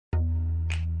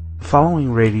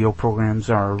following radio programs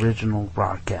are original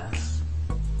broadcasts.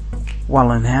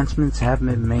 While enhancements have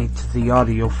been made to the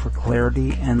audio for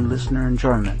clarity and listener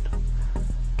enjoyment,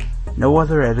 no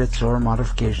other edits or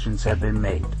modifications have been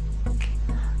made.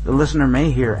 The listener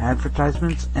may hear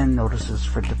advertisements and notices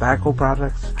for tobacco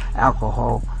products,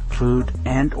 alcohol, food,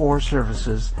 and or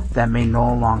services that may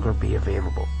no longer be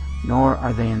available, nor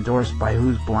are they endorsed by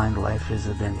Whose Blind Life Is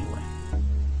It Anyway?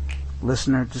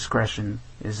 Listener discretion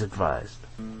is advised.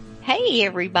 Hey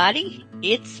everybody,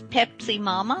 it's Pepsi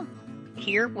Mama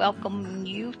here welcoming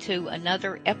you to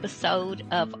another episode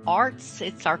of Arts.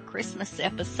 It's our Christmas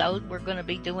episode. We're going to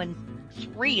be doing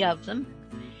 3 of them.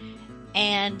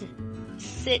 And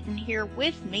sitting here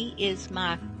with me is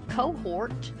my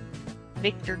cohort,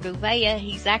 Victor Gouveia.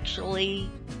 He's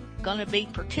actually going to be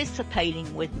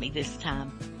participating with me this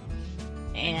time.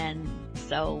 And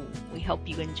so we hope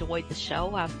you enjoyed the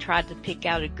show. I've tried to pick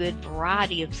out a good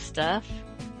variety of stuff.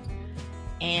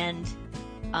 And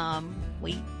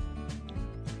we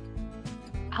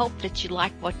hope that you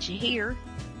like what you hear.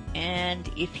 And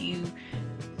if you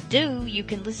do, you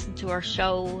can listen to our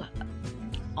show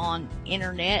on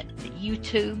internet,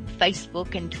 YouTube,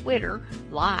 Facebook, and Twitter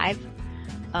live.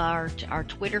 Our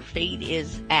Twitter feed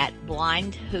is at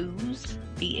BlindWhose,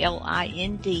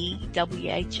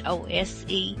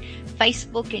 BlindWhose.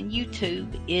 Facebook and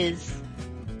YouTube is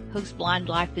Whose Blind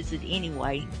Life Is It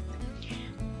Anyway?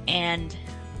 And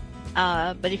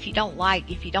but if you don't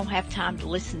have time to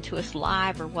listen to us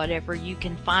live or whatever, you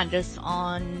can find us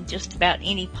on just about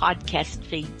any podcast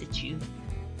feed that you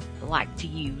like to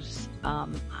use.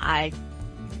 I'd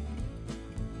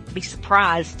be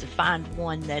surprised to find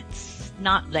one that's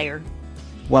not there.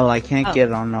 Well, I can't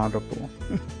get on Audible.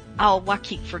 Oh, I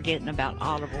keep forgetting about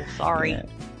Audible. Sorry. Yeah,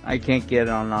 I can't get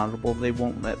on Audible. They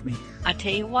won't let me. I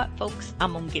tell you what, folks,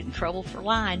 I'm going to get in trouble for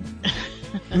lying.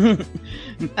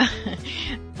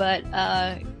 But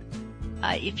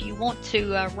if you want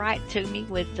to write to me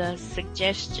with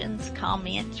suggestions,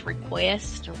 comments,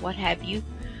 requests, or what have you,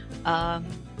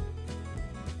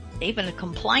 even a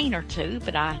complaint or two,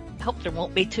 but I hope there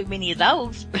won't be too many of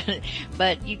those.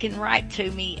 But you can write to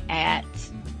me at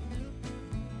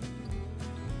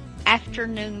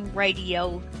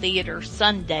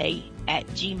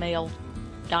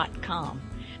afternoonradiotheatersunday@gmail.com.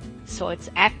 So it's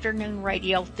Afternoon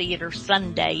Radio Theater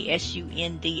Sunday,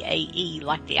 SUNDAE,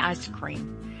 like the ice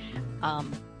cream.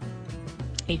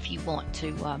 If you want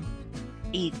to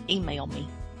email me.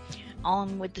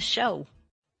 On with the show.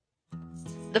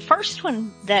 The first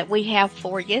one that we have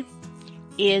for you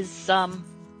is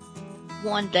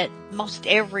one that most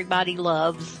everybody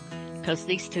loves, because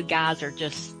these 2 guys are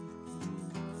just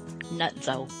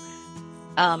nutso.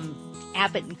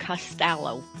 Abbott and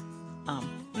Costello.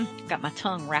 Got my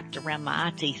tongue wrapped around my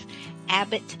eye teeth.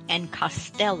 Abbott and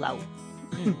Costello.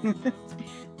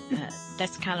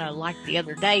 That's kind of like the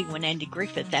other day when Andy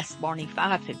Griffith asked Barney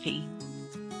Fife if he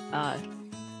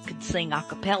could sing a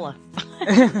cappella.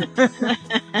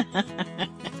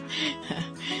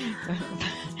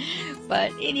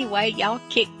 But anyway, y'all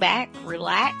kick back,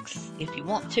 relax. If you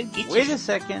want to, Wait a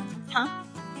second. Huh?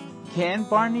 Can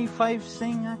Barney Fife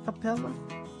sing a cappella?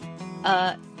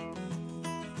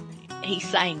 He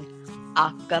sang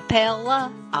a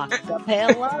cappella, a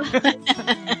cappella.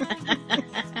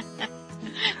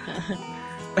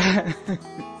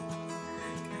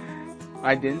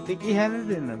 I didn't think he had it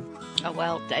in him. Oh,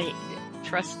 well,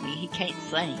 trust me, he can't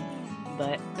sing,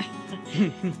 but,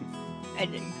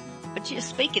 but just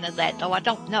speaking of that though, I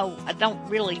don't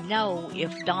really know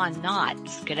if Don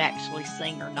Knotts could actually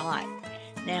sing or not.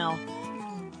 Now,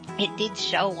 it did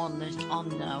show on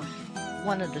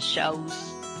one of the shows,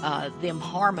 them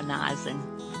harmonizing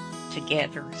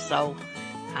together. So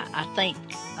I think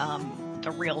the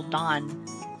real Don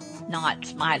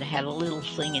Knotts might have had a little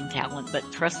singing talent,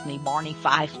 but trust me, Barney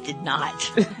Fife did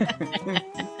not.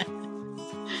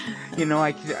 You know,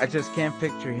 I just can't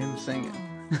picture him singing.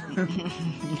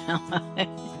 No.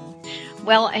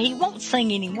 Well, he won't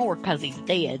sing anymore because he's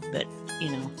dead, but,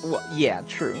 you know. Well, yeah,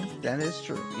 true. That is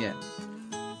true, yeah.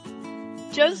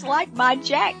 Just like my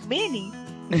Jack Benny.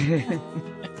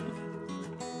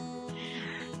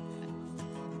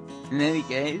 In any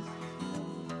case,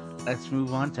 let's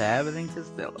move on to Abbott and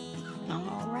Costello.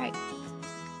 All right.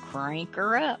 Crank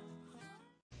her up.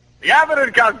 The Abbott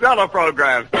and Costello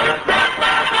program. The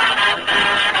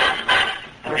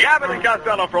Abbott and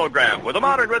Costello program, with a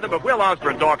modern rhythm of Will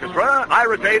Osborne's orchestra,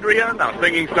 Iris Adrian, our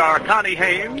singing star Connie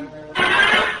Haynes,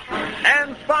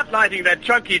 and spotlighting that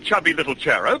chunky, chubby little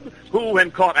cherub who, when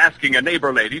caught asking a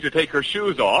neighbor lady to take her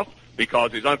shoes off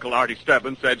because his Uncle Artie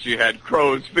Stebbins said she had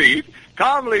crow's feet,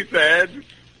 calmly said,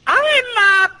 "I'm in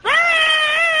my bed!"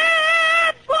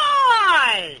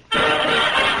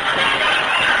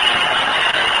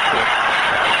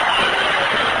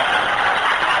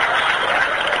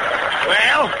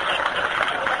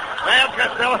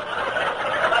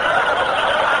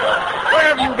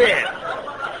 bed.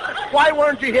 Why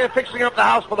weren't you here fixing up the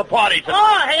house for the party tonight?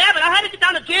 Oh, hey, Abbott, I had to get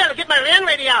down to jail to get my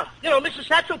landlady out. You know, Mrs.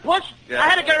 Satchel Puss? Yeah. I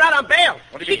had to get her out on bail.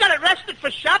 What do you She mean? got arrested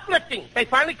for shoplifting. They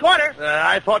finally caught her.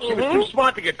 I thought she was too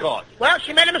smart to get caught. Well,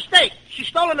 she made a mistake. She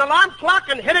stole an alarm clock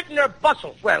and hid it in her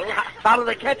bustle. Well, how did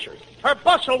they catch her? Her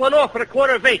bustle went off at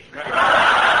 7:45.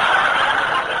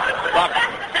 Look,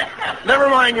 never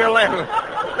mind your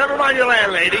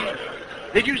landlady.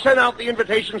 Did you send out the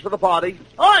invitations for the party?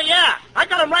 Oh, yeah. I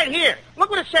got them right here. Look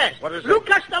what it says. What is it? Lou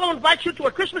Costello invites you to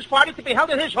a Christmas party to be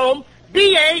held at his home,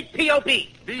 BAPOB.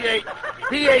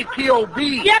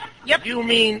 B-A-P-O-B. Yep. You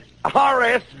mean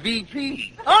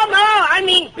RSVP. Oh, no, I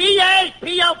mean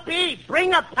BAPOB.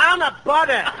 Bring a pound of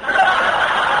butter.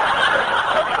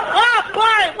 Oh,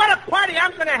 boy, what a party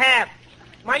I'm going to have.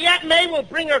 My Aunt May will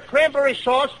bring her cranberry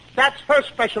sauce. That's her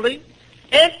specialty.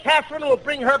 Aunt Catherine will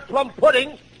bring her plum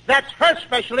pudding. That's her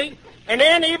specialty. And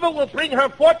Aunt Eva will bring her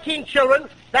 14 children.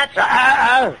 That's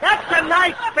a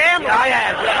nice family.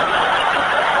 Yeah.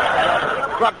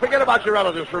 Look, forget about your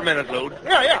relatives for a minute, Lou.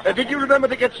 Yeah. Did you remember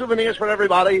to get souvenirs for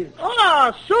everybody?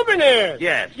 Oh, souvenirs.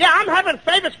 Yes. Yeah, I'm having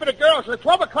favors for the girls. At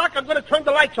 12 o'clock, I'm going to turn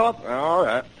the lights off. All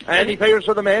right. Any favors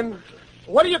for the men?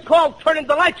 What do you call turning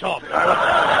the lights off?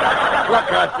 Look,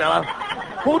 Costello,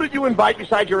 who did you invite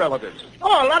besides your relatives?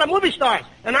 Oh, a lot of movie stars.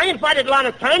 And I invited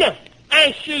Lana Turner.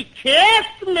 And she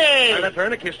kissed me. Lana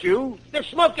Turner kissed you? The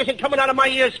smoke isn't coming out of my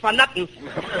ears for nothing.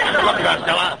 Look,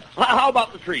 Costello, how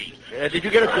about the tree? Did you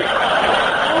get a tree?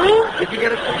 Did you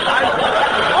get a tree?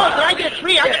 Oh, did I get a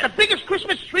tree? I got the biggest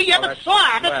Christmas tree you ever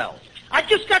saw. Well. I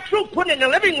just got through putting it in the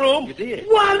living room. You did?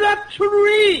 What a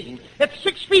tree! It's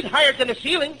 6 feet higher than the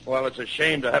ceiling. Well, it's a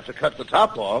shame to have to cut the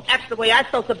top off. That's the way I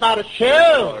felt about it, too.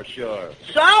 Oh, sure.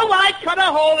 So I cut a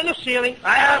hole in the ceiling. You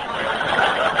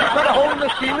cut a hole in the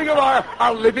ceiling of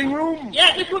our living room?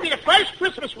 Yeah, this will be the first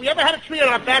Christmas we ever had a tree in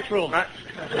our bathroom. Croc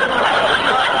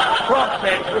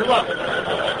said, look,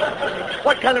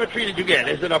 what kind of a tree did you get?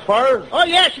 Is it a fir? Oh,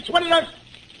 yes, it's one of those...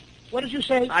 What did you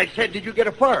say? I said, did you get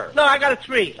a fir? No, I got a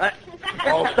tree.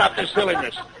 Oh, stop this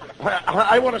silliness.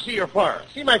 I want to see your fur.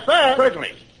 See my fur?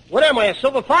 Certainly. What am I, a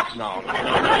silver fox? No.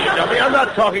 I'm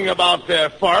not talking about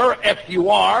fur,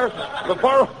 F-U-R. The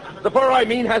fur I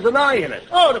mean has an eye in it.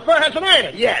 Oh, the fur has an eye in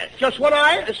it? Yes. Just one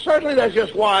eye? Certainly there's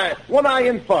just one eye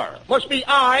in fur. Must be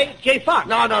I, J. Fox.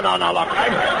 No, look.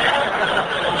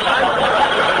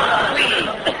 Please,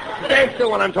 stand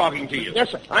still when I'm talking to you.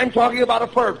 Yes, sir. I'm talking about a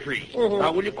fir tree. Mm-hmm.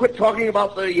 Now, will you quit talking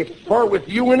about the fur with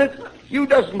you in it? You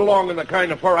doesn't belong in the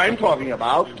kind of fur I'm talking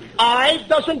about. I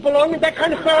doesn't belong in that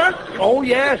kind of fur? Oh,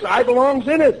 yes, I belongs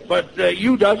in it, but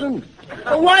you doesn't.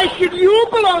 Why should you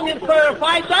belong in fur if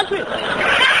I doesn't?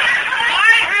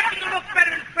 I happen to look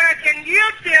better in fur than you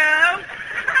do.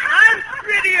 I'm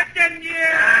prettier than you.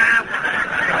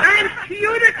 I'm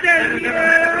cuter than you.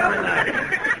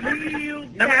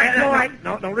 You bad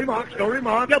boy. No remarks.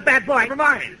 You bad boy. Never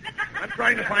mind. I'm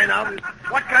trying to find out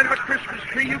what kind of a Christmas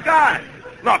tree you got.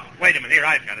 Look, wait a minute. Here,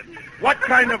 I've got it. What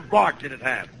kind of bark did it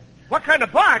have? What kind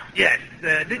of bark? Yes.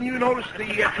 Didn't you notice the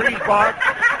tree's bark?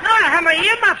 No, I have my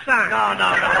earmuffs on.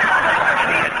 No.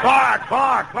 Bark.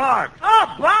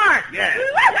 Oh, bark. Yes.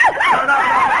 No.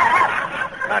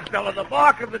 That fella, the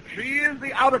bark of the tree is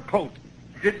the outer coat.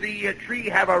 Did the tree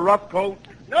have a rough coat?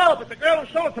 No, but the girl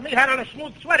who sold it to me had on a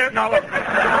smooth sweater. No, look.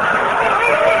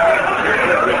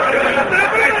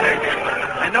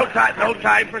 And no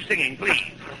time for singing, please.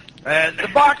 The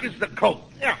bark is the coat.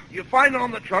 Yeah. You find it on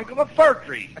the trunk of a fir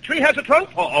tree. A tree has a trunk?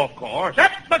 Oh, of course.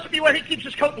 That must be where he keeps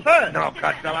his coat and fur. No,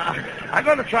 Costello, I'm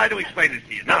going to try to explain it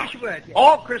to you. Now, Yes, you would, yeah.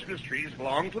 all Christmas trees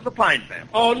belong to the pine family.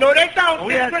 Oh, no, they don't. Oh,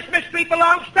 This yes. Christmas tree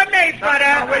belongs to me, brother.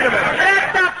 Now, wait a minute.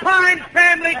 Let the Pine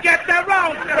family get their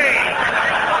own tree.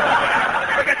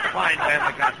 Forget the pine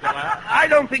family, Costello. I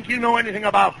don't think you know anything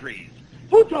about trees.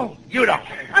 Who don't? You don't.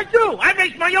 I do. I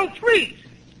raise my own trees.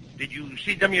 Did you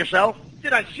seed them yourself?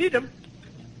 Did I see them?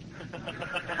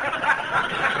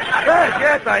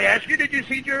 Yes, I asked you, did you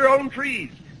seed your own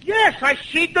trees? Yes, I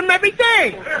seed them every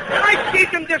day. I seed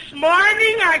them this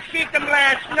morning. I seed them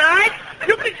last night.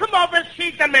 You can come over and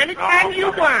seed them anytime you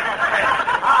want.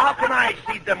 How can I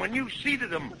seed them when you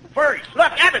seeded them first?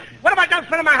 Look, Abbott, what have I done in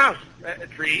front of my house?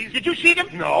 Trees? Did you see them?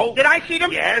 No. Did I see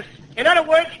them? Yes. In other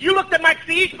words, you looked at my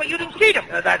trees, but you didn't see them.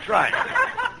 That's right.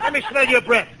 Let me smell your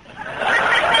breath.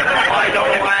 I don't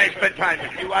know why I spent time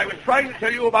with you. I was trying to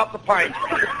tell you about the pine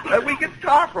tree. We get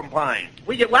tar from pine.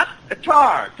 We get what?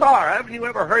 Tar. Haven't you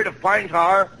ever heard of pine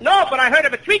tar? No, but I heard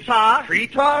of a tree tar. Tree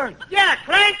tar? Yeah,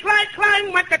 clang, clang,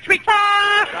 clang, went the tree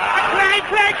tar. Clang,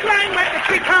 clang, clang, went the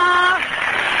tree tar.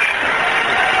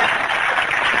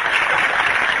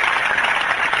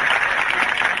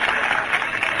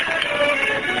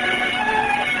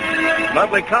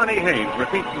 Lovely Connie Haynes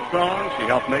repeats the song she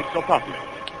helped make so popular.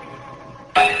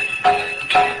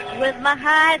 With my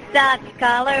high starched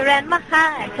collar and my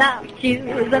high top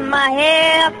shoes and my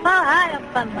hair high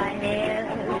up on my head,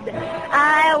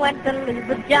 I went to lose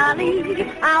a jolly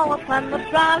hour upon the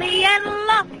trolley and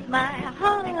lost my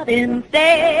heart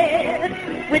instead.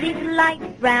 With his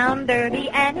light brown derby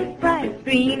and his bright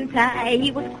green tie, he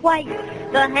was quite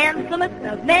the handsomest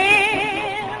of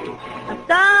men. I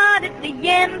started to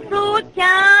yen, so I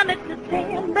counted to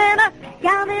 10, then I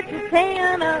counted to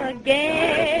 10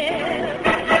 again.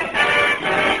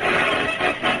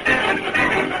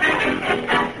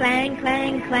 Clang,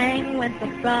 clang, clang went the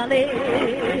trolley.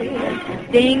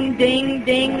 Ding, ding,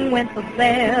 ding went the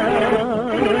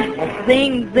bell.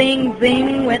 Zing, zing,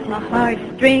 zing went my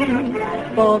heartstrings.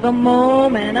 For the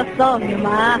moment I saw him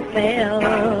I fell.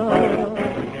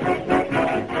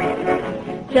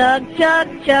 Chug,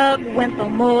 chug, chug went the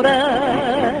motor.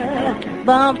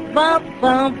 Bump, bump,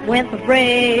 bump went the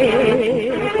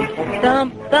brake.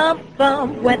 Thump, thump,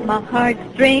 thump went my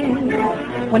heartstrings.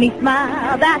 When he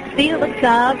smiled, I feel the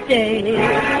car shake.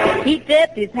 He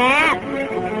tipped his hat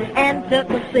and took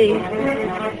a seat.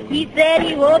 He said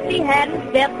he hoped he hadn't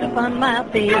stepped upon my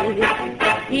feet.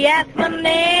 He asked my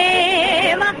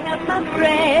name, I held my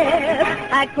breath.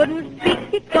 I couldn't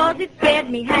speak because it scared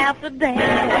me half to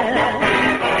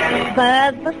death.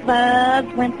 Buzz, buzz, buzz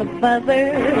went the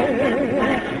buzzer.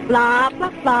 Flop,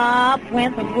 flop, flop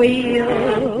went the wheel.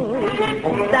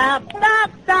 Stop,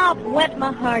 stop, stop went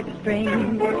my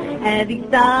heartstrings. As he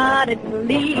started to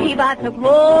leave, I took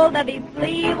hold of his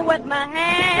sleeve with my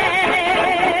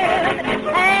hand,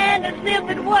 and as if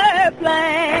it were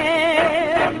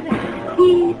planned,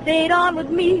 he stayed on with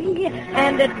me,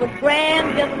 and it was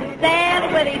grand just to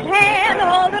stand with his hand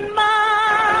holding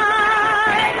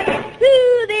mine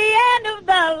to the end of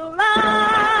the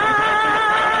line.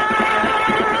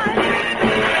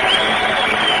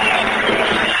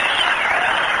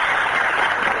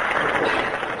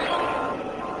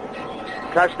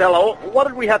 Costello, what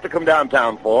did we have to come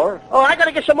downtown for? Oh, I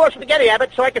gotta get some more spaghetti, Abbott,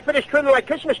 so I can finish trimming my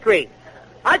Christmas tree.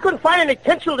 I couldn't find any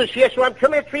tinsel this year, so I'm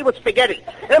trimming a tree with spaghetti.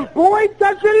 And boy,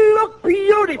 does it look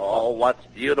beautiful. Oh, what's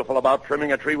beautiful about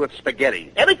trimming a tree with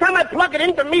spaghetti? Every time I plug it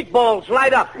in, the meatballs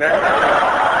light up. Yes,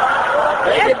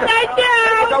 I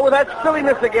do. Go with that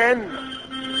silliness again.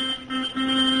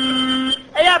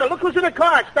 Hey, Abbott, look who's in the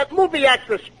car. It's that movie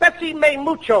actress, Betsy Mae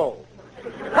Mucho.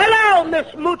 Hello, Miss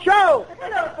Mucho.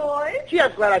 Hello, boys. Gee,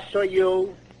 I'm glad I saw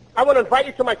you. I want to invite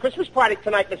you to my Christmas party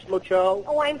tonight, Miss Mucho.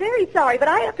 Oh, I'm very sorry, but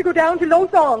I have to go down to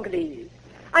Los Angeles.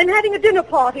 I'm having a dinner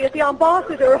party at the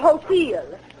Ambassador Hotel.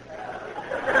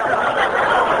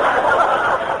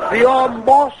 The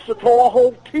Ambassador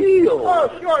Hotel. Oh,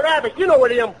 sure, Abbott. You know where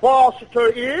the Ambassador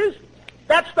is.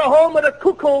 That's the home of the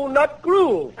Cuckoo Nut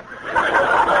Groove.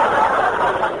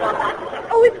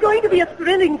 Oh, it's going to be a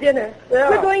thrilling dinner. Yeah.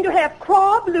 We're going to have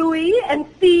craw Louis and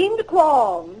steamed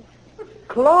clams.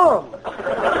 Clams?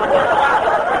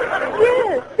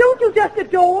 Yes, don't you just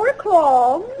adore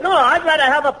clams? No, I'd rather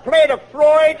have a plate of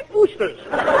fried oysters.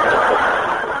 Well,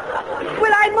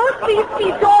 I must be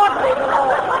ski-dawdling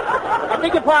along. I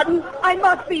beg your pardon? I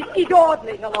must be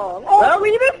ski-dawdling along. Oh, Well?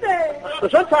 we will say.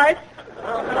 Gesundheit.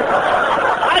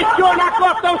 I sure knock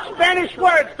off those Spanish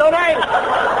words, don't I?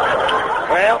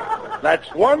 Well,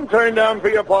 that's one turn down for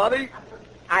your party.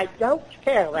 I don't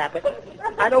care, Rabbit.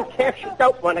 I don't care if she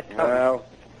don't want to come. Well,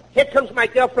 Here comes my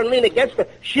girlfriend Lena Genster.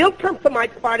 She'll come to my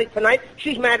party tonight.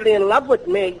 She's madly in love with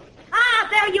me. Ah,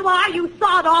 there you are, you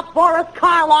sawed-off Boris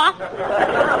Karloff.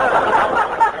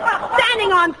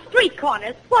 Standing on street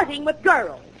corners, flirting with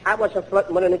girls. I wasn't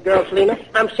flirting with any girls, Lena.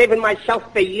 I'm saving myself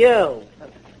for you.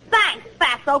 Thanks,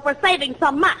 Fatso, for saving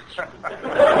so much.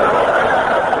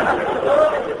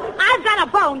 I've got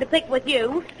a bone to pick with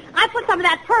you. I put some of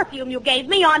that perfume you gave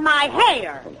me on my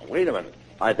hair. wait a minute.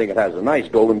 I think it has a nice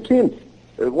golden tint.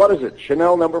 What is it,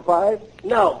 Chanel number 5?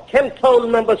 No, Chemtone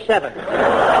number 7.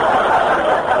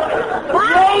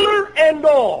 Roller and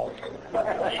all.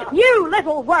 You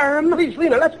little worm. Please,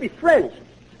 Lena, let's be friends.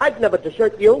 I'd never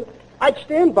desert you. I'd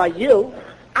stand by you.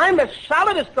 I'm as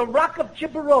solid as the Rock of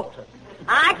Gibraltar.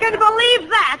 I can believe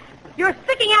that. You're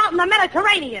sticking out in the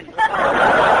Mediterranean.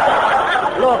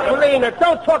 Look, Lena,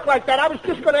 don't talk like that. I was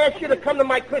just going to ask you to come to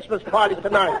my Christmas party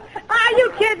tonight. Are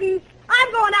you kidding?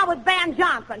 I'm going out with Van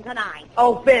Johnson tonight.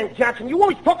 Oh, Van Johnson. You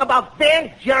always talk about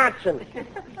Van Johnson.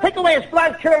 Take away his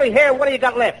blonde curly hair, and what do you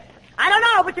got left? I don't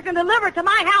know, but you can deliver it to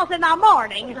my house in the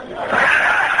morning.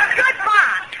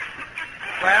 Goodbye.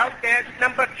 Well, there's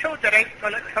number 2 that ain't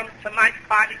going to come to my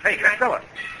party Hey, tonight. Costello,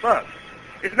 son,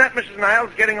 isn't that Mrs.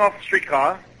 Niles getting off the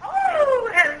streetcar? Oh,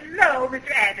 hello,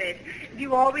 Mr. Abbott. Do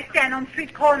you always stand on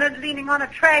street corners leaning on a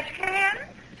trash can?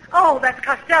 Oh, that's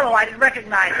Costello. I didn't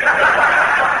recognize him.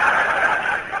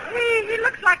 He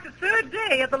looks like the third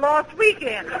day of the lost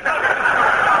weekend.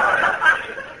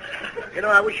 You know,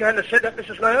 I wish you hadn't said that,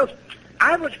 Mrs. Niles.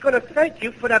 I was going to thank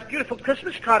you for that beautiful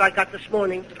Christmas card I got this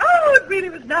morning. Oh, it really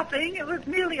was nothing. It was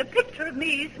merely a picture of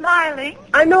me smiling.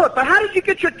 I know it, but how did you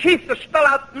get your teeth to spell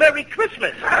out Merry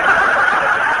Christmas?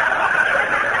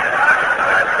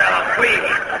 Please.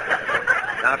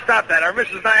 Now, stop that, or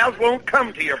Mrs. Niles won't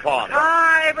come to your party.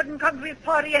 I wouldn't come to his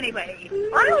party anyway.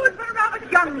 I always run around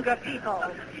with younger people.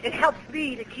 It helps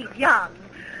me to keep young.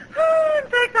 Oh, in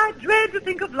fact, I dread to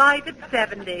think of life at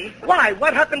 70. Why?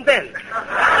 What happened then? I've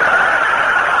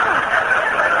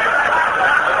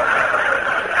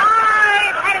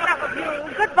had enough of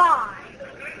you. Goodbye.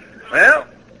 Well,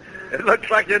 it looks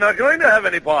like you're not going to have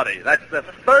any party. That's the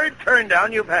third turn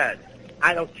down you've had.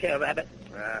 I don't care, Rabbit.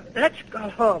 Let's go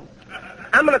home.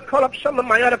 I'm going to call up some of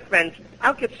my other friends.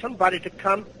 I'll get somebody to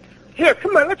come. Here,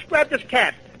 come on, let's grab this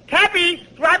cab. Cabby,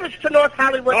 drive us to North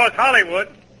Hollywood. North Hollywood?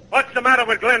 What's the matter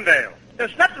with Glendale?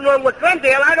 There's nothing wrong with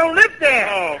Glendale. I don't live there.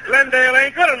 Oh, Glendale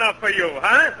ain't good enough for you,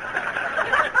 huh?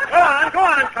 Go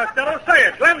on, Costello. Say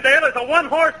it. Glendale is a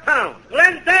one-horse town.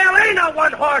 Glendale ain't a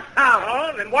one-horse town.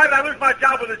 Oh, then why did I lose my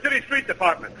job with the city street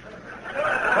department? Go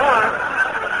on.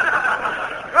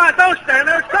 Don't stand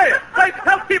there. Say it.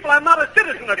 Tell people I'm not a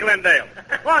citizen of Glendale.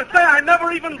 Go on, say I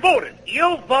never even voted.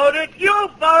 You voted. You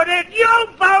voted. You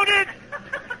voted.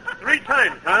 3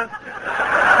 times, huh?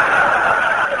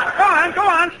 Go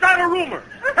on, start a rumor.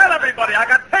 Tell everybody I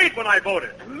got paid when I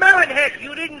voted. Melonhead,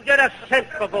 you didn't get a cent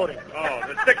for voting. Oh,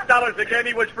 the $6 they gave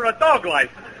me was for a dog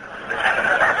license.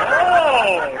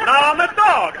 Oh, now I'm a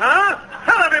dog, huh?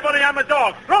 Tell everybody I'm a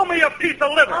dog. Throw me a piece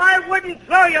of liver. I wouldn't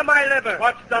throw you my liver.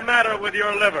 What's the matter with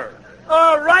your liver?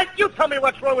 All right, you tell me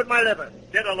what's wrong with my liver.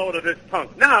 Get a load of this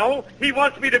punk. Now, he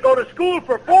wants me to go to school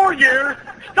for 4 years,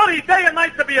 study day and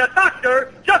night to be a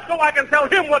doctor, just so I can tell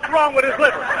him what's wrong with his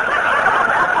liver.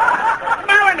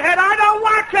 Melonhead, I don't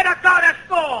want you to go to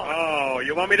school. Oh,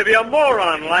 you want me to be a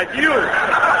moron like you?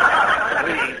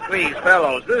 Please,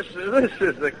 fellows, this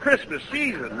is the Christmas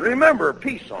season. Remember,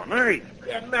 peace on earth.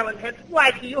 Yeah, Melonhead,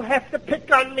 why do you have to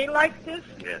pick on me like this?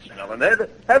 Yes, Melonhead.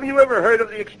 Haven't you ever heard of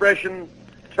the expression,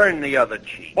 turn the other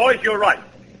cheek? Boys, you're right.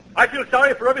 I feel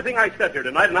sorry for everything I said here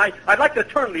tonight, and I'd like to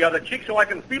turn the other cheek so I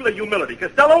can feel the humility.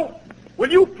 Costello,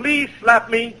 will you please slap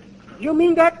me? You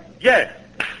mean that? Yes.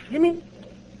 You mean...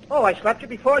 Oh, I slapped you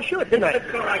before I should, didn't I?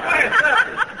 It's all right. Yes, slap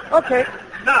me. Okay.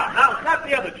 Now, slap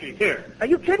the other cheek. Here. Are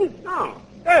you kidding? No.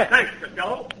 Yeah. Thanks,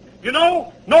 Costello. You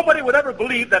know, nobody would ever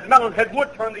believe that Melonhead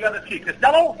would turn the other cheek.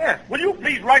 Costello? Yeah. Will you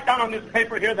please write down on this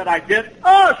paper here that I did?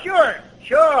 Oh, sure.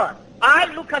 I,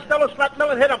 Lou Costello, slapped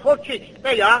Melonhead on both cheeks.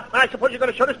 There you are. I suppose you're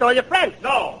going to show this to all your friends.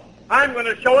 No. I'm going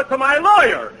to show it to my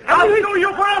lawyer. I'll sue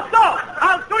you for assault.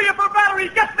 I'll sue you for battery.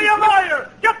 Get me a lawyer.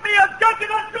 Get me a judge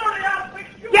and a jury. I'll fix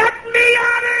you. Get me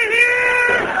out of here!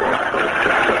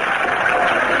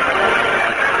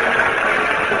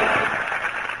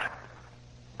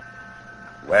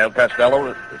 Well,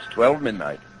 Costello, it's 12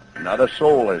 midnight. Not a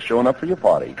soul has shown up for your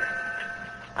party.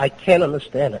 I can't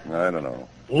understand it. I don't know.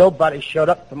 Nobody showed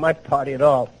up for my party at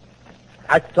all.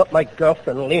 I thought my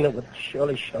girlfriend Lena would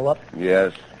surely show up.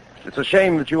 Yes. It's a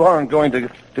shame that you aren't going to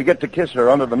get to kiss her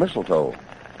under the mistletoe.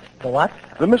 The what?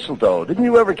 The mistletoe. Didn't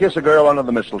you ever kiss a girl under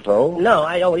the mistletoe? No,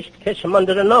 I always kiss him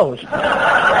under the nose.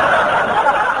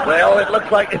 Well, it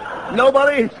looks like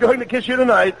nobody's going to kiss you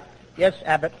tonight. Yes,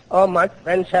 Abbott. All my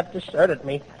friends have deserted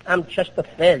me. I'm just a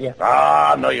failure.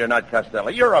 Ah, no, you're not, Costello.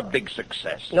 You're a big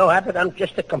success. No, Abbott, I'm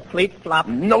just a complete flop.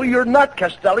 No, you're not,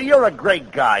 Costello. You're a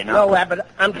great guy now. No, Abbott,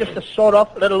 I'm just a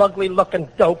sawed-off, little, ugly-looking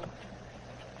dope.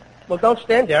 Well, don't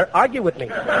stand there. Argue with me.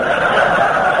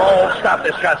 Oh, stop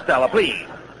this, Costello, please.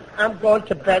 I'm going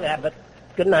to bed, Abbott.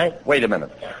 Good night. Wait a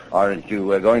minute. Aren't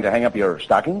you going to hang up your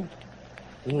stocking?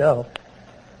 No.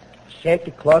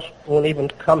 Santa Claus won't even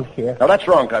come here. Now, that's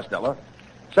wrong, Costello.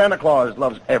 Santa Claus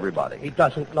loves everybody. He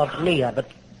doesn't love me, Abbott.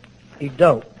 He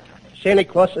don't. Santa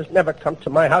Claus has never come to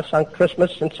my house on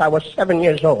Christmas since I was 7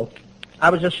 years old.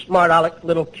 I was a smart-aleck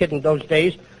little kid in those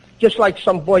days, just like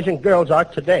some boys and girls are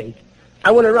today. I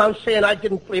went around saying I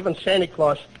didn't believe in Santa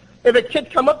Claus. If a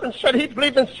kid come up and said he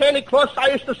believed in Santa Claus,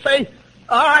 I used to say,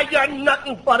 you're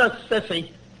nothing but a sissy.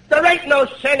 There ain't no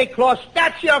Santa Claus.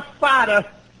 That's your father.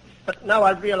 But now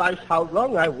I realize how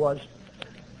wrong I was.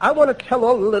 I want to tell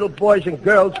all the little boys and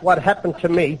girls what happened to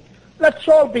me. Let's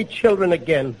all be children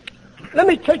again. Let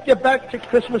me take you back to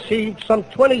Christmas Eve some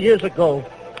 20 years ago.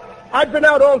 I'd been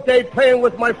out all day playing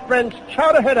with my friends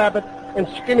Chowderhead Abbott and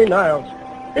Skinny Niles.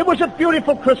 It was a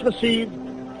beautiful Christmas Eve.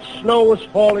 snow was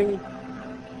falling,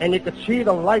 and you could see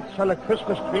the lights on the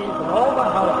Christmas trees and all the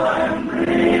houses.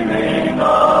 Dreaming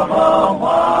of a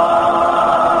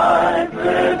white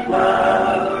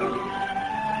Christmas,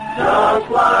 just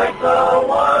like the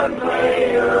one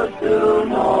we used to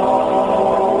know.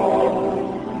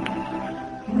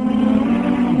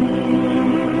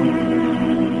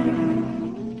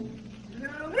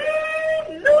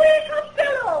 Louis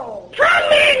Costello!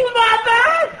 Coming, Mother!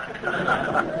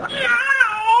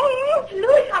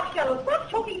 Louis Costello, stop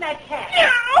choking that cat.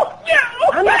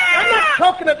 I'm not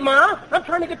choking it, Ma. I'm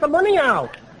trying to get the money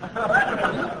out.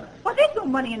 Well, there's no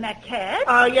money in that cat.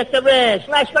 Oh, yes, there is.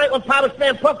 Last night when Pa was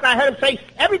playing poker, I heard him say,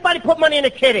 everybody put money in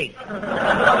the kitty.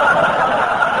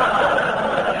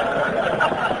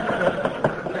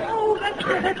 Oh,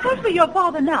 that's good for your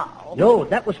father now. No,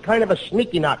 that was kind of a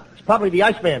sneaky knot. It's probably the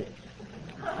Iceman.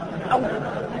 Oh,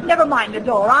 never mind the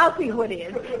door. I'll see who it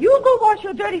is. You go wash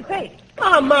your dirty face.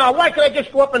 Oh, Ma, why can't I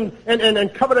just go up and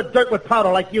cover the dirt with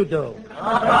powder like you do?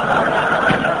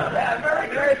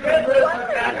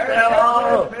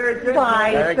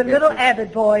 Why, it's the little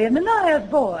Abbott boy and the Niles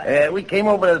boy. We came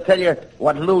over to tell you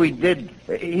what Louis did.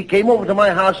 He came over to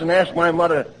my house and asked my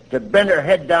mother to bend her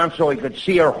head down so he could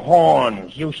see her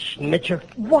horns. You snitcher.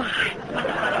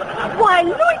 Why,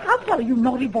 Louis Costello, you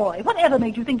naughty boy. Whatever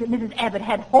made you think that Mrs. Abbott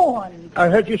had horns? I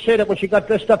heard you say that when she got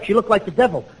dressed up, she looked like the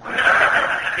devil.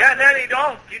 Yeah, Nanny,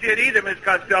 don't. You did either, Miss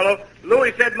Costello.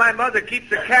 Louis said my mother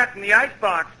keeps a cat in the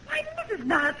icebox. Why, Mrs.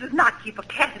 Niles does not keep a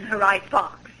cat in her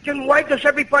icebox. Then why does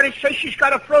everybody say she's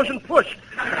got a frozen puss? You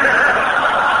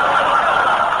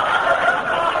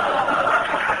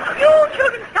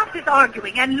children stop this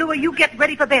arguing, and Louis, you get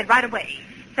ready for bed right away.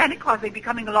 Santa Claus may be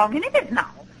coming along any minute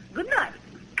now. Good night.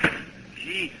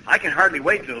 Gee, I can hardly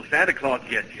wait till Santa Claus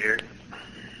gets here.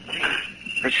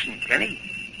 Listen, Kenny.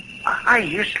 I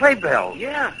hear sleigh bells.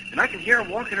 Yeah, and I can hear him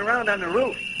walking around on the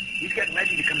roof. He's getting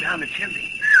ready to come down the chimney.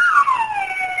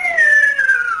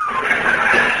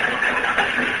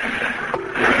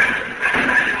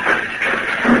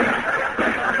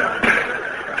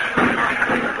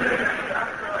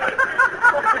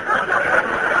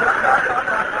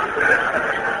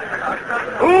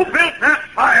 Who built that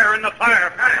fire in the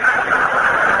fireplace?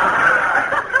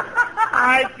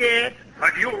 I did.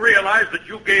 But you realize that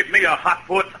you gave me a hot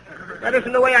foot? That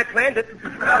isn't the way I planned it.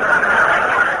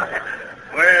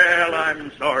 Well,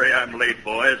 I'm sorry I'm late,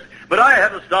 boys, but I had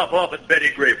to stop off at Betty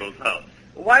Grable's house.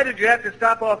 Why did you have to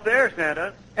stop off there,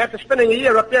 Santa? After spending a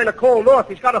year up there in the cold north,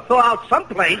 he's got to thaw out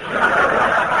someplace.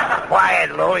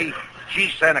 Quiet, Louie.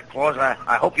 Gee, Santa Claus,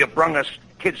 I hope you brung us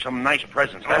kids some nice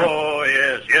presents. Huh? Oh,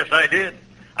 yes, I did.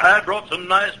 I brought some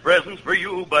nice presents for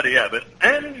you, Buddy Abbott,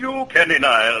 and you, Kenny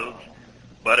Niles.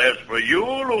 But as for you,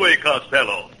 Louis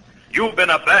Costello, you've been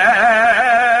a bad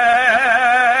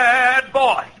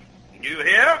boy. You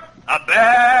hear? A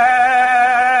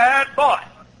bad boy.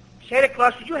 Santa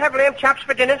Claus, did you have lamb chops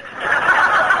for dinner?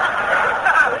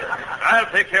 I'll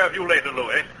take care of you later,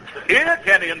 Louis. Here,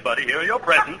 Kenny and Buddy, here are your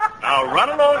presents. Now run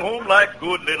along home like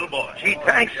good little boys. Gee,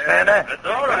 thanks, Santa. That's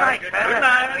all right. Good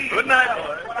night, Good night,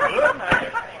 boys. Good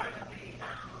night.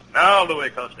 Now, Louis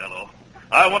Costello,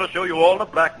 I want to show you all the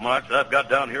black marks I've got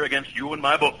down here against you in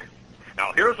my book.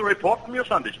 Now, here's a report from your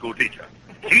Sunday school teacher.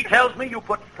 She tells me you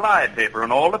put fly paper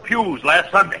in all the pews last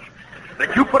Sunday,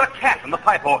 that you put a cat in the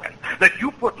pipe organ, that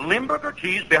you put Limburger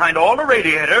cheese behind all the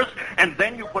radiators, and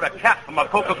then you put a cap from a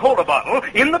Coca-Cola bottle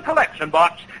in the collection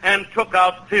box and took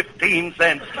out 15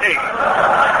 cents change.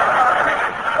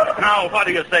 Now, what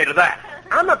do you say to that?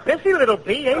 I'm a busy little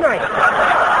bee, ain't I?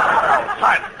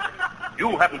 Silence.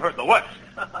 You haven't heard the worst.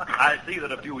 I see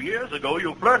that a few years ago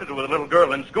you flirted with a little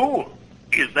girl in school.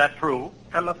 Is that true?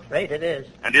 I'm afraid it is.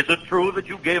 And is it true that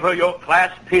you gave her your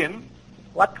class pin?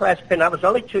 What class pin? I was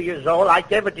only 2 years old. I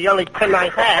gave it the only pin I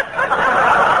had.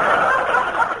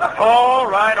 All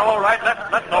right.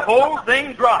 Let the whole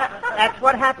thing drop. That's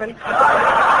what happened.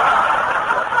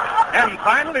 And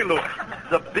finally, Louis,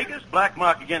 the biggest black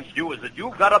mark against you is that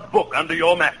you've got a book under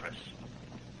your mattress.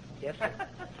 Yes,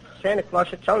 Santa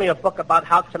Claus, it's only a book about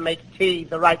how to make tea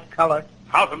the right color.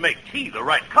 How to make tea the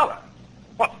right color?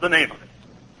 What's the name of it?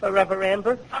 Forever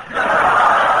Amber.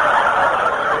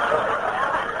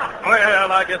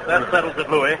 Well, I guess that settles it,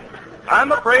 Louis.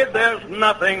 I'm afraid there's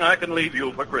nothing I can leave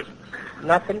you for Christmas.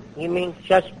 Nothing? You mean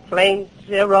just plain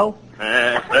zero?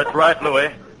 Yes, that's right,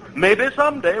 Louis. Maybe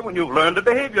someday when you've learned to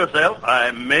behave yourself,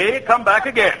 I may come back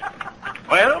again.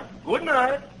 Well, good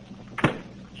night.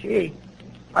 Gee,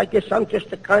 I guess I'm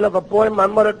just the kind of a boy my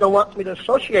mother don't want me to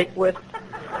associate with.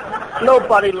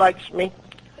 Nobody likes me.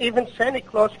 Even Santa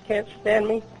Claus can't stand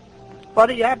me.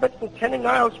 Buddy Abbott and Kenny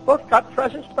Niles both got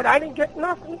presents, but I didn't get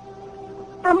nothing.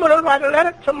 I'm going to write a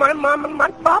letter to my mom and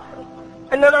my pop,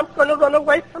 and then I'm going to run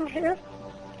away from here.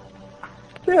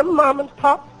 Dear Mom and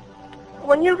Pop,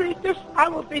 when you read this, I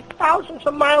will be thousands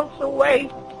of miles away.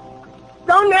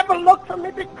 Don't ever look for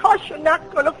me because you're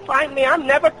not going to find me. I'm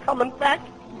never coming back.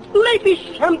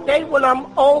 Maybe someday when I'm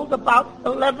old, about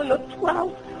 11 or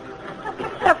 12,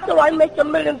 after I make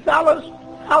 $1 million,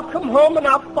 I'll come home and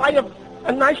I'll buy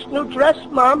a nice new dress,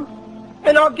 Mom,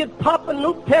 and I'll give Pop a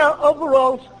new pair of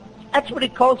overalls. That's what he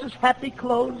calls his happy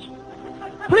clothes.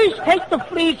 Please take the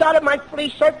fleas out of my flea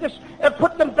circus and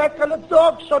put them back on the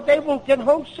dogs so they won't get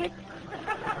homesick.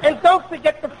 And don't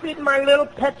forget to feed my little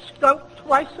pet skunk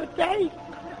twice a day.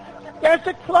 There's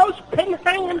a clothespin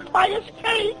hanging by his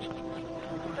cage.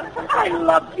 I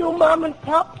love you, Mom and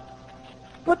Pop,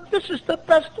 but this is the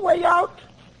best way out.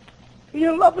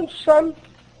 Your loving son,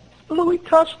 Louis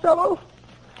Costello.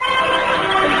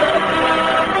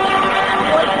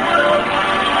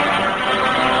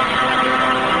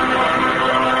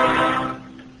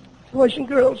 Boys and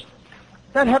girls,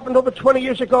 that happened over 20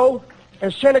 years ago,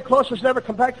 and Santa Claus has never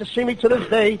come back to see me to this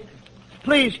day.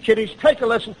 Please, kiddies, take a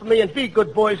lesson from me and be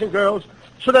good boys and girls,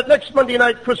 so that next Monday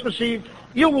night, Christmas Eve,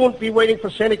 you won't be waiting for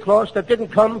Santa Claus that didn't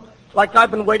come like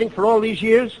I've been waiting for all these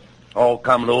years. Oh,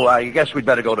 come, Lou. I guess we'd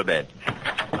better go to bed. Well,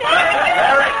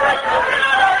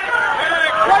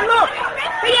 look,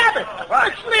 the Abbott,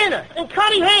 it's Lena, and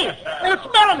Connie Haynes, and it's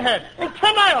Melonhead, and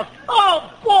Ken Isles.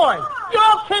 Oh, boy, you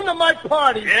all came to my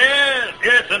party.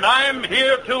 Yes, and I'm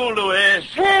here too, Louis.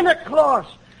 Santa Claus,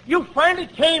 you finally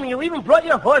came, and you even brought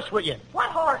your horse with you. What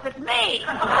horse? It's me.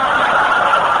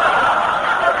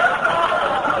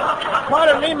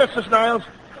 Pardon me, Mrs. Niles.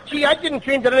 Gee, I didn't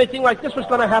dream that anything like this was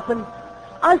going to happen.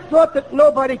 I thought that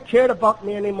nobody cared about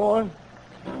me anymore.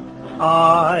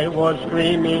 I was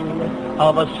dreaming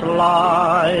of a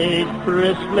slight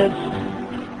Christmas.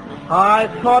 I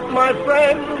thought my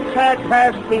friends had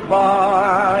passed me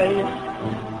by.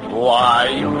 Why,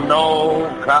 you know,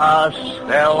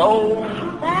 Costello,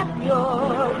 that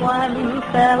you're one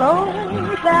fellow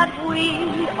that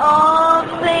we all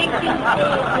think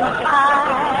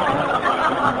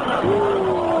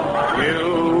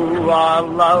You are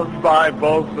loved by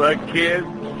both the kids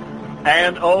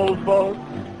and old folks,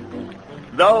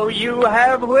 though you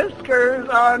have whiskers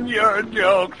on your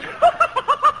jokes.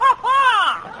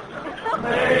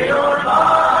 May your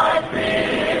life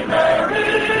be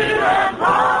merry and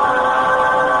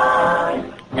bright,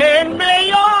 and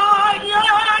may all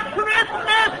your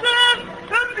Christmases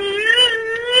be.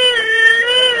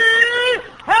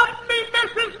 Help me,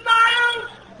 Mrs. Niles.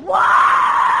 Wow!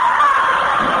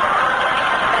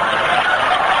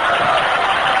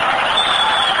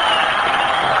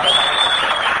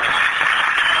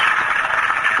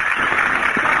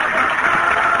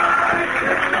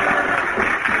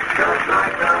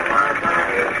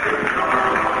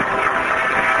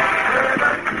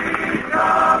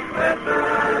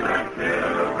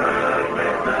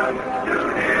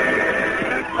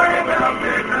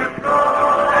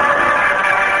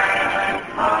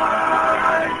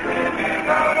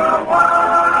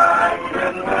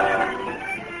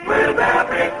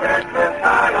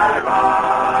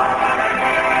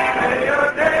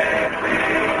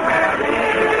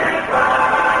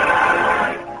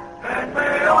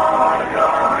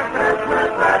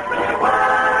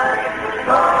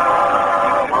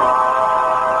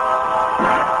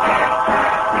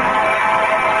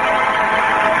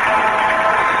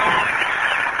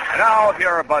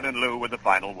 Bud and Lou with the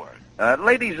final word.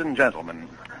 Ladies and gentlemen.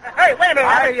 Hey, wait a minute.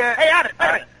 Hey, Abbott, wait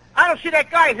a minute. I don't see that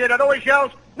guy here that always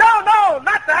yells, no,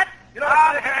 not that. You know,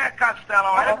 here, Costello.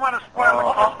 I didn't want to spoil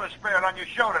the Christmas spirit on your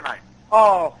show tonight.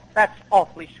 Oh, that's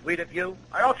awfully sweet of you.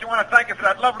 I also want to thank you for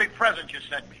that lovely present you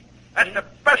sent me. That's the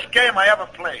best game I ever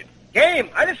played. Game?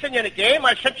 I didn't send you any game.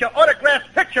 I sent you an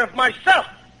autographed picture of myself.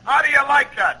 How do you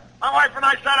like that? My wife and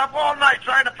I sat up all night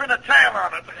trying to pin a tail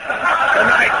on it. Good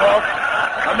night, folks.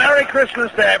 A Merry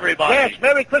Christmas to everybody. Yes,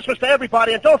 Merry Christmas to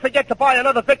everybody. And don't forget to buy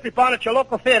another Victory Bond at your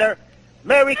local theater.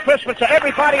 Merry Christmas to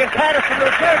everybody in Patterson, New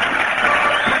Jersey.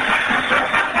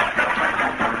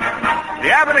 The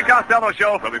Abbott and Costello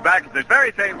Show will be back at this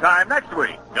very same time next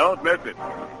week. Don't miss it.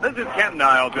 This is Ken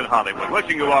Niles in Hollywood,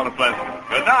 wishing you all a pleasant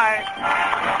good night.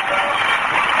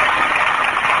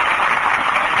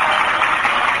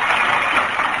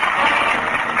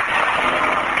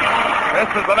 This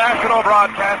is the National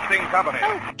Broadcasting Company.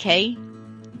 Okay.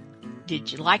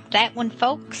 Did you like that one,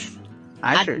 folks?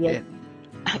 I sure did.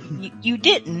 You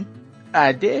didn't?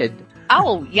 I did.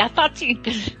 Oh, yeah, I thought you...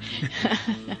 Because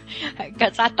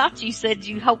I thought you said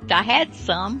you hoped I had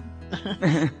some.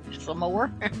 Some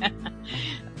more.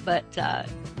 But,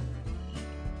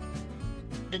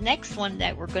 the next one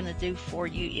that we're going to do for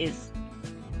you is,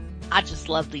 I just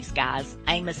love these guys,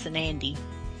 Amos and Andy.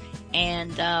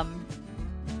 And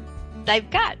they've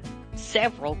got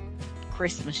several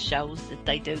Christmas shows that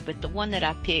they do, but the one that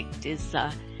I picked is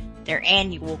their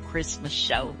annual Christmas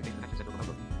show.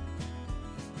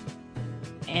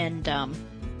 And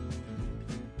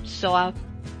so I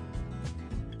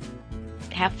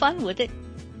have fun with it.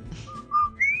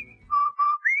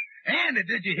 Andy,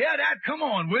 did you hear that? Come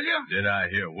on, will you? Did I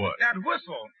hear what? That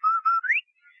whistle.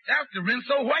 That's the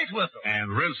Rinso White whistle. And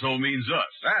Rinso means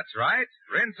us. That's right.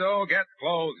 Rinso gets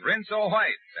clothes Rinso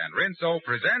White, and Rinso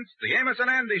presents the Amos and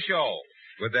Andy Show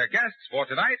with their guests for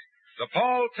tonight, the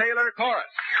Paul Taylor Chorus.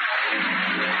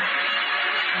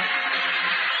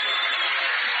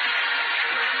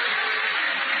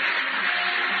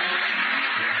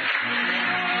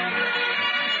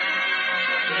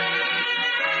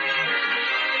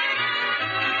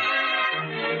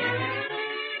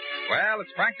 Well,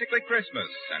 it's practically Christmas,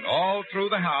 and all through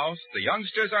the house, the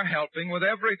youngsters are helping with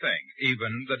everything,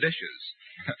 even the dishes.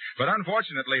 But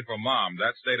unfortunately for Mom,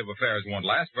 that state of affairs won't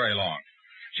last very long.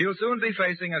 She'll soon be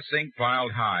facing a sink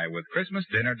piled high with Christmas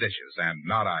dinner dishes and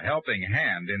not a helping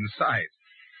hand in sight.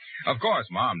 Of course,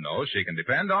 Mom knows she can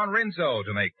depend on Rinso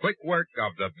to make quick work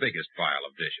of the biggest pile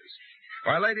of dishes.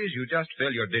 Why, ladies, you just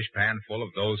fill your dishpan full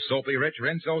of those soapy-rich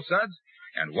Rinso suds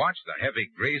and watch the heavy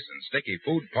grease and sticky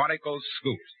food particles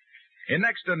scoot. In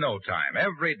next to no time,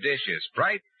 every dish is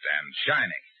bright and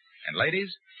shining. And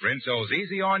ladies, Rinso's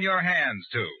easy on your hands,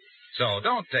 too. So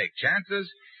don't take chances.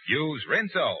 Use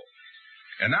Rinso.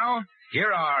 And now,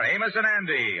 here are Amos and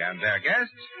Andy and their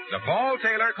guests, the Paul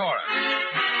Taylor Chorus.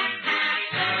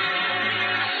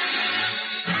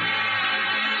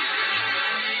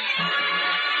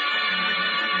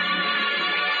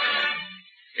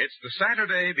 It's the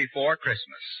Saturday before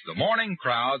Christmas. The morning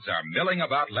crowds are milling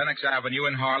about Lenox Avenue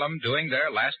in Harlem doing their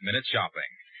last-minute shopping.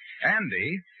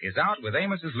 Andy is out with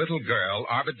Amos's little girl,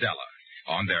 Arbadella,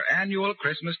 on their annual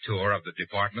Christmas tour of the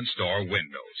department store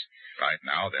windows. Right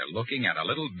now, they're looking at a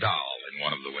little doll in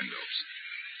one of the windows.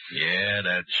 Yeah,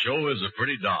 that sure is a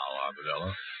pretty doll,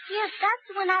 Arbadella. Yes, that's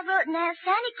the one I wrote and asked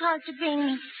Santa Claus to bring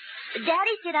me. But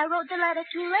Daddy said I wrote the letter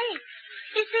too late.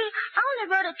 You see, I only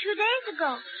wrote it 2 days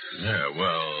ago. Yeah,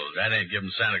 well, that ain't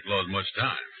giving Santa Claus much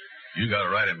time. You gotta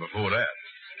write him before that.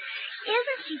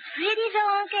 Isn't she pretty,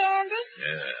 though, Uncle Andy?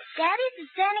 Yeah. Daddy said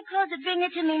Santa Claus would bring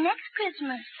it to me next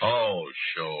Christmas. Oh,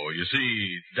 sure. You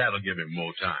see, that'll give him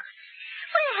more time.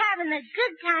 We're having a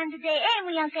good time today, ain't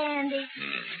we, Uncle Andy?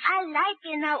 I like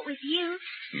being out with you.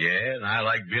 Yeah, and I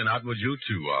like being out with you,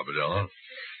 too, Arbadella.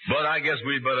 But I guess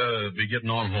we better be getting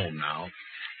on home now.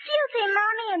 Do you think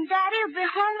Mommy and Daddy will be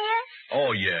home yet?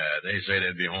 Oh, yeah. They say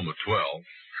they'd be home at 12.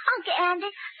 Uncle Andy,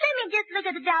 let me just look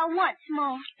at the doll once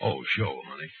more. Oh, sure,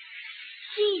 honey.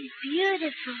 She's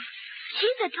beautiful.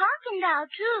 She's a talking doll,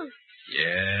 too.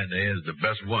 Yeah, there's the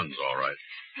best ones, all right.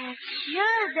 That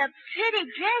sure is a pretty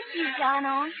dress she's got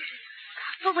on.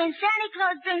 But when Santa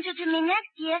Claus brings her to me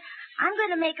next year, I'm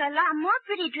going to make her a lot more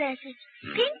pretty dresses.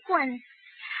 Pink ones.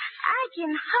 I can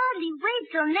hardly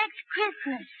wait till next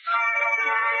Christmas.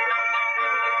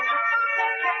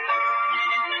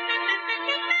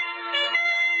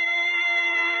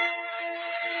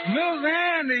 Miss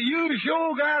Andy, you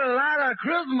sure got a lot of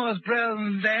Christmas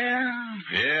presents there.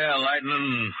 Yeah,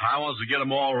 Lightning, I wants to get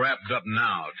them all wrapped up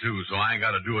now, too, so I ain't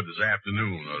got to do it this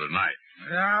afternoon or tonight.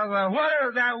 Now, what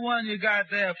is that one you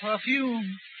got there,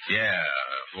 perfume? Yeah,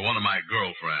 for one of my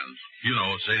girlfriends. You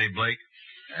know, Sadie Blake.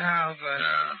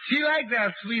 She like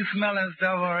that sweet-smelling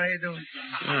stuff, all right, don't she?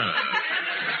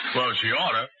 Well, she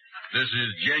oughta. This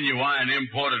is genuine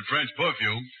imported French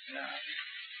perfume.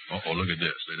 Oh, look at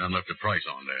this. They done left the price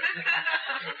on there.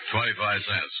 25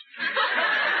 cents.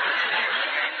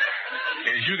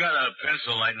 Hey, you got a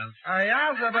pencil, Lightning?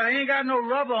 Yeah, sir, but I ain't got no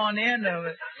rubber on the end of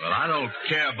it. Well, I don't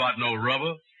care about no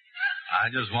rubber. I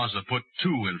just wants to put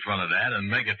 2 in front of that and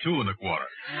make it 2 1/4.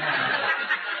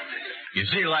 You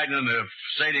see, Lightning, if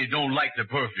Sadie don't like the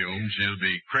perfume, she'll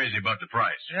be crazy about the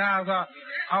price. Yeah, sir.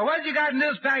 What you got in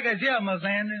this package here, Miss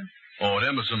Andy? Oh,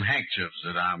 them are some handkerchiefs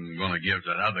that I'm going to give to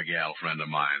that other gal friend of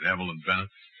mine, Evelyn Bennett.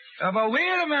 But wait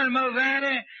a minute, Miss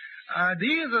Andy.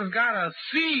 These has got a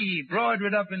C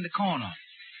embroidered up in the corner.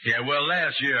 Yeah, well,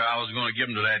 last year I was going to give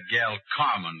them to that gal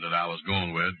Carmen that I was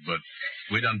going with, but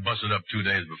we done busted up 2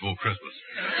 days before Christmas.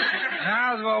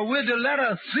 Now, well, with the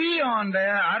letter C on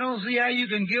there, I don't see how you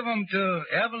can give them to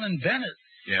Evelyn Bennett.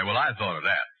 Yeah, well, I thought of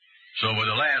that. So for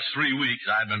the last 3 weeks,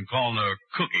 I've been calling her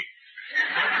Cookie.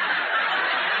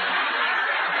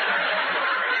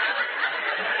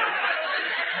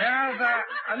 Yeah,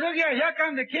 Look here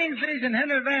come the Kingfish and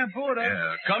Henry Van Porter.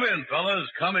 Yeah, come in, fellas,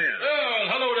 come in. Well,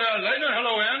 hello there, Lightner.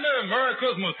 Hello, Andy. Merry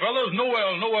Christmas, fellas.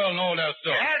 Noel, and all that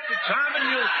stuff. That's a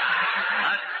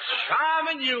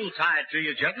charming Yuletide to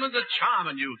you, gentlemen. A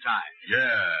charming Yuletide.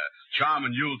 Yeah,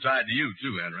 charming Yuletide to you,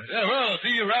 too, Henry. Yeah, well, I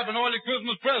see you wrapping all your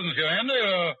Christmas presents here,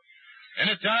 Andy.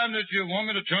 Any time that you want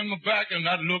me to turn my back and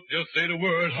not look, just say the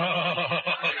word.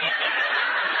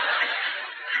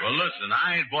 Well, listen,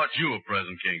 I ain't bought you a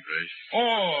present, Kingfish.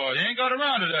 Oh, you ain't got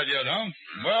around to that yet, huh?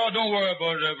 Well, don't worry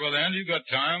about it, Brother Andy. You got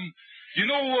time. You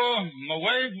know, my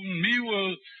wife and me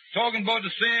were talking about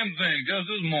the same thing just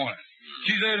this morning.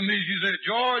 She said to me,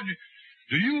 George,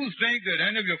 do you think that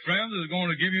any of your friends is going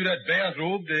to give you that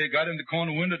bathrobe they got in the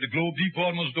corner window at the Globe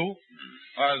Department store?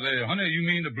 I said, honey, you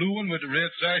mean the blue one with the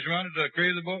red sash around it that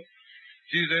crazy about?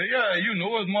 She said, yeah, you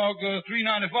know, it's marked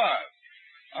 $3.95.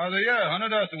 I said, yeah, honey,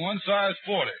 that's the one size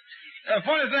 40.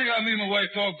 Funny thing, I mean, my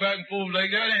wife talk back and forth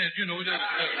like that, ain't it? You know,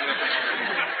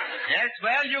 Yes,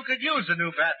 well, you could use the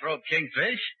new bathrobe,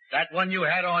 Kingfish. That one you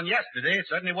had on yesterday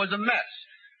certainly was a mess.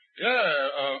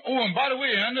 Yeah, and by the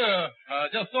way, Andy, I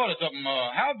just thought of something.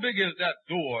 How big is that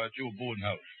door at your boarding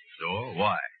house? Door?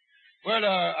 Why? Well,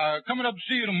 I'm coming up to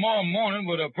see you tomorrow morning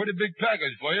with a pretty big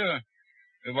package for you.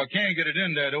 If I can't get it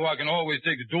in there, though, I can always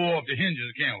take the door off the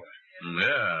hinges, can't we?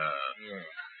 Yeah.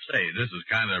 Say, this is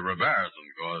kind of embarrassing,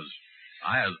 because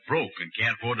I is broke and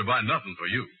can't afford to buy nothing for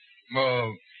you.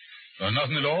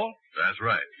 Nothing at all? That's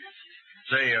right.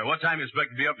 Say, what time you expect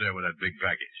to be up there with that big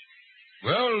package?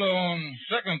 Well, on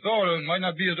second thought, it might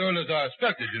not be as early as I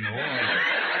expected, you know.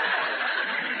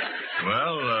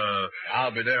 Well,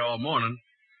 I'll be there all morning.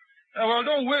 Well,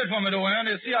 don't wait for me, though,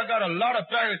 Andy. See, I got a lot of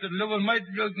packages to deliver. Might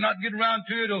not get around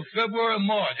to you till February or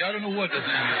March. I don't know what this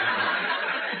thing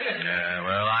is. Yeah,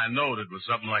 well, I knowed it was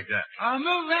something like that.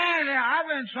 Miss Andy, I've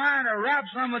been trying to wrap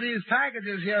some of these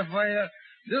packages here for you.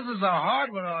 This is a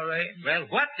hard one, all right. Well,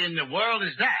 what in the world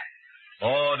is that?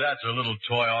 Oh, that's a little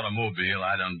toy automobile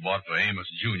I done bought for Amos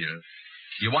Jr.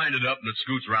 You wind it up and it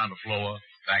scoots around the floor,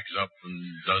 backs up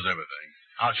and does everything.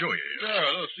 I'll show you. Yeah,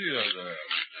 let's see that there.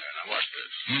 Now watch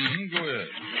this. Go ahead.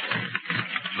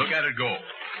 Look at it go.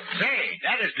 Say,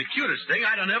 that is the cutest thing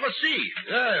I done ever seen.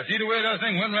 Yeah, see the way that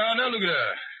thing went round there? Look at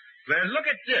that. Well, look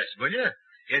at this, will you?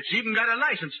 It's even got a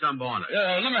license number on it.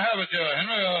 Yeah, let me have it,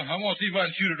 Henry. I want to see if I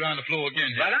can shoot it around the floor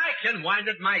again here. But I can wind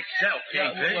it myself,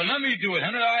 Kingfish. Well, let me do it,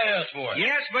 Henry. I asked for it.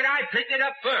 Yes, but I picked it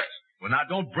up first. Well, now,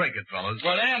 don't break it, fellas.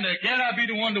 Well, Andy, can't I be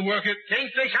the one to work it?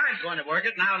 Kingfish, I'm going to work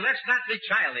it. Now, let's not be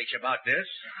childish about this.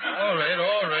 All right.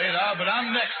 But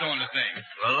I'm next on the thing.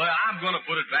 Well, I'm going to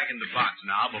put it back in the box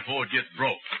now before it gets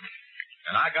broke.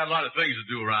 And I got a lot of things to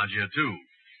do around here, too.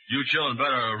 You children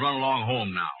better run along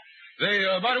home now. Say,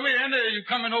 by the way, Andy, you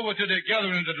coming over to the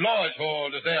gathering at Lodge Hall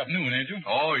this afternoon, ain't you?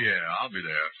 Oh, yeah, I'll be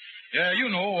there. Yeah, you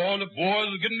know, all the boys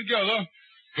are getting together.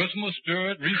 Christmas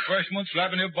spirit, refreshment,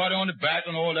 slapping everybody on the back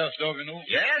and all that stuff, you know.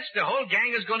 Yes, the whole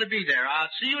gang is going to be there. I'll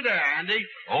see you there, Andy.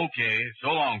 Okay.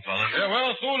 So long, fellas. Yeah,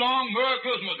 well, so long. Merry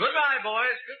Christmas. Goodbye,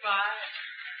 boys. Goodbye.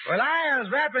 Well, I was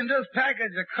wrapping this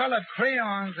package of colored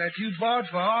crayons that you bought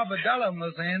for $1,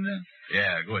 Miss Andy.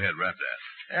 Yeah, go ahead, wrap that.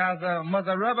 Must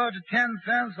I rub out the 10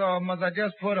 cents, or must I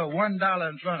just put a $1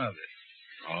 in front of it?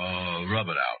 Oh, rub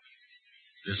it out.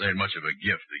 This ain't much of a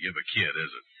gift to give a kid,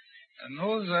 is it? And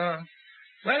those,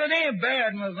 well, it ain't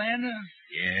bad, Miss Andy.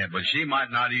 Yeah, but she might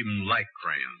not even like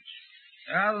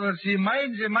crayons. Well, she might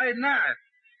and she might not.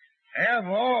 After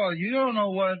all, you don't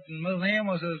know what Miss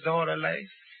Amos's daughter likes.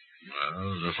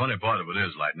 Well, the funny part of it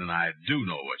is, Lightning, I do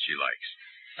know what she likes.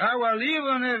 Well,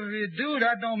 even if you do,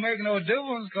 that don't make no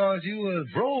difference, 'cause you was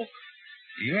broke.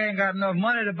 You ain't got enough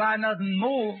money to buy nothing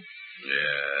more.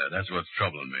 Yeah, that's what's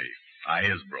troubling me. I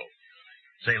is broke.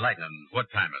 Say, Lightning, what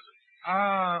time is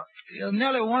it? It's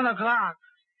nearly 1 o'clock.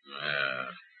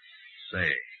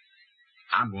 Say,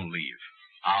 I'm gonna leave.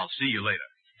 I'll see you later.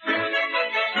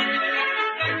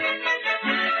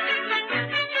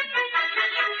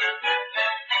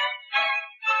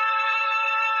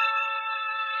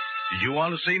 Did you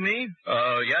want to see me?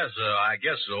 Yes, I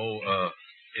guess so.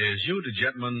 Is you the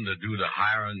gentleman that do the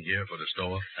hiring here for the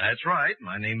store? That's right.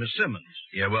 My name is Simmons.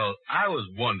 Yeah, well, I was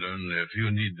wondering if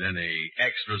you need any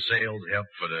extra sales help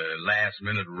for the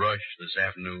last-minute rush this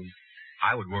afternoon.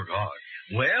 I would work hard.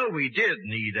 Well, we did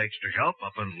need extra help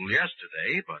up until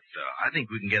yesterday, but I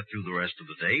think we can get through the rest of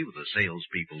the day with the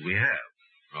salespeople we have.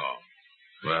 Oh.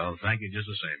 Well, thank you just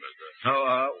the same, mister.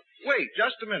 Oh, wait,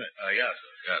 just a minute. Yes,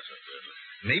 sir.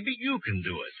 Maybe you can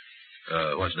do it.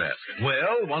 What's that?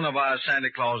 Well, one of our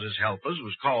Santa Claus's helpers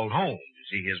was called home. You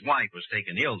see, his wife was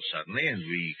taken ill suddenly, and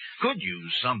we could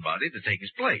use somebody to take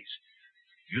his place.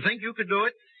 You think you could do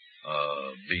it?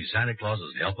 Be Santa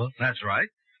Claus's helper? That's right.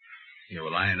 Yeah,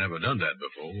 well, I ain't never done that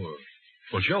before.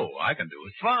 For sure, I can do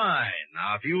it. Fine.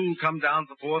 Now, if you'll come down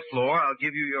to the 4th floor, I'll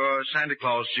give you your Santa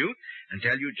Claus suit and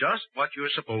tell you just what you're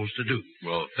supposed to do.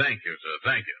 Well, thank you, sir.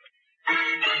 Thank you.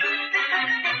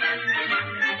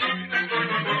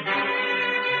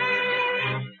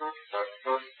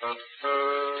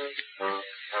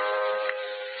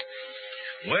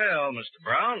 Well, Mr.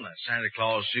 Brown, that Santa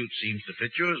Claus suit seems to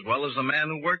fit you as well as the man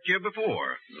who worked here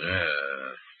before.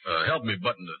 Yeah. Help me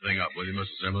button the thing up, will you,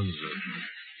 Mr. Simmons?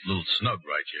 A little snug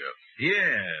right here.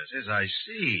 Yes, I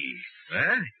see.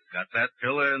 Well, you got that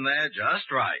pillar in there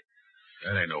just right.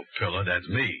 That ain't no pillar, that's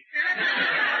me.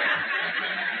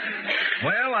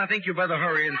 Well, I think you better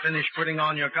hurry and finish putting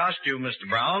on your costume, Mr.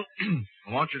 Brown.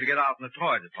 I want you to get out in the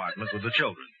toy department with the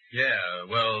children. Yeah,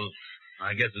 well,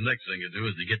 I guess the next thing to do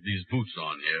is to get these boots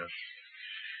on here.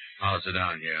 I'll sit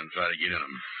down here and try to get in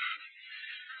them.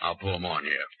 I'll pull them on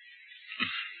here.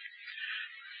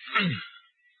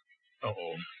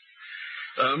 Uh-oh.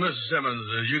 Mr.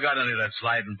 Simmons, you got any of that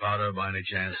sliding powder by any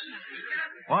chance?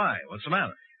 Why? What's the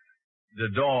matter? The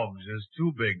dogs is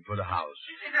too big for the house.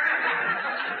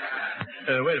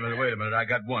 Wait a minute. I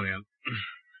got one in.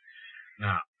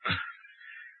 Now,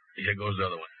 here goes the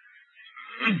other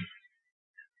one.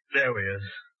 There he is.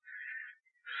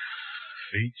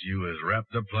 Feet, you is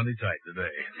wrapped up plenty tight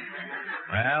today.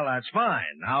 Well, that's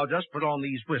fine. Now just put on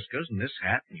these whiskers and this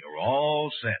hat and you're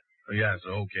all set. Yes,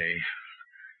 okay.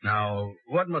 Now,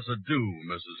 what must I do,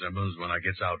 Mr. Simmons, when I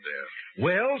gets out there?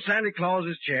 Well, Santa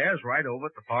Claus's chair is right over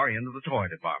at the far end of the toy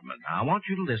department. Now, I want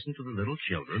you to listen to the little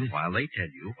children while they tell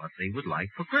you what they would like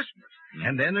for Christmas.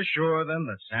 And then assure them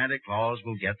that Santa Claus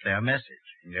will get their message.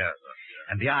 Yes, sir.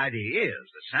 And the idea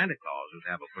is that Santa Claus would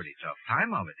have a pretty tough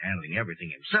time of it handling everything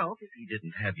himself if he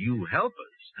didn't have you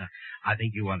helpers. I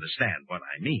think you understand what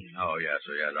I mean. Oh, yes,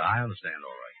 sir, yes. I understand all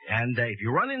right. And if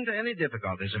you run into any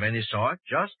difficulties of any sort,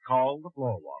 just call the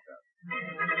floor walker.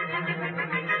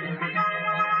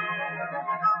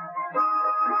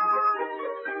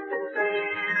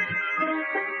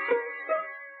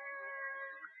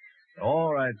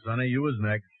 All right, Sonny, you was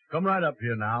next. Come right up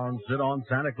here now and sit on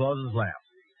Santa Claus's lap.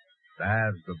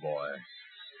 That's the boy.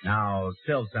 Now,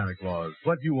 tell Santa Claus,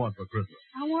 what do you want for Christmas?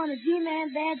 I want a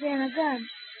G-Man badge and a gun.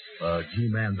 A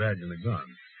G-Man badge and a gun.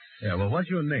 Yeah, well, what's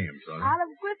your name, Sonny?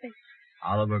 Oliver Griffith.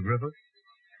 Oliver Griffith?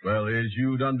 Well, is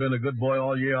you done been a good boy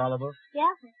all year, Oliver?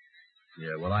 Yeah, sir.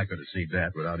 Yeah, well, I could have seen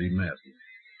that without even asking.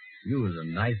 You was a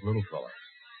nice little fella.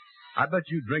 I bet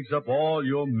you drinks up all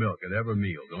your milk at every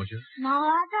meal, don't you? No,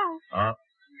 I don't.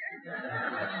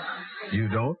 You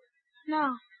don't?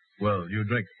 No. Well, you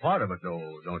drink part of it,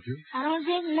 though, don't you? I don't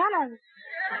drink none of it.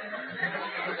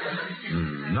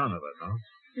 None of it, huh?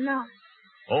 No.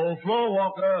 Oh, floor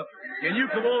walker, can you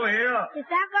come over here? If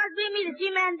Santa Claus bring me the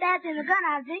G-Man badge and the gun,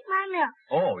 I'll drink my milk.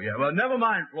 Oh, yeah, well, never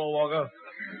mind, floor walker.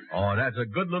 Oh, that's a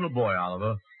good little boy,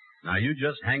 Oliver. Now, you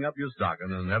just hang up your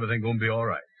stocking and everything gonna be all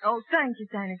right. Oh, thank you,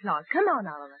 Santa Claus. Come on,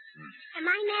 Oliver. Am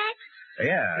I next?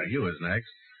 Yeah, you is next.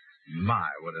 My,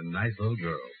 what a nice little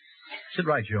girl. Sit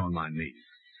right here on my knee.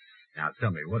 Now,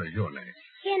 tell me, what is your name?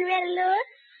 Henrietta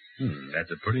Lewis.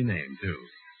 That's a pretty name, too.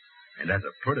 And that's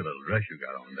a pretty little dress you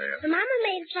got on there. The mama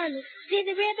made it for me. See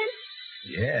the ribbon?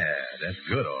 Yeah, that's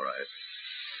good, all right.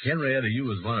 Henrietta, you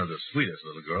was one of the sweetest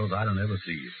little girls I'd ever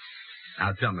see.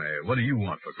 Now, tell me, what do you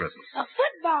want for Christmas? A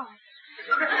football.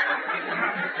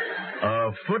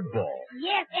 A football?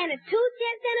 Yes, and a 2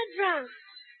 chest and a drum.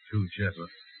 2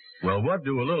 chestnuts. Well, what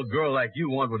do a little girl like you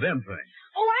want with them things?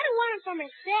 Oh, I don't want them for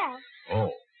myself.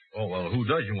 Oh, well, who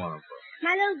does you want them for?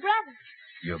 My little brother.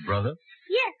 Your brother?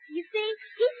 Yes, you see,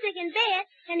 he's sick in bed,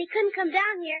 and he couldn't come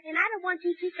down here, and I don't want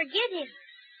you to forget him.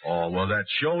 Oh, well, that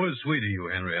sure is sweet of you,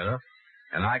 Henrietta.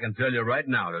 And I can tell you right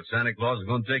now that Santa Claus is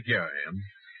going to take care of him.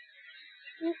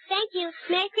 Thank you.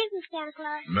 Merry Christmas, Santa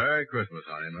Claus. Merry Christmas,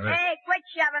 honey. Hey, quit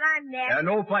shoving. I'm next.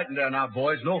 No fighting there now,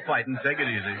 boys. No fighting. Take it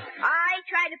easy. I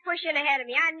tried to push in ahead of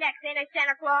me. I'm next, ain't I,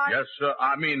 Santa Claus? Yes, sir.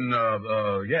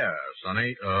 Yeah,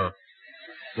 Sonny.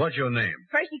 What's your name?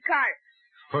 Percy Carter.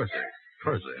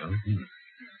 Percy,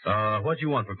 huh? What you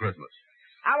want for Christmas?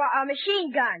 I want a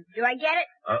machine gun. Do I get it?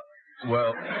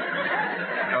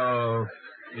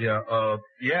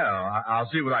 I'll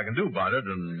see what I can do about it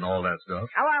and all that stuff.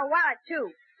 I want a wallet,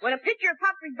 too, with a picture of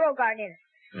Humphrey Bogart in it.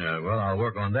 Yeah, well, I'll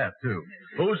work on that, too.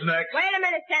 Who's next? Wait a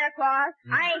minute, Santa Claus.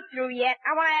 I ain't through yet.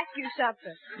 I want to ask you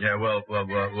something. Yeah, well,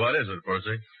 what is it,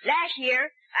 Percy? Last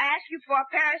year, I asked you for a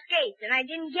pair of skates, and I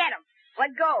didn't get them.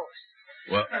 What goes?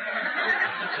 Well,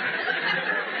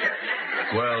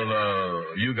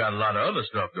 you got a lot of other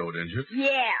stuff, though, didn't you?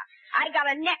 Yeah. I got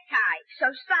a necktie,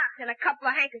 some socks, and a couple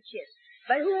of handkerchiefs.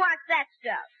 But who wants that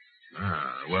stuff?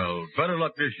 Well, better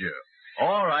luck this year.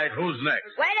 All right, who's next?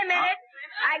 Wait a minute.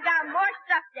 I got more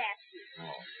stuff to ask you.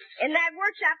 Oh. In that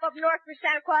workshop up north where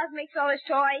Santa Claus makes all his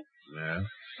toys, Yeah.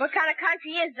 what kind of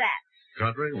country is that?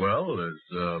 Country? Well,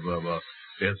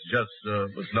 it's just,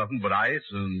 it's nothing but ice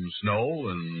and snow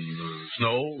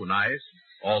and ice,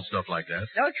 all stuff like that.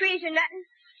 No trees or nothing?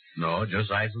 No, just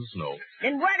ice and snow.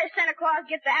 Then where does Santa Claus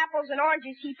get the apples and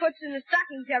oranges he puts in the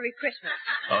stockings every Christmas?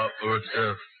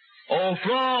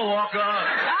 Floor Walker.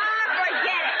 Oh,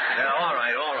 forget it. Yeah, all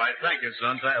right. Thank you,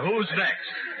 son. Who's next?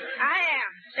 I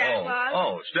am, Santa Claus.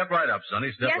 Oh, step right up,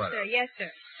 Sonny. Step right up. Yes, sir.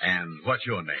 And what's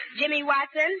your name? Jimmy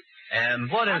Watson.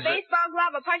 And what is a baseball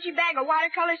glove, a punching bag, a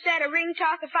watercolor set, a ring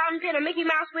toss, a fountain pen, a Mickey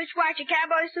Mouse wristwatch, a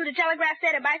cowboy suit, a telegraph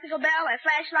set, a bicycle bell, a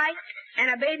flashlight,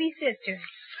 and a baby sister.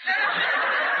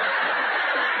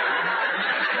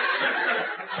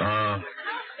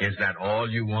 Is that all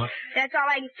you want? That's all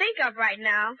I can think of right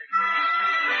now.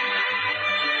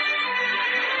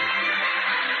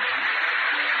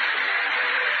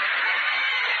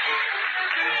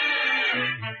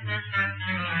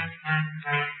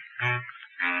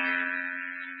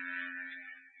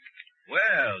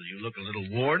 Well, you look a little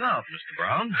worn out, Mr.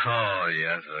 Brown. Oh,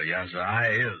 yes, sir.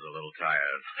 I is a little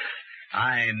tired.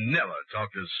 I never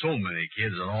talked to so many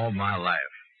kids in all my life.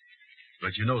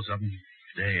 But you know something?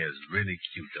 Today is really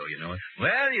cute, though, you know it?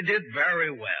 Well, you did very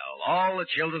well. All the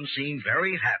children seemed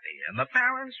very happy, and the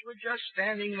parents were just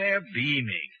standing there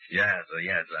beaming. Yes, I see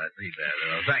that.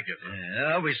 Thank you, sir.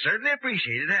 Yeah, we certainly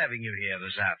appreciated having you here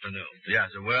this afternoon.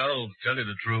 Yes, sir. Well, to tell you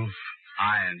the truth,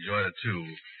 I enjoyed it,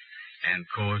 too. And, of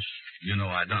course, you know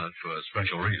I done it for a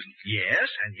special reason. Yes,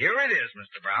 and here it is,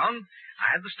 Mr. Brown. I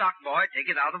had the stock boy take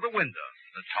it out of the window.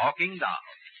 The talking doll.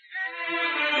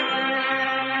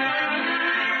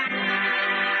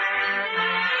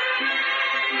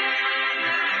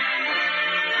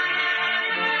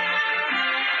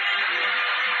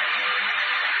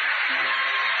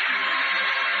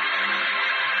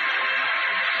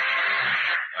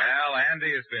 Well,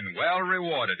 Andy has been well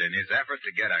rewarded in his effort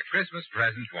to get a Christmas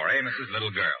present for Amos's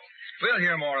little girl. We'll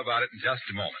hear more about it in just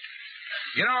a moment.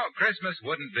 You know, Christmas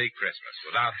wouldn't be Christmas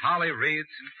without holly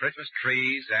wreaths and Christmas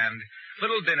trees and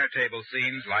little dinner table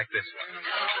scenes like this one.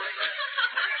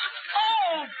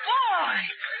 Oh, boy!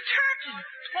 Turkey!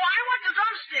 Well, I want the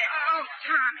drumstick. Oh,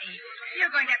 Tommy,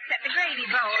 you're going to upset the gravy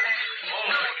bowl.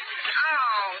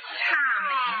 Oh,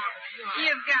 Tommy,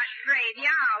 you've got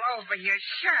gravy all over your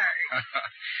shirt.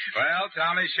 Well,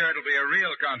 Tommy's shirt will be a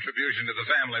real contribution to the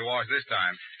family wash this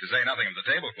time, to say nothing of the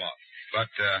tablecloth.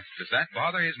 But does that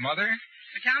bother his mother?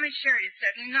 Tommy's shirt is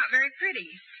certainly not very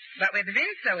pretty. But with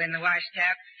Rinso in the wash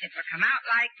tub, it will come out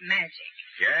like magic.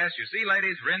 Yes, you see,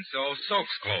 ladies, Rinso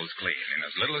soaks clothes clean in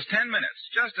as little as 10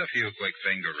 minutes. Just a few quick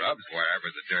finger rubs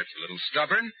wherever the dirt's a little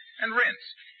stubborn, and rinse.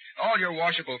 All your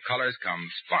washable colors come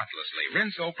spotlessly,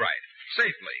 Rinso bright,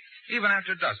 safely, even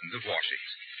after dozens of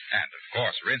washings. And, of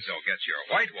course, Rinso gets your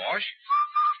whitewash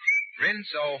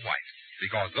Rinso white,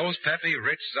 because those peppy,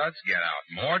 rich suds get out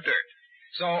more dirt.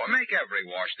 So make every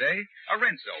wash day a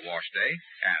Rinso wash day,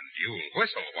 and you'll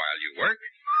whistle while you work.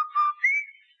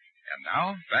 And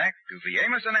now, back to the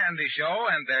Amos and Andy Show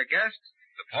and their guest,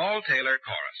 the Paul Taylor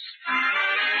Chorus.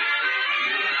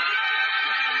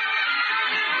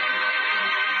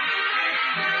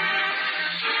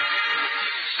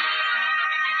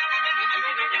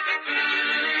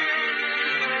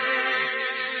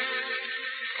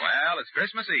 Well, it's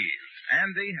Christmas Eve.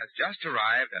 Andy has just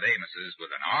arrived at Amos's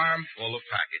with an arm full of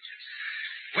packages.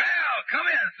 Well, come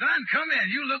in, son. Come in.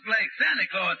 You look like Santa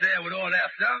Claus there with all that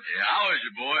stuff. Yeah, how is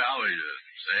you, boy? How is you?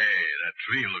 Say, that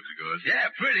tree looks good. Yeah,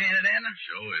 pretty, ain't it, Anna?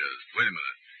 Sure is. Wait a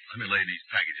minute. Let me lay these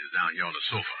packages down here on the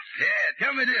sofa. Yeah,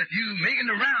 tell me this. You making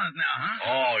the rounds now,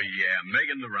 huh? Oh, yeah,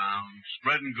 making the rounds,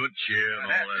 spreading good cheer and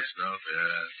all that stuff,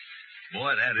 yeah.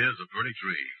 Boy, that is a pretty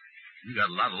tree. You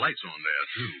got a lot of lights on there,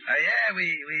 too. Yeah,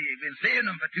 we've been saving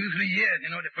them for 2-3 years.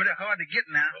 You know, they're pretty hard to get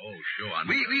now. Oh, sure, I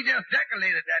know. We just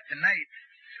decorated that tonight.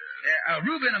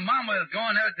 Reuben and Mama is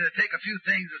going out to take a few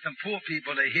things to some poor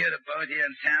people they heard about here in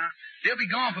town. They'll be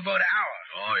gone for about an hour.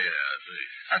 Oh, yeah, I see.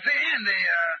 I say, Andy,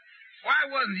 why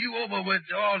wasn't you over with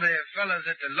all the fellas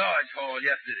at the lodge hall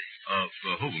yesterday?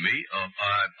 Who, me? I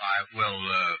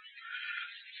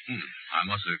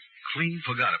must have clean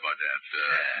forgot about that.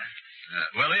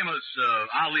 Well, Amos,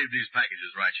 I'll leave these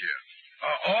packages right here.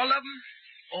 All of them?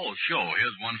 Oh, sure.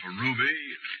 Here's one for Ruby.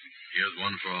 Here's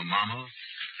one for Mama.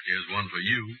 Here's one for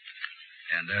you.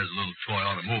 And there's a little toy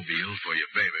automobile for your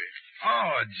baby.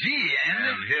 Oh, gee,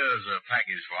 Andy. And here's a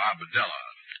package for Arbadella.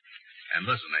 And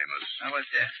listen, Amos. What's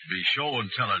that? Be sure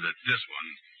and tell her that this one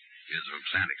is from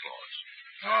Santa Claus.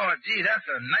 Oh, gee, that's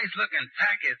a nice-looking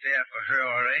package there for her,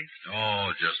 all right. Oh,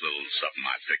 just a little something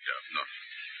I picked up. Nothing.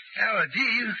 Oh,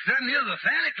 gee, you certainly is a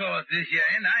Santa Claus this year,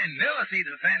 and I ain't never seen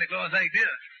a Santa Claus like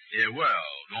this. Yeah, well,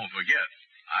 don't forget.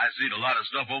 I seen a lot of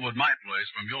stuff over at my place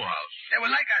from your house. Yeah,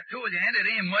 well, like I told you, Aunt, it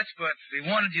ain't much, but we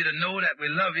wanted you to know that we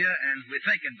love you and we're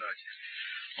thinking about you.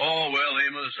 Oh, well,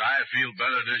 Amos, I feel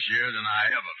better this year than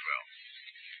I ever felt.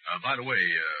 By the way,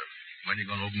 when you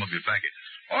gonna open up your package?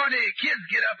 Oh, the kids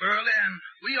get up early, and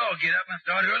we all get up and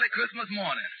start early Christmas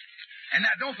morning. And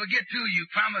now, don't forget, too, you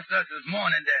promised us this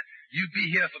morning that you'd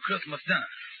be here for Christmas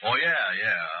dinner. Oh, yeah,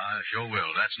 I sure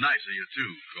will. That's nice of you,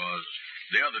 too, because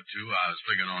the other two I was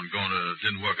figuring on going to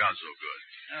didn't work out so good.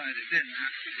 Oh, it didn't,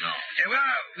 huh? No. Yeah,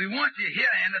 well, we want you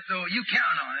here, Andy, so you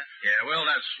count on it. Yeah, well,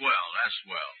 that's swell.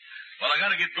 Well, I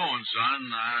gotta get going, son.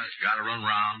 I gotta run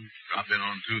around, drop in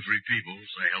on 2-3 people,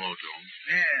 say hello to them.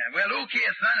 Yeah, well, okay,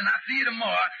 son, and I'll see you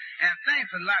tomorrow. And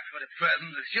thanks a lot for the present.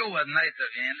 The show was nice of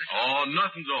you, Andy. Oh,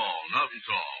 nothing at all.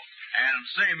 And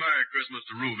say Merry Christmas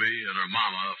to Ruby and her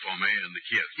mama for me and the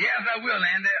kids. Yes, I will,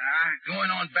 Andy. I'm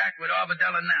going on back with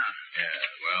Arbadella now. Yeah,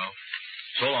 well,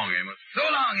 so long, Amos. So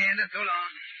long, Andy, so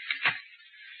long.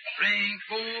 Bring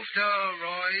forth the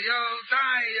royal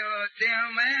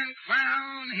diadem and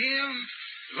crown him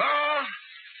Lord.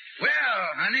 Well,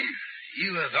 honey, you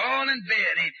was all in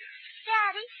bed, ain't you?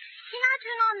 Daddy, can I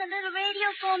turn on the little radio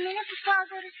for a minute before I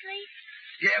go to sleep?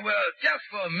 Yeah, well, just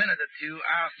for a minute or two,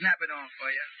 I'll snap it on for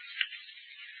you.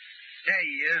 There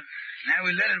he is. Now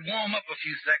we let it warm up a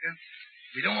few seconds.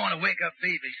 We don't want to wake up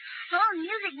baby. Oh,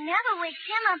 music never wakes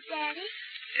him up, Daddy.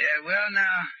 Yeah, well,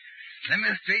 now, let me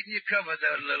straighten your covers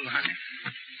out a little, honey.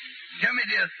 Tell me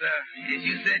this, did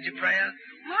you said your prayers?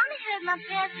 Mommy heard my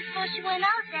prayers before she went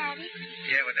out, Daddy.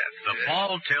 Yeah, well, that's The good.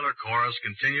 Paul Taylor Chorus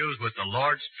continues with the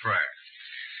Lord's Prayer.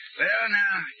 Well,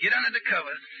 now, get under the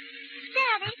covers.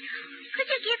 Daddy, could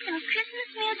you get some Christmas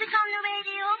music on the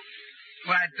radio?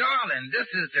 Why, darling, this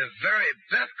is the very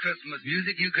best Christmas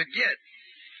music you could get.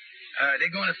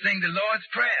 They're going to sing the Lord's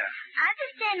Prayer. I've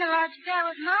been saying the Lord's Prayer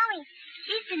with Mommy.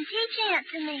 She's been teaching it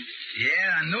to me.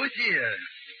 Yeah, I know she is.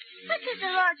 What does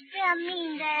the Lord's Prayer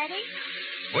mean, Daddy?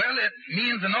 Well, it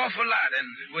means an awful lot, and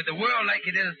with the world like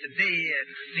it is today, it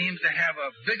seems to have a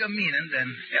bigger meaning than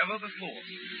ever before.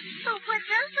 So what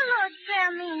does the Lord's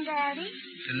Prayer mean, Daddy?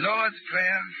 The Lord's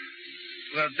Prayer?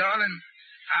 Well, darling,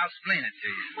 I'll explain it to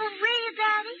you. Well, will you,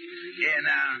 Daddy? Yeah,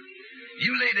 now,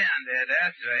 you lay down there,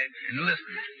 that's right, and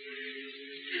listen.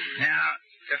 Now,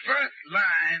 the first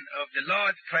line of the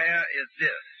Lord's Prayer is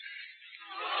this.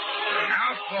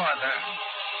 Our Father,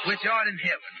 which art in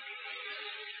heaven.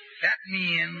 That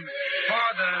means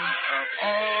Father of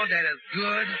all that is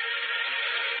good,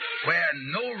 where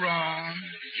no wrong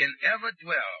can ever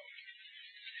dwell.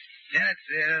 Then it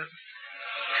says,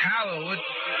 hallowed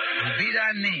be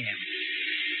thy name.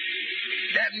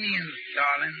 That means,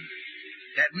 darling,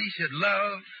 that we should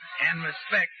love and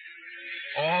respect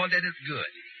all that is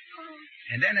good.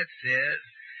 And then it says,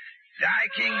 thy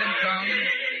kingdom come,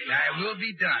 thy will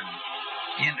be done,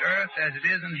 in earth as it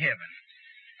is in heaven.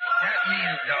 That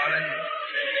means, darling,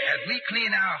 as we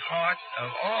clean our hearts of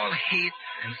all hate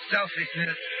and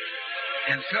selfishness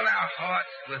and fill our hearts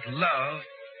with love,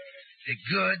 the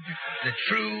good, the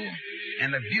true,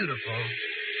 and the beautiful,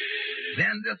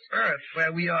 then this earth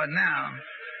where we are now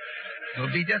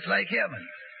will be just like heaven.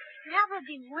 That would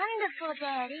be wonderful,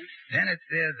 Daddy. Then it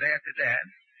says after that,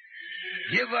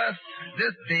 give us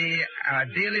this day our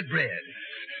daily bread.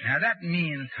 Now that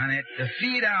means, honey, to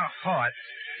feed our hearts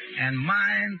and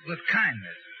minds with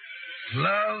kindness,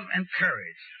 love, and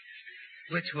courage,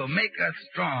 which will make us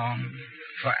strong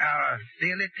for our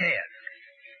daily task.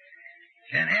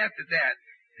 Then after that,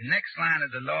 the next line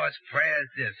of the Lord's Prayer is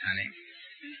this, honey.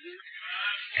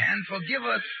 And forgive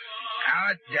us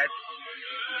our debts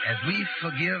as we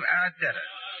forgive our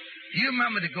debtors. Do you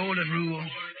remember the golden rule?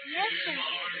 Yes, sir.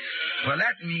 Well,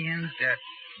 that means that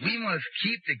we must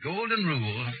keep the golden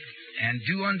rule and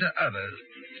do unto others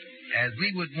as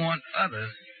we would want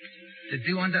others to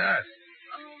do unto us.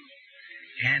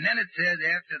 And then it says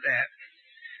after that,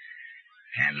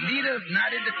 and lead us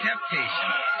not into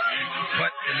temptation,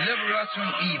 but deliver us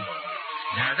from evil.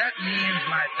 Now that means,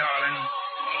 my darling,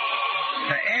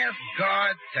 to ask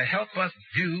God to help us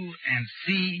do and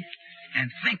see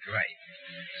and think right,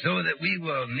 so that we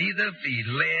will neither be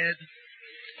led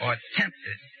or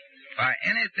tempted by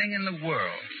anything in the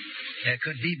world that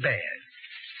could be bad.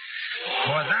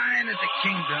 For thine is the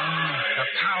kingdom, the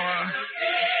power,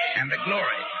 and the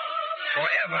glory,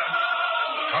 forever.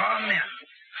 Amen.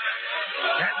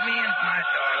 That means, my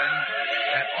darling,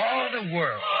 that all the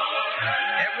world and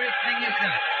everything is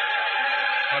in it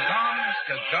belongs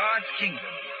to God's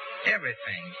kingdom.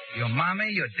 Everything. Your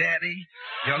mommy, your daddy,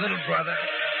 your little brother,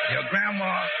 your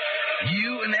grandma,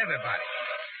 you and everybody.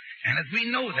 And as we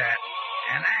know that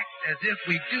and act as if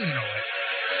we do know it,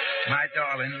 my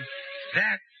darling,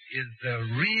 that is the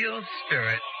real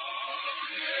spirit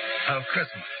of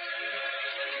Christmas.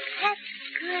 That's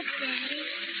good,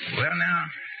 Daddy. Well, now,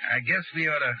 I guess we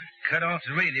ought to cut off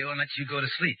the radio and let you go to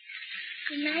sleep.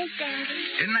 Good night, Daddy.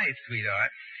 Good night,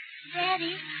 sweetheart.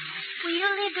 Daddy, will you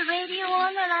leave the radio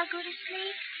on while I go to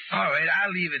sleep? All right,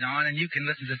 I'll leave it on and you can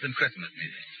listen to some Christmas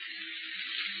music.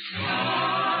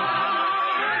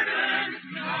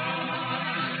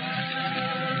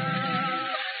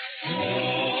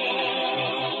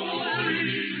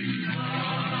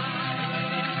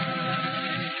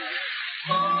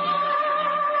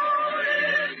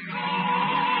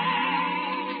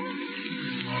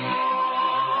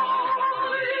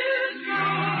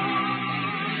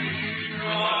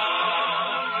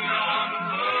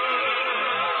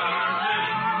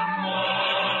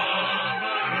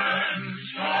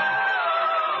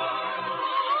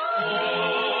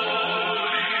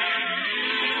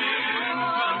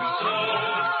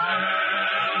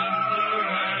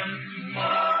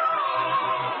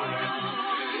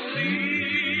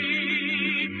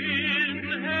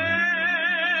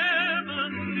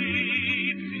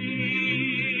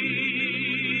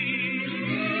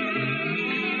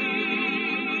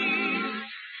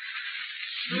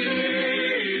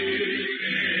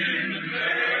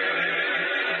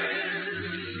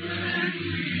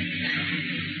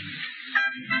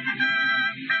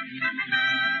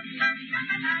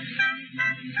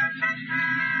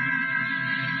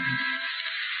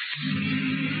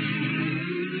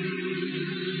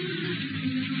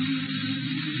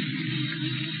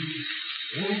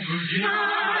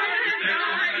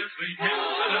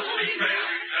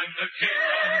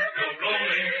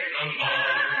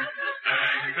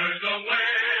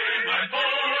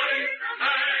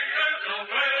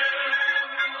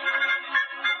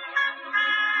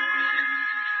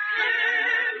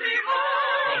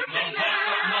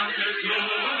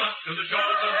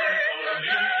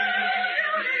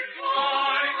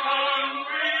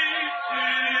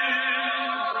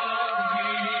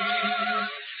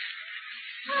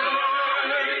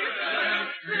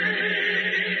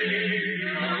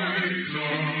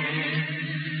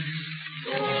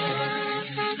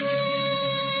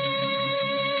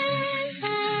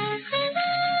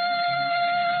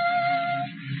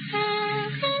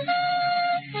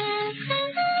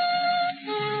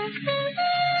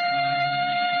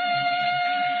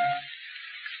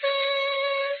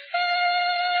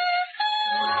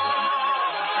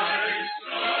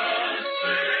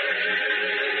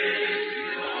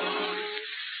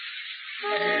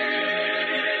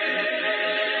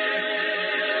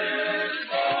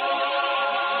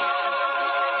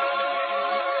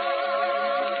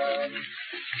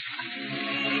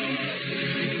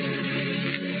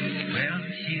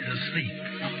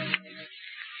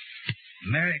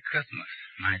 Merry Christmas,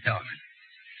 my darling.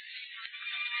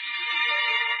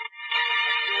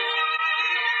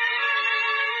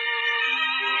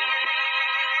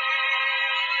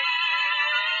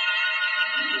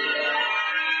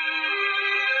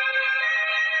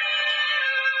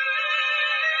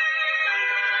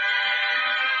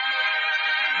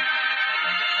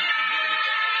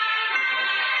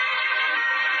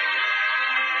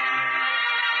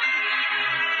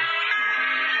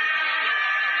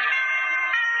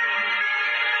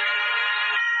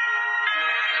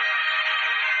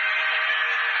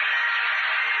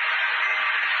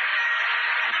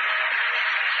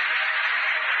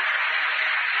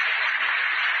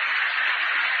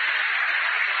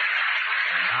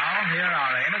 Here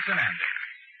are Amos and Andy.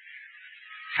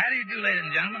 How do you do, ladies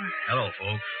and gentlemen? Hello,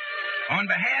 folks. On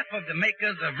behalf of the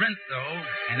makers of Rinso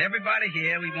and everybody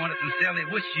here, we want to sincerely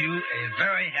wish you a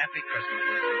very happy Christmas.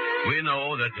 We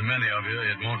know that to many of you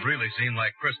it won't really seem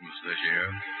like Christmas this year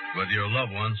with your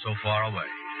loved ones so far away.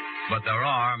 But there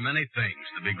are many things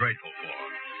to be grateful for.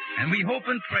 And we hope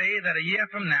and pray that a year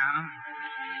from now,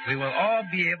 we will all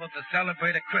be able to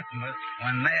celebrate a Christmas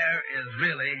when there is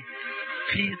really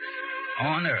peace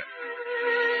on earth.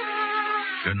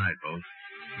 Good night, folks.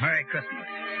 Merry Christmas.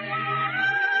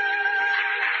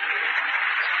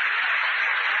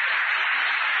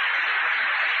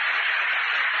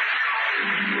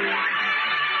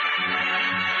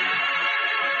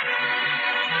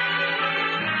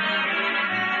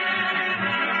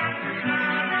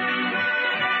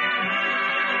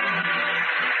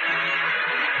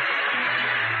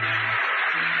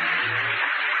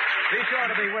 Be sure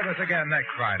to be with with us again next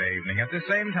Friday evening at the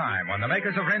same time when the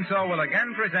makers of Rinso will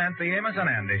again present the Amos and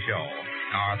Andy Show.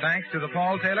 Our thanks to the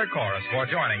Paul Taylor Chorus for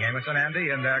joining Amos and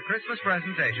Andy in their Christmas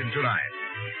presentation tonight.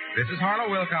 This is Harlow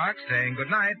Wilcox saying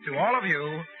good night to all of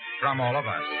you from all of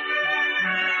us.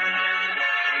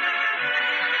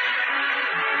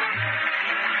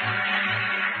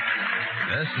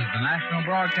 This is the National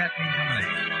Broadcasting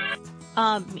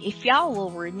Company. If y'all will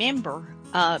remember,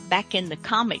 back in the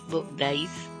comic book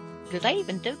days, do they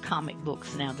even do comic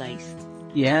books nowadays?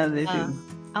 Yeah, they do.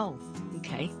 Oh,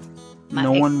 okay.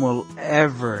 No one will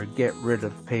ever get rid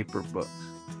of paper books.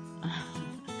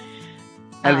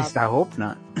 At least I hope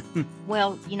not.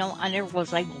 Well, I never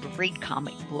was able to read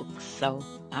comic books, so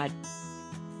I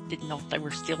didn't know if they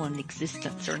were still in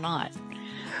existence or not.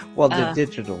 Well, they're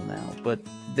digital now, but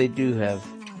they do have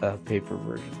a paper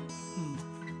version.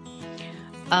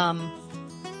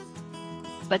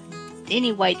 But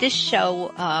anyway, this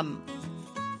show,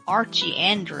 Archie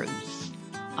Andrews,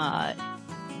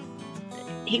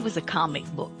 he was a comic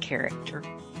book character.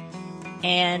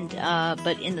 And,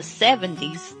 but in the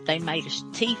 70s, they made a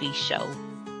TV show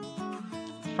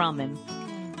from him.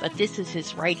 But this is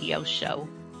his radio show.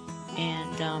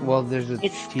 And, well, there's a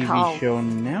TV show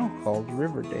now called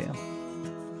Riverdale.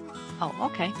 Oh,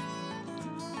 okay.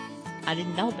 I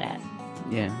didn't know that.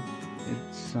 Yeah.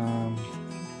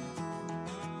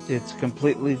 It's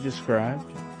completely described,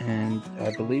 and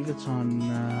I believe it's on,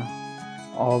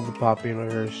 all the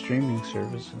popular streaming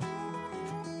services.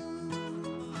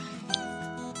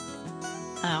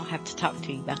 I'll have to talk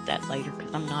to you about that later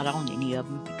because I'm not on any of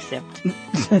them except.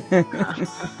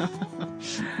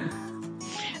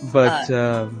 But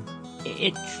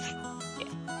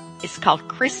it's called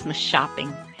Christmas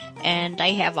Shopping, and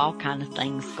they have all kind of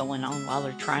things going on while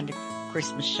they're trying to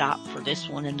Christmas shop for this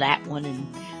one and that one, and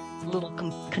a little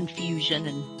confusion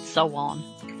and so on.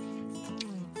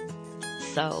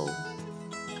 So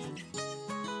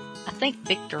I think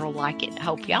Victor will like it. I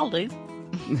hope y'all do.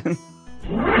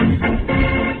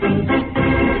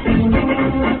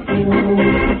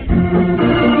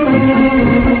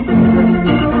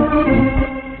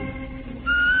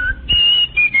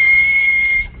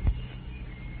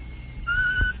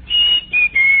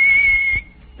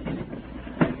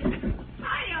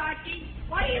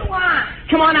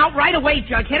 Come on out right away,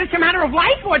 Jughead. It's a matter of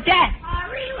life or death.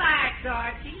 Relax,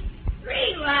 Archie.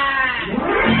 Relax.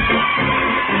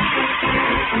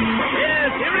 Yes,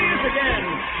 here he is again.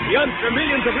 The youngster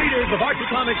millions of readers of Archie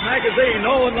Comics magazine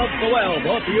know and love so well.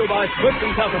 Brought to you by Swift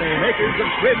 & Company, makers of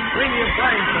Swift Premium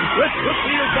Franks and Swift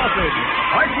Brookfield Sausage.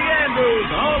 Archie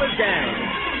Andrews and all his gang.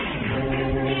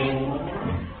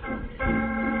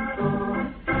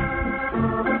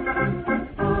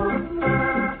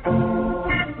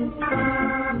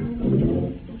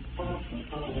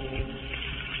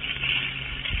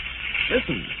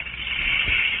 Listen.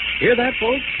 Hear that,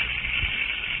 folks?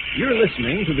 You're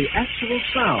listening to the actual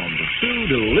sound of two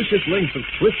delicious links of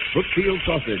Swift Brookfield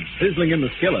sausage sizzling in the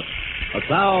skillet. A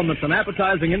sound that's an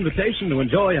appetizing invitation to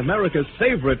enjoy America's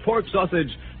favorite pork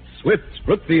sausage, Swift's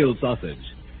Brookfield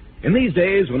sausage. In these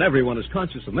days, when everyone is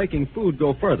conscious of making food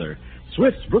go further,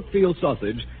 Swift's Brookfield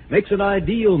sausage makes an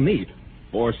ideal meat.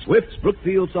 For Swift's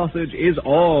Brookfield sausage is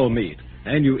all meat,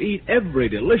 and you eat every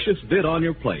delicious bit on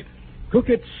your plate. Cook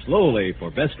it slowly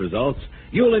for best results.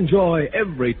 You'll enjoy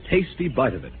every tasty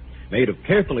bite of it. Made of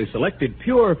carefully selected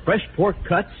pure fresh pork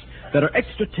cuts that are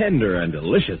extra tender and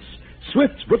delicious.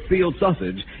 Swift's Brookfield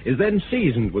sausage is then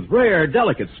seasoned with rare,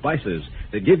 delicate spices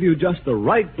that give you just the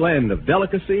right blend of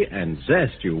delicacy and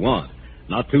zest you want.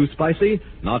 Not too spicy,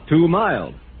 not too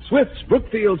mild. Swift's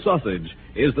Brookfield sausage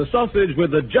is the sausage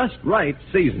with the just right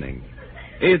seasoning.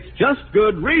 It's just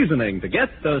good reasoning to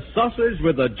get the sausage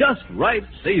with the just right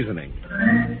seasoning.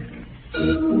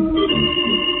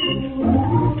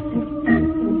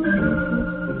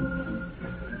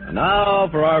 And now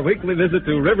for our weekly visit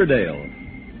to Riverdale.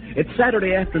 It's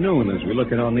Saturday afternoon as we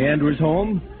look in on the Andrews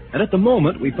home, and at the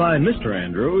moment we find Mr.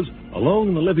 Andrews alone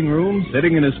in the living room,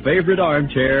 sitting in his favorite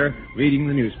armchair, reading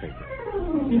the newspaper.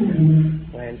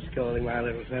 Blanche scolding my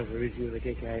little son for reaching with the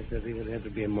cake. I said he would have to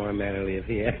be more mannerly if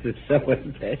he asked if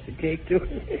someone to pass the cake to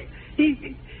him.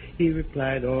 He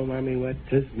replied, "Oh, Mommy, what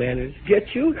does manners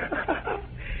get you?"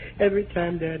 Every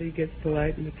time Daddy gets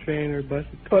polite in the train or bus,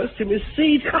 it costs him his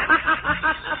seat.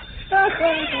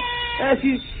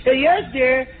 Yes,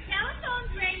 dear.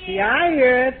 Telephone's ringing. Yeah, I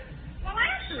hear it. Well,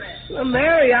 answer it. Well,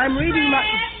 Mary, I'm reading my...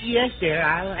 Yes, dear,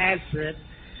 I'll answer it.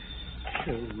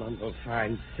 Oh, mumble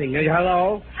fine singer.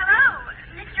 Hello? Hello,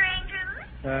 Mr.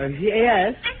 Andrews?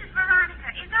 Yes. This is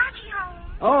Veronica. Is Archie home?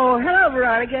 Oh, hello,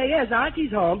 Veronica. Yes,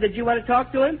 Archie's home. Did you want to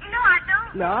talk to him? No, I don't.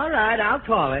 All right, I'll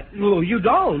call it. Well, you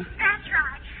don't? That's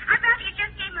right. I thought you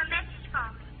just gave him a message for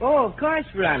me. Oh, of course,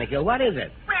 Veronica. What is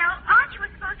it? Well, Archie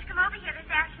was supposed to come over here this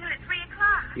afternoon at 3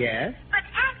 o'clock. Yes? But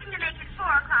ask him to make it 4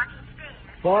 o'clock instead.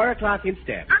 4 o'clock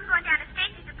instead. I'm going down to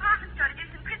Stacy's department store to do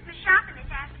some Christmas shopping this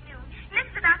afternoon. And this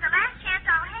is about the last chance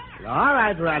I'll have. All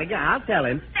right, Veronica. I'll tell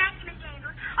him. Thank you, Miss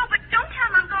Andrews. Oh, but don't tell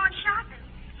him I'm going shopping.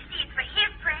 You see, it's for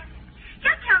his present.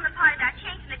 Just tell him the part about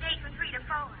changing the date from 3 to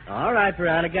 4. All right,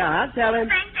 Veronica. I'll tell him.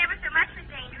 Thanks ever so much, Miss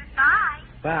Andrews. Bye.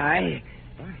 Bye.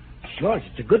 Sure,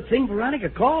 it's a good thing Veronica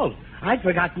called. I'd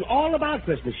forgotten all about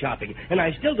Christmas shopping, and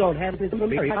I still don't have it for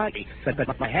Mary.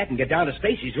 But my hat and get down to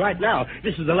Stacy's right now.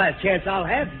 This is the last chance I'll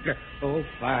have. Oh,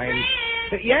 fine.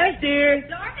 Yes, dear.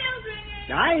 Doorbell's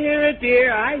ringing. I hear it,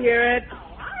 dear. I hear it. Oh,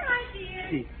 all right,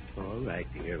 dear. All right,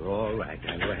 dear. All right.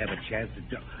 I never have a chance to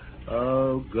do.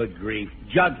 Oh, good grief.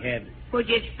 Jughead. What'd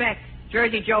you expect?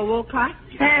 Jersey Joe Woolcott?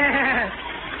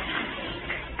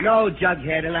 No,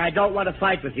 Jughead, and I don't want to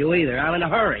fight with you either. I'm in a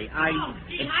hurry. Oh,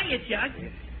 gee, hiya, Jug.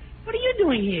 What are you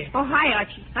doing here? Oh, hi,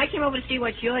 Archie. I came over to see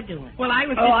what you're doing. Well, I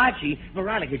was... Oh, Archie,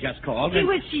 Veronica just called.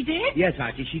 She did? Yes,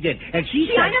 Archie, she did. And she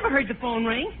said... I never heard the phone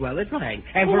ring. Well, it rang.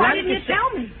 And well, Veronica why didn't you tell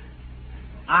me?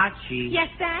 Archie. Yes,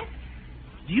 Dad?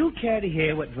 Do you care to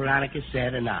hear what Veronica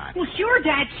said or not? Well, sure,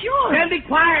 Dad, sure. Then be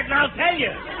quiet and I'll tell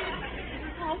you.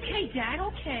 Okay, Dad,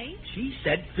 okay. She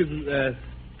said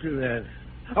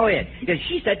Oh, yes.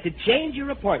 She said to change your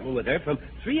appointment with her from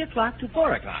 3 o'clock to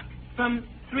 4 o'clock. From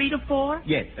 3 to 4?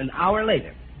 Yes, an hour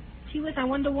later. Gee whiz, I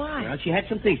wonder why. Well, she had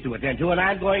some things to attend to, and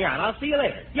I'm going out. I'll see you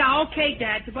later. Yeah, okay,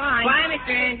 Dad. Goodbye. Bye,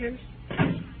 Mr. Andrews.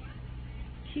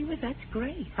 Gee whiz, that's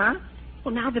great. Huh?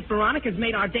 Well, now that Veronica's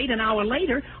made our date an hour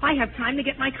later, I have time to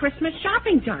get my Christmas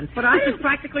shopping done. But this is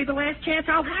practically the last chance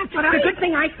I'll have. It's a good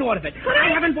thing I thought of it. But I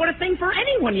haven't bought a thing for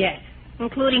anyone yet.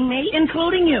 Including me?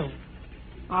 Including you.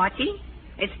 Archie,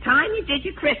 it's time you did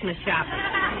your Christmas shopping.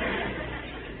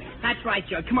 That's right,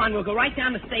 Jug. Come on, we'll go right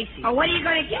down to Stacy's. Oh, what are you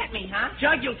going to get me, huh?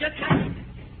 Jug, you'll just have...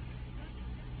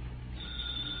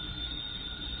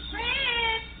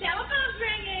 Fred, telephone's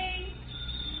ringing.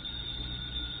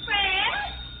 Fred?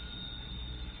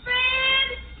 Fred?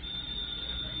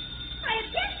 I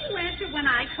guess you answer when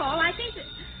I call. I think that...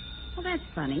 Well, that's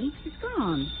funny. He's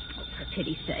gone. Oh, for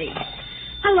pity's sake.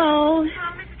 Hello.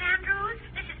 Hello, Mrs. Andrews.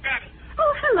 This is Betty.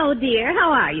 Oh, hello, dear.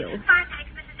 How are you? Fine,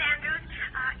 thanks, Mrs. Andrews.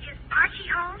 Is Archie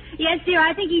home? Yes, dear.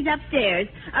 I think he's upstairs.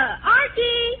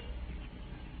 Archie!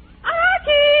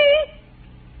 Archie!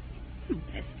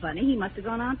 That's funny. He must have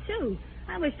gone out, too.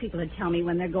 I wish people would tell me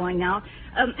when they're going out.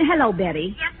 Hello,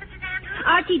 Betty. Yes, Mrs. Andrews?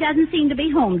 Archie doesn't seem to be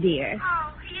home, dear.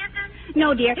 Oh, he isn't?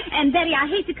 No, dear. And, Betty, I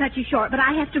hate to cut you short, but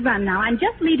I have to run now. I'm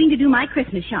just leaving to do my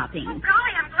Christmas shopping. Oh,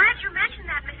 golly, I'm glad you mentioned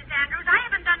that, Mrs. Andrews. I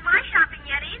haven't done my shopping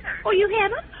yet either. Oh, you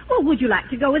haven't? Well, would you like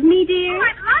to go with me, dear? Oh,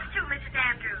 I'd love to, Mrs.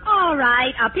 Andrews. All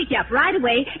right. I'll pick you up right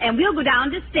away, and we'll go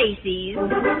down to Stacy's.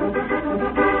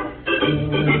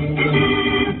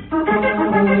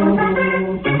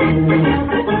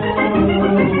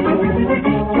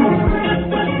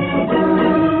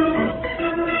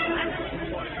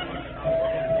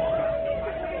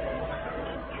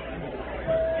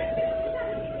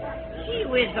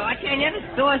 Archie, I never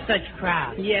saw such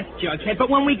crowds. Yes, Jughead, but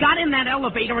when we got in that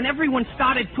elevator and everyone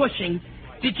started pushing,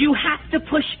 did you have to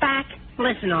push back?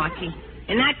 Listen, Archie,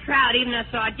 in that crowd, even a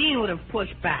sardine would have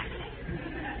pushed back.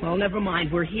 Well, never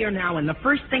mind. We're here now, and the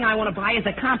first thing I want to buy is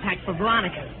a compact for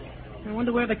Veronica. I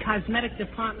wonder where the cosmetic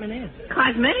department is.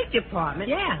 Cosmetic department?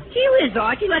 Yeah. Gee whiz,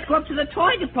 Archie, let's go up to the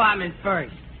toy department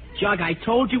first. Jug, I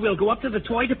told you we'll go up to the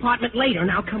toy department later.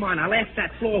 Now, come on. I'll ask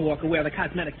that floor walker where the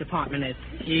cosmetic department is.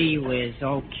 Gee whiz,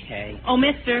 okay. Oh,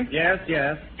 mister. Yes,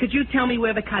 yes. Could you tell me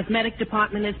where the cosmetic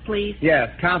department is, please? Yes,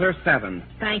 counter 7.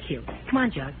 Thank you. Come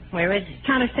on, Jug. Where is it?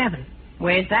 Counter 7.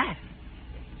 Where's that?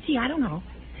 Gee, I don't know.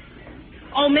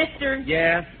 Oh, mister.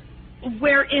 Yes?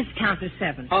 Where is counter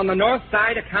 7? On the north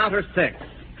side of counter 6.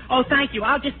 Oh, thank you.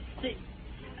 I'll just...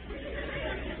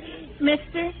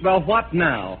 Mister? Well, what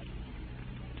now?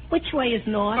 Which way is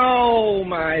north? Oh,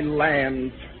 my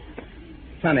land.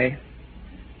 Sonny,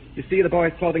 you see the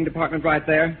boys' clothing department right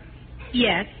there?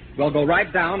 Yes. Well, go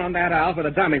right down on that aisle where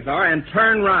the dummies are and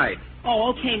turn right. Oh,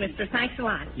 okay, mister. Thanks a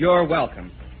lot. You're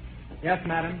welcome. Yes,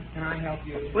 madam. Can I help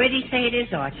you? Where'd he say it is,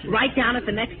 Archie? Right down at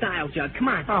the next aisle, Jug. Come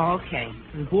on. Oh, okay.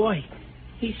 And boy,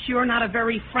 he's sure not a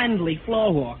very friendly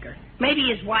floor walker.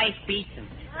 Maybe his wife beats him.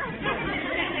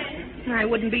 I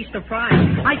wouldn't be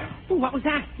surprised. Oh, what was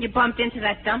that? You bumped into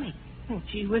that dummy. Oh,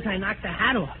 gee whiz, I knocked the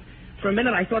hat off. For a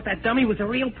minute, I thought that dummy was a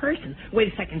real person.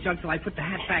 Wait a second, Jug, till I put the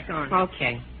hat back on.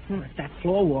 Okay. If that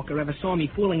floor walker ever saw me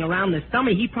fooling around this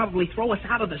dummy, he'd probably throw us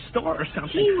out of the store or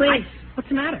something. Gee whiz. What's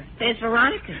the matter? There's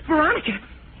Veronica. Veronica?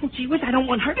 Oh, gee whiz, I don't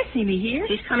want her to see me here.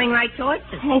 She's coming right towards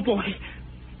us. Oh, boy.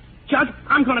 Jug,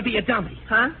 I'm going to be a dummy.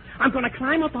 Huh? I'm going to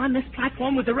climb up on this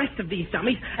platform with the rest of these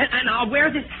dummies, and I'll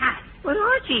wear this hat. But,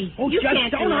 Archie, oh, you Judge,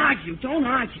 can't don't do that. argue. Don't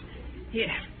argue.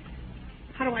 Here.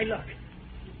 How do I look?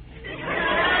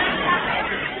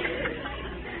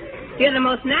 You're the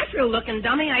most natural-looking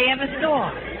dummy I ever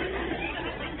saw.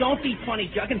 Don't be funny,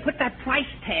 Jug, and put that price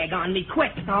tag on me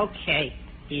quick. Okay.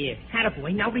 Here.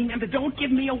 Attaboy. Now remember, don't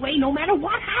give me away no matter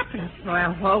what happens.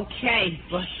 Well, okay,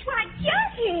 but... What,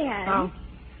 Jughead? Oh.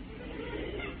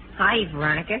 Hi,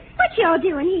 Veronica. What y'all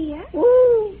doing here?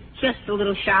 Ooh, just a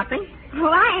little shopping. Oh,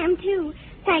 I am, too.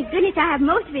 Thank goodness I have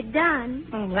most of it done.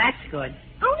 Oh, that's good.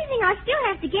 Only thing I still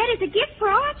have to get is a gift for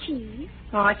Archie.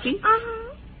 Archie?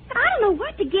 Uh-huh. But I don't know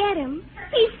what to get him.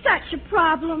 He's such a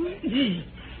problem.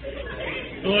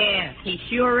 Yeah, he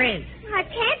sure is. I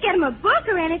can't get him a book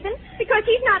or anything because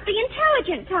he's not the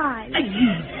intelligent type.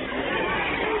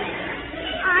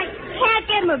 I can't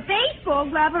get him a baseball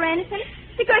glove or anything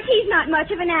because he's not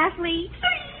much of an athlete.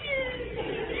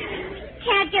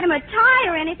 Can't get him a tie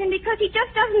or anything because he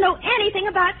just doesn't know anything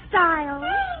about style.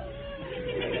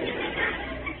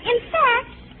 In fact,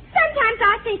 sometimes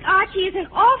I think Archie is an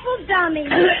awful dummy.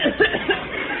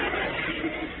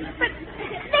 But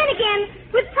then again,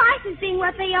 with prices being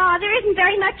what they are, there isn't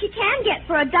very much you can get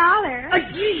for $1.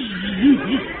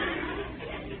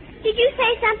 Did you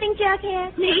say something,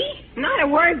 Jughead? Me? Not a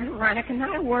word, Veronica,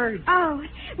 not a word. Oh,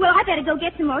 well, I better go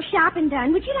get some more shopping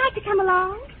done. Would you like to come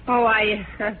along? Oh,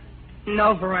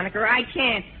 no, Veronica, I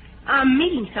can't. I'm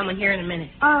meeting someone here in a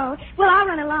minute. Oh, well, I'll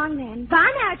run along then.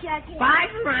 Bye now, Jughead. Bye,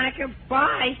 Veronica.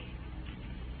 Bye.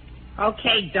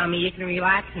 Okay, dummy, you can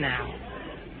relax now.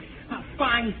 A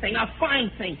fine thing, a fine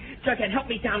thing. Jughead, help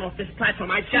me down off this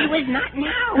platform. I've got... He was not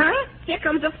now. Huh? Here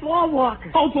comes a floor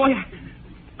walker. Oh, boy,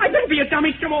 I better be a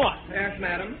dummy some more. Yes,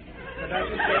 madam. The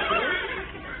dozen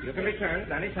stations. You can return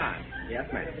at any time. Yes,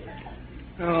 madam.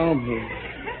 Oh, me.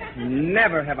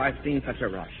 Never have I seen such a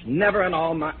rush. Never in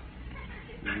all my...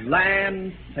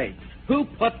 Land sakes. Who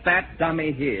put that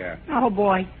dummy here? Oh,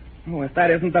 boy. Oh, if that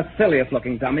isn't the silliest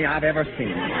looking dummy I've ever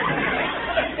seen.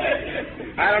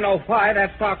 I don't know why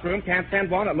that stockroom can't send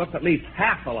one that looks at least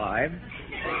half alive.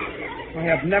 I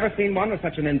have never seen one with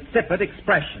such an insipid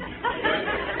expression.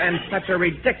 And such a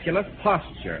ridiculous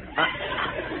posture.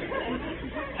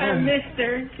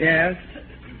 Mister. Yes?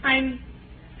 I'm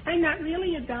not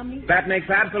really a dummy. That makes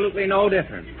absolutely no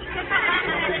difference.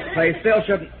 They still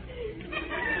shouldn't...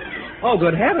 Oh,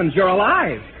 good heavens, you're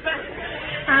alive.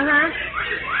 Uh-huh.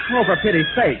 Oh, for pity's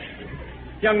sake.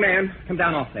 Young man, come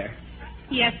down off there.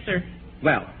 Yes, sir.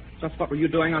 Well, just what were you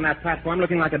doing on that platform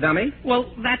looking like a dummy?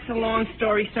 Well, that's a long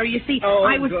story, sir. You see, oh,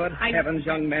 I was... good heavens,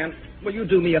 young man. Will you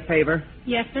do me a favor?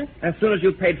 Yes, sir? As soon as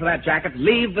you've paid for that jacket,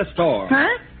 leave the store.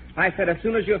 Huh? I said as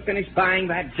soon as you've finished buying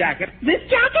that jacket... This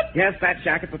jacket? Yes, that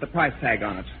jacket with the price tag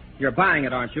on it. You're buying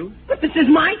it, aren't you? But this is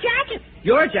my jacket.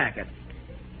 Your jacket?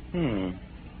 Do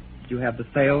you have the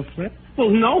sales slip? Well,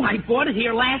 no, I bought it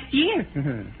here last year.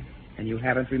 And you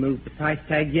haven't removed the price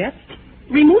tag yet?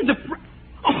 Removed the price?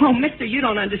 Oh, mister, you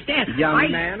don't understand.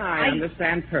 Young man, I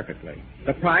understand perfectly.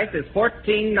 The price is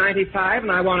 $14.95,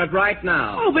 and I want it right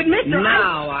now. Oh, but mister,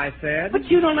 Now, I said. But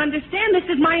you don't understand. This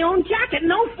is my own jacket.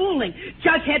 No fooling.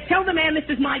 Jughead, tell the man this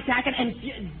is my jacket, and...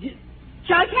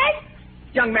 Jughead?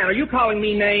 Young man, are you calling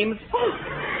me names? Oh.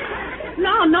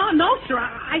 No, sir.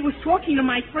 I was talking to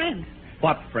my friend.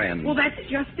 What friend? Well, that's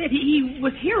just it. He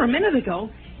was here a minute ago.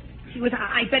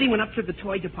 I bet he went up to the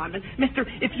toy department. Mister,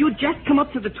 if you'd just come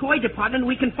up to the toy department,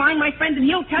 we can find my friend, and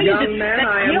he'll tell you that... Young man,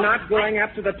 I am not going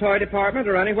up to the toy department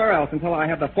or anywhere else until I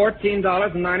have the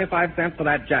 $14.95 for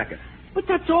that jacket. But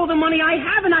that's all the money I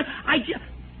have, and I just...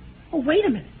 Oh, wait a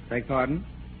minute. Beg pardon?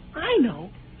 I know.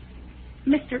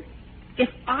 Mister, if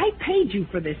I paid you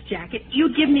for this jacket,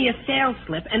 you'd give me a sales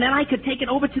slip, and then I could take it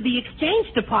over to the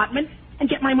exchange department and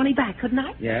get my money back, couldn't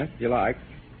I? Yes, you like.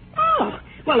 Oh,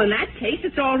 well, in that case,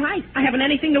 it's all right. I haven't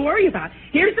anything to worry about.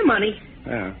 Here's the money.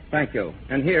 Yeah, thank you.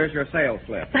 And here's your sales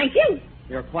slip. Thank you.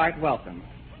 You're quite welcome.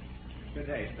 Good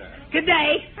day, sir. Good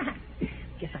day.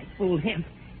 Guess I fooled him.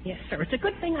 Yes, sir. It's a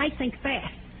good thing I think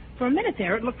fast. For a minute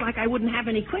there, it looked like I wouldn't have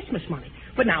any Christmas money.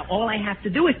 But now all I have to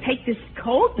do is take this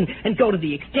coat and go to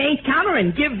the exchange counter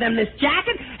and give them this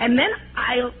jacket, and then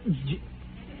I'll...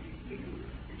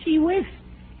 Gee whiz.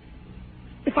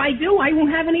 If I do, I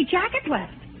won't have any jacket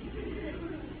left.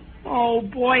 Oh,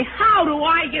 boy, how do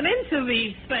I get into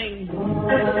these things?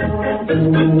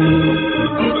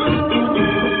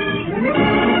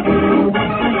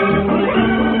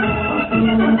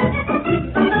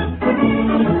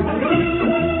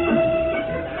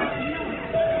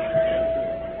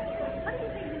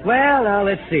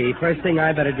 see. First thing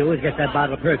I better do is get that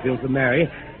bottle of perfume for Mary.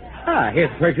 Here's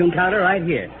the perfume counter right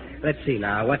here. Let's see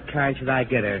now. What kind should I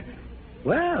get her?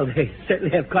 Well, they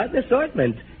certainly have quite an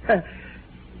assortment.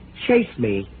 Chase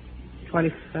Me,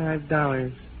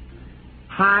 $25.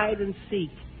 Hide and Seek,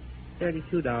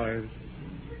 $32.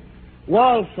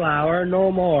 Wallflower,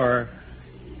 No More,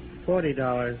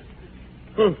 $40.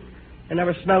 I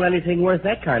never smelled anything worth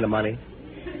that kind of money.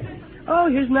 Oh,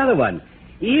 here's another one.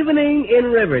 Evening in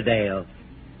Riverdale,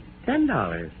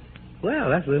 $10.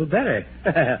 Well, that's a little better.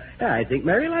 I think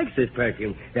Mary likes this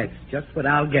perfume. That's just what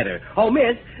I'll get her. Oh,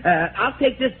 miss, I'll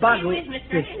take this bottle. Hey,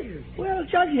 Mr. Andrews. Well,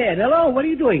 Jughead, hello. What are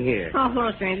you doing here? Oh,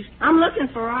 hello, strangers. I'm looking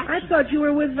for Archie. I thought you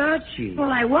were with Archie. Well,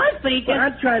 I was, but he just... Well,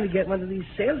 I'm trying to get one of these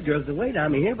sales girls to wait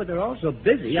on me here, but they're all so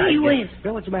busy. Gee whiz.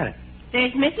 Well, what's the matter?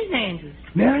 There's Mrs. Andrews.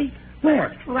 Mary?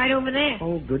 Where? Right over there.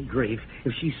 Oh, good grief.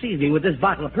 If she sees me with this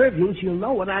bottle of perfume, she'll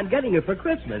know what I'm getting her for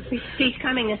Christmas. She's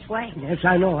coming this way. Yes,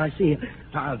 I know. I see her.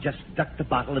 I'll just duck the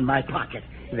bottle in my pocket.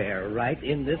 There, right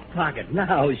in this pocket.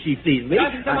 Now she sees me.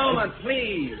 Just a moment,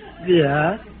 please.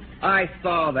 Yeah? I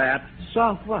saw that.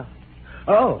 Saw what?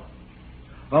 Oh.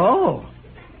 Oh.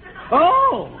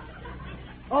 Oh!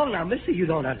 Oh, now, mister, you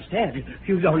don't understand.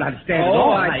 You don't understand at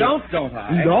all. I don't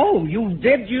I? No, you...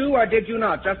 Did you or did you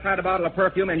not just hide a bottle of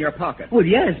perfume in your pocket? Well,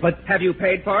 yes, but... Have you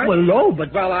paid for it? Well, no,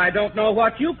 but... Well, I don't know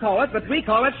what you call it, but we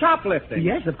call it shoplifting.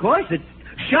 Yes, of course, it's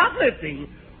shoplifting.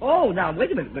 Oh, now,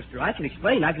 wait a minute, mister. I can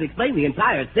explain the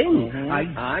entire thing.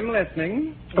 Mm-hmm. I'm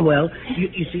listening. Well,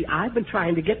 you see, I've been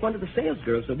trying to get one of the sales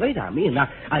girls to wait on me, and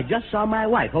I just saw my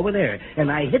wife over there,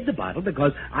 and I hid the bottle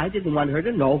because I didn't want her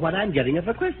to know what I'm getting her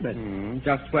for Christmas.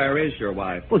 Just where is your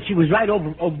wife? Well, she was right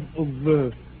over... Oh,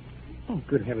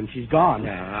 good heavens, she's gone.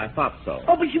 Yeah, I thought so.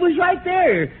 Oh, but she was right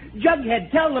there.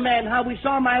 Jughead, tell the man how we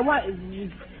saw my wife.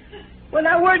 Well,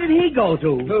 now, where did he go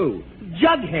to? Who?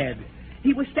 Jughead.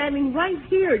 He was standing right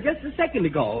here just a second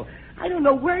ago. I don't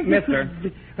know where he Mister.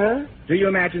 Huh? Do you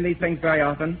imagine these things very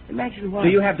often? Imagine what? Do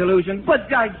you have delusions?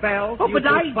 But I... Spells? Oh, but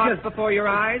I spots just... before your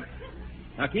eyes?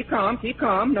 Now, keep calm.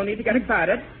 No need to get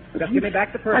excited. Just give me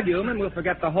back the perfume, and we'll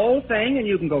forget the whole thing, and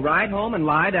you can go right home and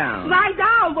lie down. Lie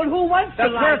down? But who wants to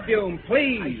lie? The perfume,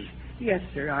 please. Yes,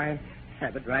 sir, I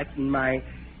have it right in my...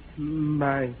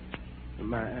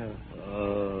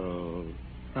 Oh.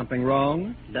 Something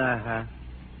wrong?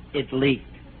 It leaked.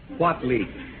 What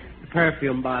leaked? The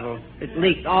perfume bottle. It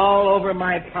leaked all over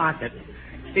my pocket.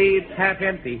 See, it's half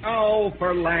empty. Oh,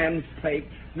 for land's sake.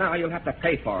 Now you'll have to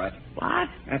pay for it. What?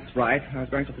 That's right. I was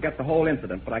going to forget the whole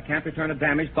incident, but I can't return a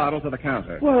damaged bottle to the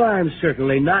counter. Well, I'm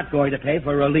certainly not going to pay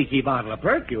for a leaky bottle of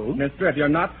perfume. Mister, if you're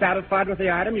not satisfied with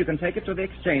the item, you can take it to the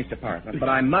exchange department, but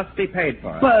I must be paid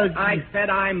for it. But... I said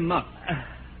I must.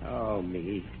 Oh,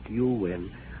 me. You win.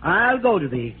 I'll go to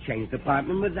the exchange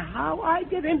department, but how I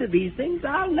get into these things,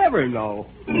 I'll never know.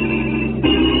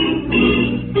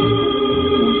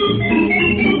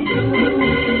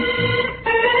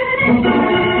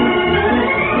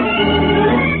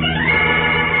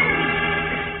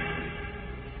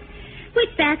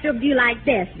 Which bathrobe do you like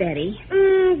best, Betty?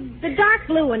 The dark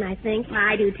blue one, I think.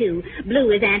 I do, too.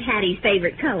 Blue is Aunt Hattie's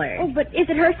favorite color. Oh, but is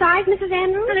it her size, Mrs.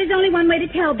 Andrews? Well, there's only one way to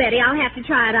tell, Betty. I'll have to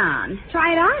try it on.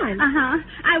 Try it on? Uh-huh.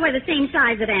 I wear the same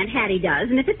size that Aunt Hattie does,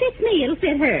 and if it fits me, it'll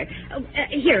fit her.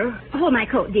 Here, hold my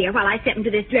coat, dear, while I step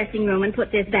into this dressing room and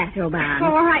put this bathrobe on.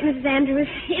 Oh, all right, Mrs. Andrews.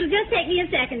 It'll just take me a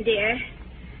second, dear.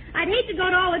 I'd hate to go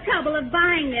to all the trouble of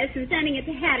buying this and sending it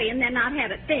to Hattie and then not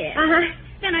have it fit. Uh-huh.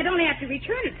 Then I'd only have to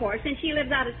return it for her since she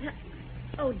lives out of...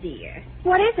 Oh, dear.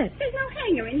 What is it? There's no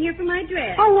hanger in here for my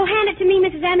dress. Oh, well, hand it to me,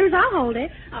 Mrs. Andrews. I'll hold it.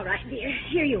 All right, dear.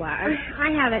 Here you are.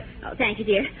 I have it. Oh, thank you,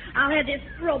 dear. I'll have this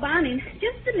robe on in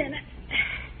just a minute.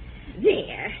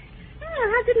 There.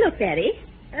 Oh, how's it look, Betty?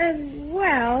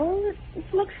 Well,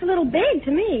 it looks a little big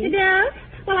to me. It does?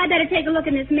 Well, I better take a look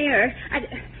in this mirror.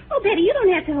 Oh, Betty, you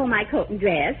don't have to hold my coat and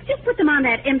dress. Just put them on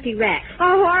that empty rack.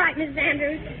 Oh, all right, Mrs.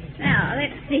 Andrews. Now,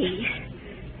 let's see.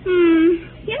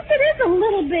 Yes, it is a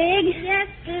little big. Yes,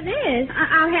 it is.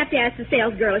 I'll have to ask the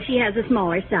sales girl if she has a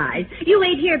smaller size. You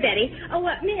wait here, Betty. Oh,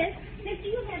 Miss, do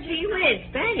you have... Gee whiz,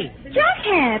 Betty.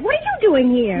 Jughead, what are you doing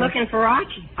here? Looking for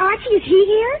Archie. Archie, is he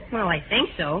here? Well, I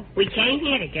think so. We came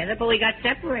here together, but we got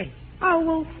separated. Oh,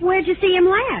 well, where'd you see him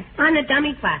last? On the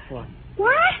dummy platform.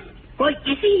 What? Well,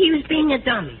 you see, he was being a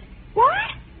dummy.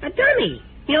 What? A dummy.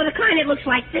 You know, the kind that looks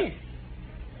like this.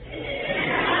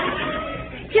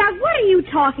 Jug, what are you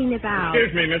talking about?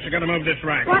 Excuse me, miss. I gotta move this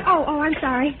rack. What? Oh, I'm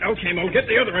sorry. Okay, Mo, get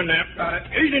the other end there. Got it.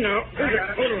 Easy now.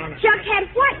 Hold on.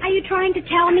 Jughead, what are you trying to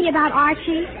tell me about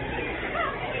Archie?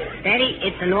 Betty,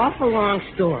 it's an awful long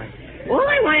story. All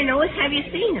I want to know is, have you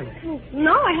seen him?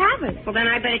 No, I haven't. Well, then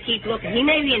I better keep looking. He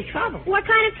may be in trouble. What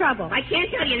kind of trouble? I can't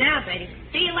tell you now, Betty.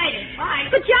 See you later. Bye.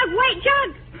 But, Jug, wait,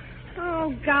 Jug.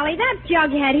 Oh, golly, that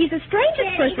Jughead, he's the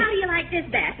strangest person. How do you like this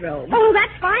bathrobe? Oh,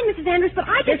 that's fine, Mrs. Andrews, but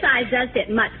I just... This size does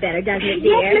fit much better, doesn't it,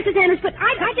 dear? Yes, Mrs. Andrews, but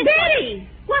I just... Betty!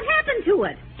 What happened to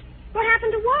it? What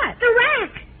happened to what? The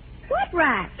rack. What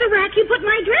rack? The rack you put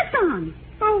my dress on.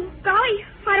 Oh, golly,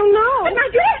 I don't know. But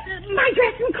my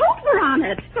dress and coat were on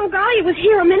it. Oh, golly, it was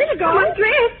here a minute ago. My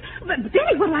dress. But,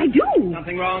 Betty, what'll I do?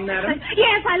 Something wrong, madam?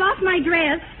 Yes, I lost my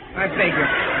dress. I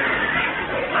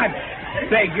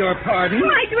beg your pardon?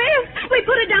 My dress. We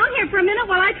put it down here for a minute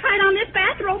while I tried on this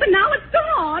bathrobe, and now it's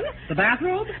gone. The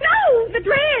bathrobe? No, the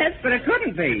dress. But it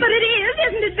couldn't be. But it is,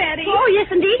 isn't it, Betty? Oh, yes,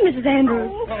 indeed, Mrs.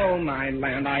 Andrews. Oh, my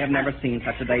land, I have never seen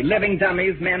such a day. Living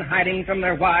dummies, men hiding from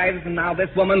their wives, and now this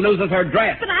woman loses her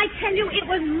dress. But I tell you, it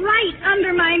was right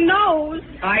under my nose.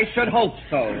 I should hope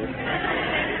so.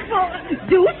 Well,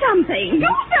 do something.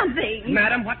 Do something.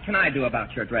 Madam, what can I do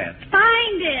about your dress?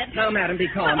 Find it. No, madam, be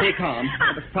calm, be calm.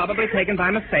 It was probably taken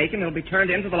by mistake, and it'll be turned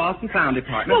into the Lost and Found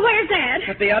department. Well, where's that?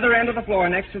 At the other end of the floor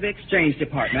next to the exchange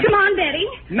department. Come on, Betty.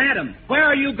 Madam, where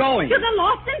are you going? To the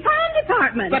Lost and Found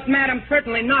department. But, madam,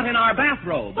 certainly not in our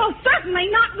bathrobe. Well, certainly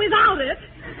not without it.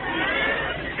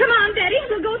 Come on, Betty.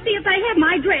 We'll go see if they have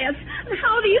my dress.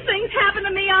 How these things happen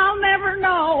to me, I'll never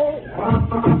know.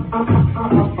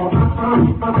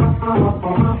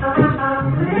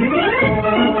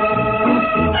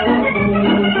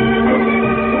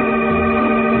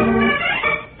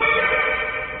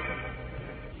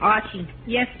 Archie.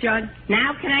 Yes, Jug?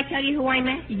 Now can I tell you who I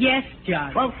met? Yes,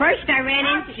 Jug. Well, first I ran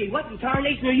into... Archie, what in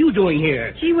tarnation are you doing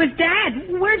here? She was Dad.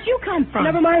 Where'd you come from?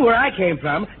 Never mind where I came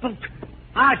from. But,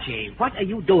 Archie, what are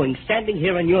you doing standing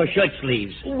here in your shirt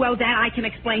sleeves? Well, Dad, I can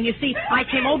explain. You see, I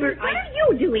came over... What are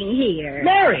you doing here?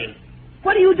 Mary,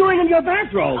 what are you doing in your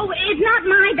bathrobe? Oh, it's not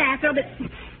my bathrobe.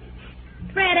 It's...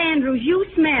 Fred Andrews, you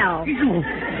smell.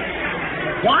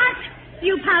 What?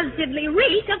 You positively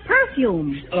reek of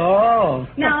perfume. Oh.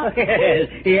 No.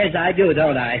 Yes, I do,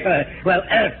 don't I?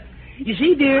 You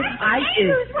see, dear,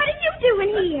 Andrews, what are you doing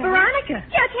here? Veronica.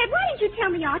 Jughead, why didn't you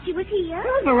tell me Archie was here?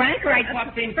 Well, Veronica, I...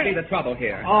 What seems to be the trouble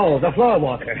here? Oh, the floor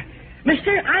walker.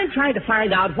 Mister, I'm trying to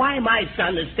find out why my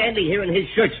son is standing here in his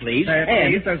shirt sleeves.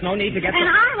 Please, there's no need to get... And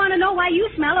I want to know why you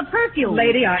smell of perfume.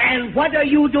 Lady, and what are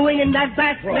you doing in that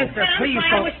bathrobe? Mister, please I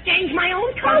don't... was change my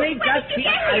own coat. Let me just keep...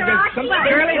 Somebody...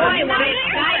 Really, Boy, what what is...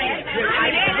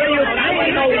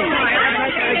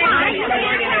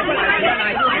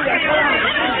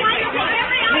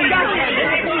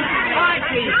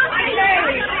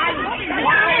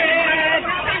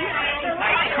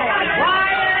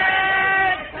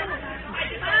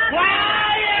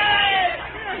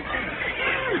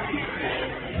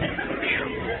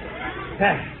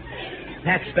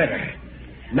 That's better.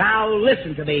 Now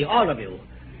listen to me, all of you.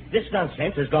 This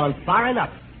nonsense has gone far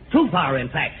enough. Too far, in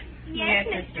fact. Yes,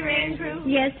 Mr. Andrews.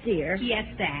 Yes, dear. Yes,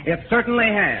 Dad. It certainly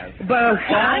has. But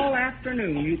all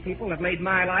afternoon, you people have made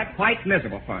my life quite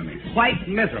miserable for me. Quite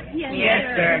miserable.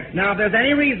 Yes, sir. Now, if there's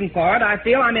any reason for it, I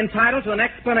feel I'm entitled to an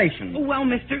explanation. Well,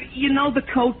 mister, you know the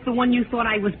coat, the one you thought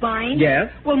I was buying?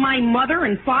 Yes. Well, my mother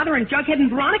and father and Jughead and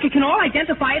Veronica can all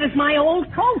identify it as my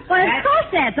old coat. Well, of course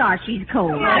that's Archie's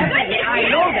coat. I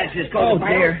know that's his coat. Oh,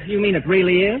 dear. You mean it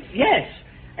really is? Yes.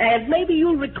 And maybe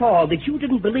you'll recall that you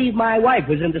didn't believe my wife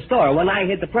was in the store when I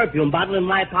hid the perfume bottle in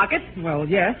my pocket. Well,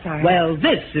 yes, Well,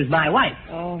 this is my wife.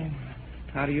 Oh,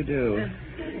 how do you do?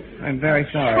 I'm very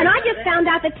sorry. And I just found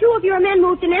out that two of your men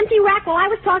moved an empty rack while I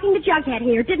was talking to Jughead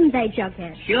here, didn't they,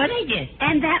 Jughead? Sure they did.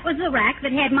 And that was the rack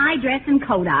that had my dress and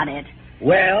coat on it.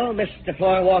 Well, Mr.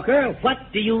 Floorwalker,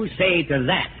 what do you say to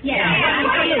that?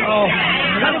 Oh,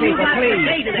 now, people,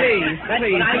 please. That's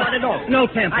what I want to know. No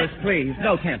tempers, please.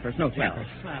 No tempers.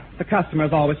 The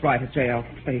customer's always right at J.L.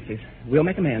 Stacy's. We'll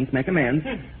make amends.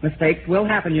 Mistakes will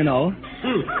happen, you know.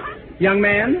 Young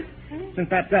man, since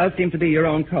that does seem to be your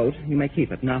own coat, you may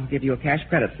keep it, and I'll give you a cash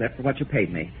credit slip for what you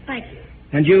paid me. Thank you.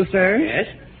 And you, sir? Yes?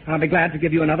 I'll be glad to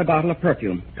give you another bottle of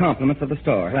perfume. Compliments of the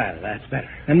store. Well, that's better.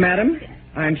 And, madam,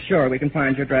 I'm sure we can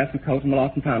find your dress and coat in the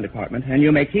Lost and Found department, and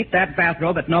you may keep that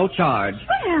bathrobe at no charge.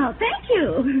 Well, thank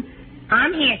you.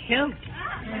 I'm here, too.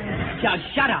 Jug,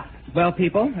 shut up. Well,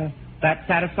 people, that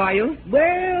satisfy you?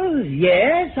 Well,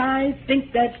 yes, I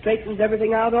think that straightens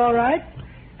everything out all right.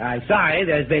 I'm sorry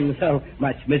there's been so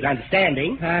much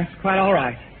misunderstanding. That's quite all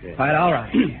right. Quite all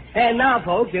right. And now,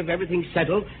 folks, if everything's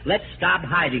settled, let's stop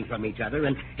hiding from each other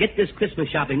and get this Christmas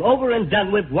shopping over and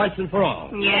done with once and for all.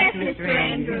 Yes, Mr.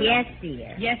 Andrews. Yes,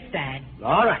 dear. Yes, Dad.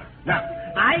 All right. Now,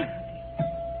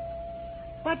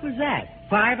 what was that?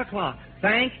 5 o'clock.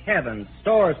 Thank heavens.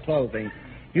 Store's closing.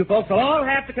 You folks will all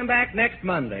have to come back next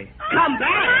Monday. Come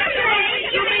back?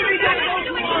 You mean we gotta go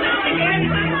through all this again?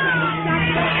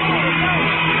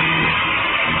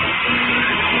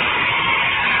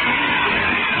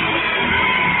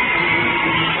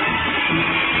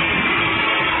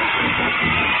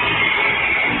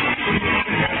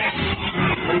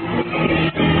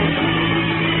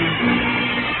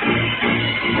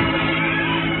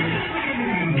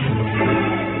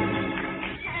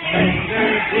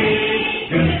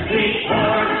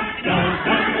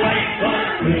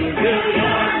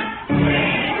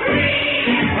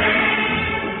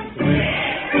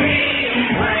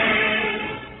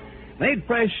 Made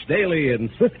fresh daily in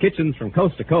Swift kitchens from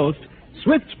coast to coast,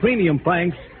 Swift's premium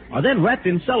franks are then wrapped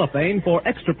in cellophane for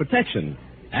extra protection.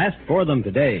 Ask for them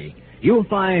today. You'll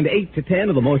find 8 to 10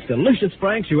 of the most delicious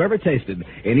franks you ever tasted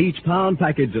in each pound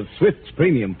package of Swift's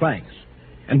premium franks.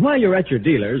 And while you're at your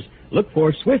dealers, look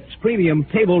for Swift's premium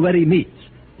table-ready meats.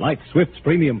 Like Swift's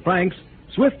premium franks,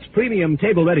 Swift's premium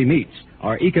table-ready meats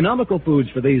are economical foods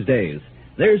for these days.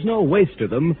 There's no waste to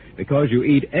them because you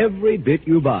eat every bit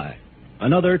you buy.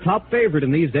 Another top favorite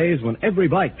in these days when every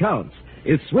bite counts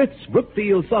is Swift's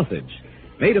Brookfield sausage.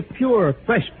 Made of pure,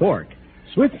 fresh pork,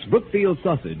 Swift's Brookfield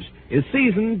sausage is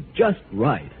seasoned just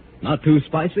right. Not too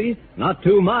spicy, not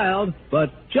too mild,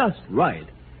 but just right.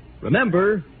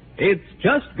 Remember, it's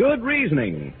just good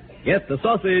reasoning. Get the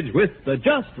sausage with the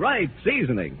just right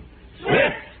seasoning.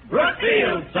 Swift's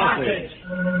Brookfield sausage.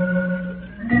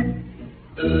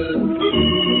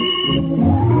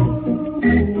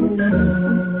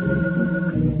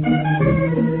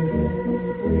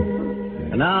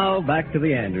 And now, back to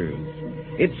the Andrews.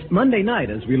 It's Monday night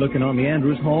as we look in on the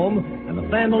Andrews home, and the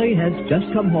family has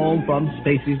just come home from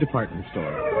Stacy's department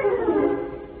store.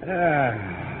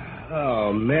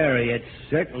 Oh, Mary, it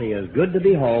certainly is good to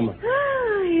be home.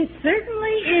 It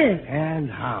certainly is.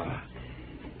 And how?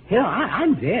 You know,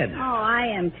 I'm dead. Oh, I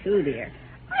am too, dear.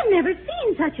 I've never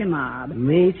seen such a mob.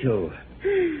 Me too.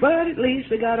 But at least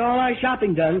we got all our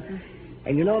shopping done.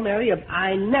 And you know, Mary, if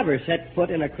I never set foot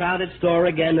in a crowded store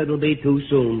again, it'll be too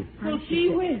soon. Well, gee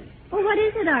whiz. Well, what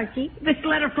is it, Archie? This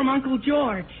letter from Uncle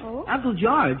George. Oh? Uncle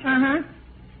George? Uh-huh.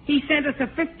 He sent us a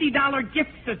 $50 gift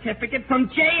certificate from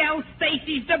J.L.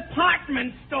 Stacy's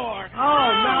department store.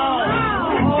 Oh, no.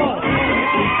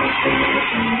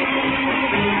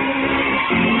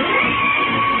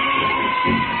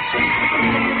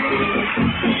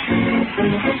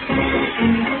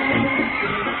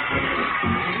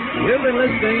 You've been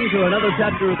listening to another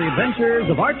chapter of the Adventures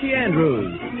of Archie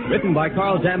Andrews, written by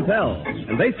Carl Jampel,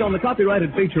 and based on the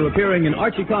copyrighted feature appearing in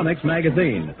Archie Comics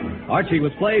magazine. Archie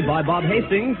was played by Bob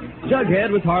Hastings,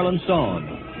 Jughead was Harlan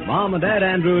Stone. Mom and Dad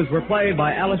Andrews were played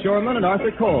by Alice Yorman and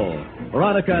Arthur Cole.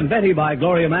 Veronica and Betty by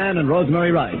Gloria Mann and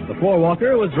Rosemary Wright. The floor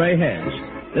walker was Ray Hedge.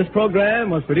 This program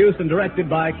was produced and directed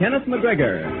by Kenneth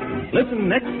McGregor. Listen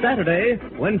next Saturday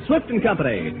when Swift &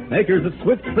 Company, makers of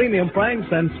Swift Premium Franks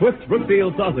and Swift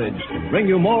Brookfield Sausage, bring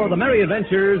you more of the merry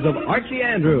adventures of Archie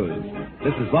Andrews.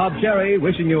 This is Bob Cherry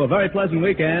wishing you a very pleasant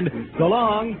weekend. So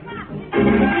long.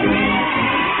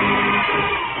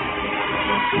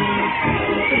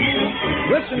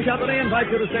 Swift & Company invite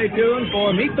you to stay tuned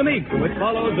for Meet the Meeks, which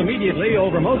follows immediately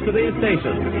over most of these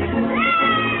stations.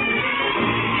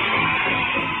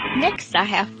 Next, I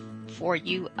have for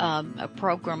you a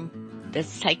program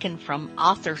that's taken from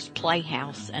Author's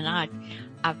Playhouse, and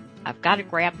I've got to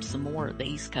grab some more of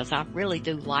these because I really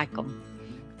do like them.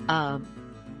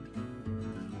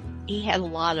 He had a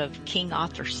lot of King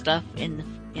Arthur stuff in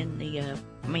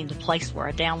the place where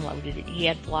I downloaded it. He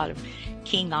had a lot of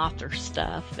King Arthur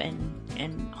stuff and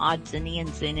odds and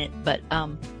ends in it, but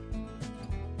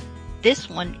this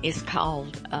one is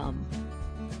called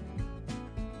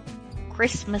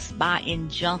Christmas by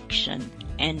Injunction,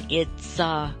 and it's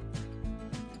I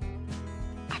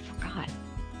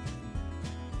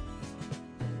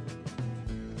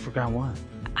Forgot what?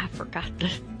 I forgot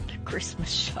the Christmas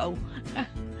show.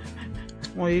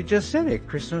 Well, you just said it,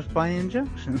 Christmas by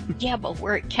Injunction. Yeah, but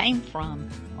where it came from.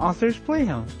 Author's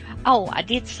Playhouse. Oh, I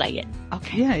did say it.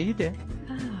 Okay. Yeah, you did.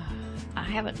 I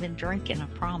haven't been drinking, I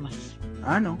promise.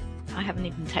 I know. I haven't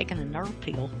even taken a nerve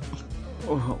pill.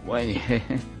 Oh, wait.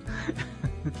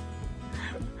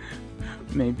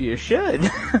 Maybe you should.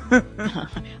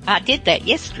 I did that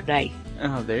yesterday.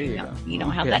 Oh, there you go. You know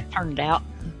how that turned out.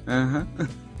 Uh-huh.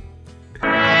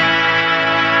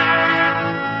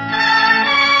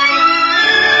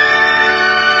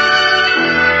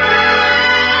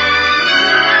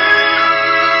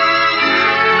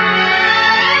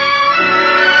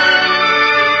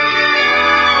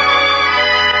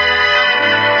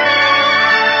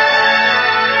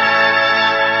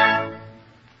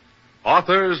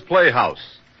 Author's Playhouse.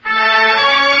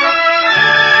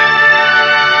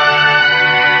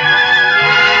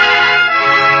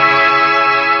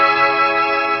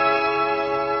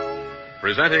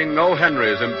 Presenting O.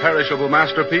 Henry's imperishable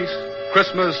masterpiece,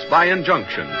 Christmas by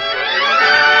Injunction.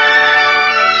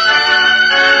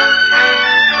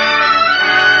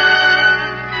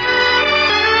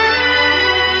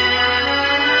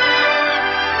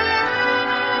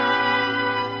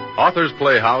 Author's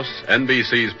Playhouse,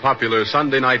 NBC's popular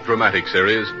Sunday night dramatic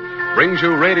series, brings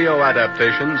you radio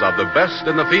adaptations of the best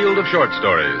in the field of short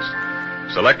stories.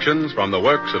 Selections from the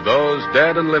works of those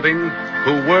dead and living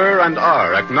who were and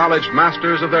are acknowledged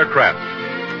masters of their craft.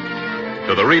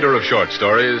 To the reader of short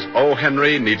stories, O.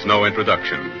 Henry needs no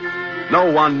introduction. No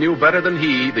one knew better than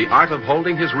he the art of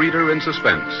holding his reader in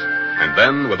suspense, and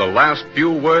then, with the last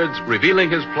few words,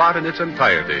 revealing his plot in its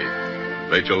entirety.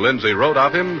 Rachel Lindsay wrote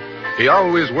of him, he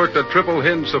always worked a triple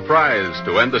hinge surprise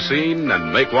to end the scene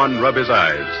and make one rub his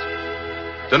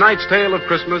eyes. Tonight's tale of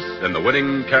Christmas in the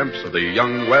winning camps of the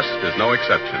Young West is no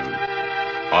exception.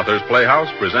 Author's Playhouse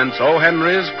presents O.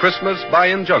 Henry's Christmas by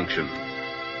Injunction.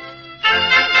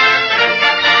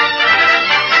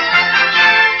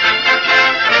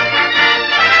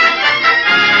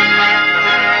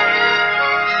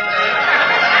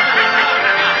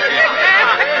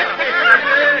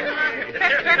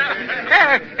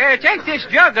 Take this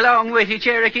jug along with you,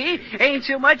 Cherokee. Ain't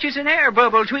so much as an air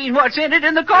bubble between what's in it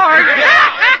and the corn.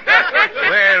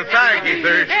 Well, thank you,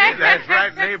 Thirsty. That's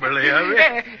right neighborly of you.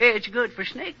 It's good for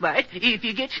snake bite if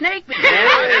you get snake bite.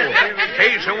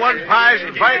 Case of one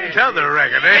poison fighting t'other, I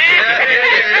reckon, eh?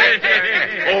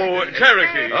 Oh,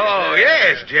 Cherokee. Oh,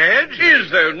 yes, Judge. Is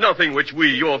there nothing which we,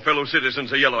 your fellow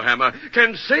citizens of Yellowhammer,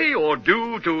 can say or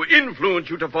do to influence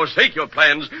you to forsake your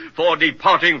plans for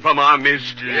departing from our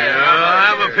midst?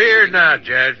 I'm afeard not,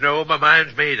 Judge. No, my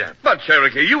mind's made up. But,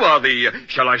 Cherokee, you are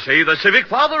shall I say, the civic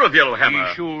father of Yellowhammer.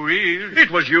 He sure is.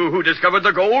 It was you who discovered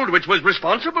the gold which was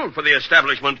responsible for the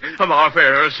establishment of our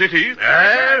fair city.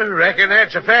 I reckon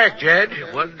that's a fact, Judge.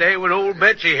 One day when old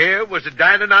Betsy here was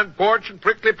a-dining on quartz and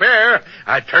prickly pear,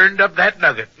 I turned up that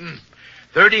nugget.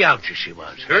 30 ounces she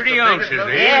was. 30 ounces,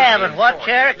 eh? Yeah, but what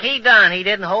Cherokee done, he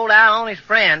didn't hold out on his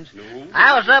friends. No.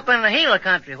 I was up in the Gila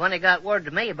country when they got word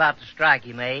to me about the strike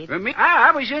he made.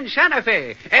 I was in Santa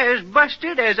Fe, as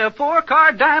busted as a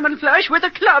 4-card diamond flush with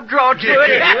a club draw to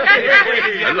it.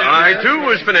 Well, I, too,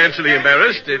 was financially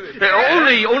embarrassed.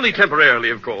 Only temporarily,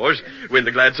 of course, when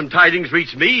the gladsome tidings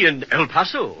reached me in El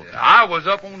Paso. I was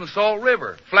up on the Salt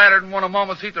River, flattered in one of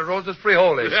Mamacita Rosa's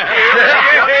frijoles.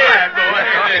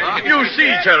 You see,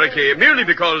 Cherokee, merely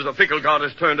because the fickle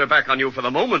goddess turned her back on you for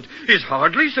the moment is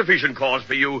hardly sufficient cause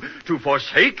for you to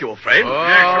forsake your friend. Oh,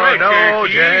 right, no,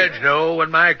 Judge, no.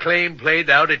 When my claim played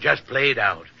out, it just played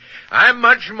out. I'm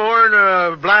much more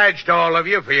than obliged to all of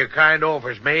you for your kind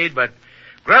offers made, but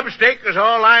grub steak is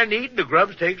all I need, and the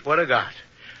grub steak's what I got.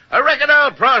 I reckon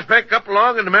I'll prospect up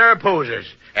along in the Mariposas.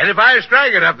 And if I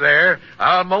strike it up there,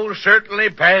 I'll most certainly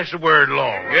pass the word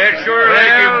along. Yes, sure.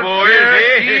 Well, boys.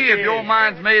 If your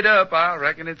mind's made up, I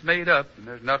reckon it's made up, and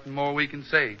there's nothing more we can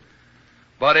say.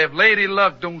 But if Lady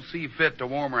Luck don't see fit to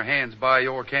warm her hands by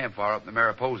your campfire up in the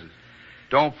Mariposas,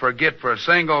 don't forget for a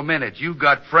single minute you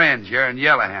got friends here in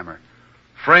Yellowhammer.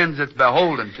 Friends that's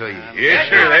beholden to you. Yes,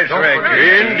 sir, that's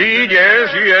right. Indeed,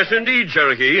 yes, indeed,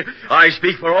 Cherokee. I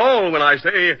speak for all when I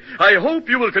say, I hope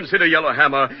you will consider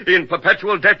Yellowhammer in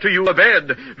perpetual debt to you a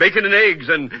bed, bacon and eggs,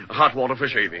 and hot water for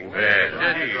shaving. Well,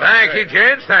 thank you,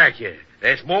 gents, thank you.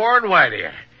 That's more than white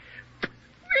here.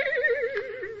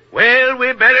 Well,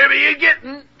 we better be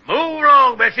a-getting. Move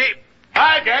along, Bessie.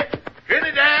 Bye, Jack.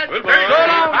 Trinidad. So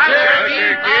long,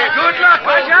 Cherokee. Good luck.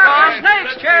 Watch out for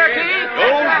snakes, Cherokee.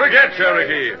 Don't forget,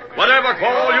 Cherokee. Whatever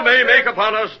call you may make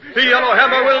upon us, the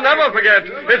Yellowhammer will never forget.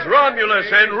 It's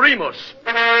Romulus and Remus.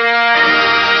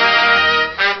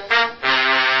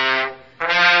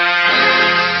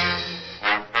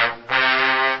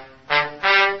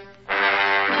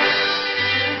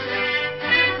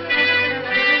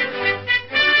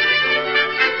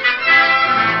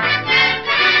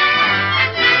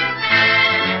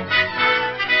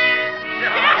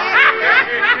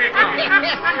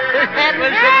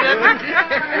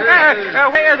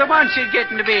 Where the munchie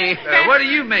getting to be? What do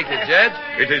you make it, Judge?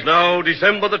 It is now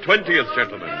December the 20th,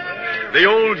 gentlemen. The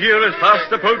old year is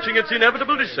fast approaching its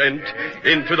inevitable descent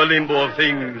into the limbo of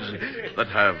things that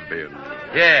have been.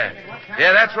 Yeah,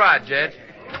 that's right, Judge.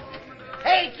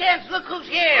 Hey, gents, look who's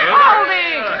here.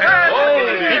 Baldy!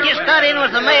 He just got in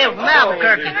with the mail from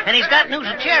Albuquerque, and he's got news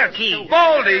of Cherokee.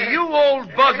 Baldy, you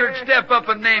old buzzard, step up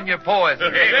and name your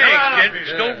poison. Thanks,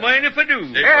 gents. Don't mind if I do.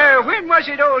 When was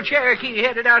it old Cherokee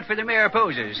headed out for the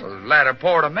Mariposas? Latter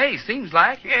part of May, seems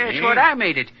like. Yeah, that's what I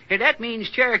made it. That means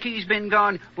Cherokee's been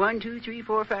gone 1, 2, 3,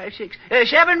 4, 5, 6,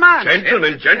 7 months.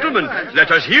 Gentlemen,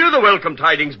 let us hear the welcome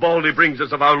tidings Baldy brings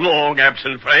us of our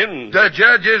long-absent friend. The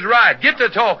judge is right. Get to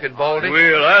talking, Baldy.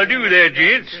 Well, I'll do that,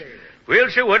 gents. Well,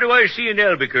 sir, what do I see in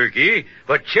Albuquerque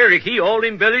but Cherokee all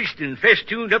embellished and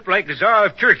festooned up like the Tsar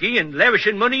of Turkey and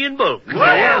lavishing money in bulk?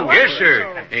 Wow. Yes,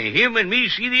 sir. And him and me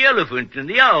see the elephant and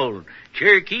the owl.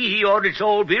 Cherokee, he audits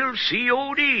all bills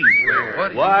C.O.D.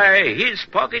 Well, Why, his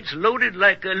pockets loaded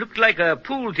looked like a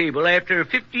pool table after a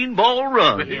 15-ball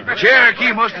run.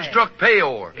 Cherokee must have struck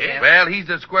payor. Yeah. Well, he's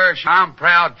a square I'm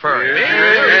proud for.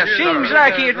 Yes, seems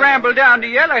like he'd rambled down to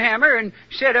Yellowhammer and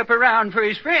set up around for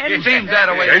his friends. Seems that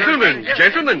way.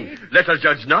 Gentlemen, let us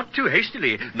judge not too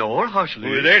hastily, nor harshly.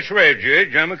 Well, that's right,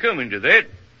 Judge. I'm a-coming to that.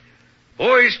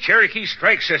 Boys, Cherokee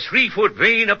strikes a 3-foot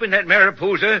vein up in that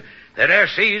Mariposa that I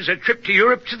say is a trip to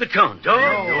Europe to the ton.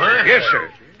 Yes, sir.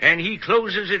 And he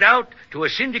closes it out to a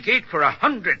syndicate for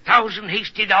 100,000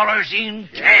 hasty dollars in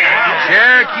cash.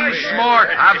 Cherokee's smart.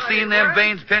 I've seen them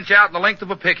veins pinch out the length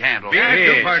of a pick handle.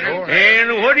 Yes.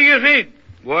 And what do you think?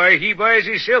 Why, he buys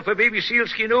himself a baby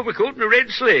sealskin overcoat and a red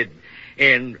sled.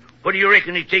 And what do you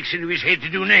reckon he takes into his head to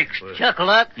do next?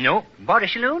 Chuck-a-luck. No. Bought a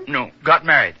saloon? No. Got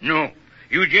married. No.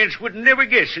 You gents would never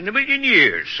guess in a million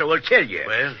years, so I'll tell you.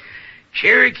 Well?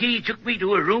 Cherokee took me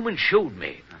to a room and showed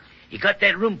me. He got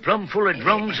that room plumb full of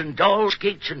drums and dolls,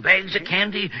 skates and bags of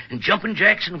candy and jumping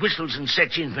jacks and whistles and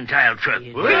such infantile truck.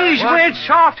 He's went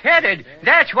soft-headed.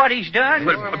 That's what he's done.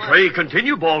 But pray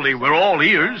continue, Baldy. We're all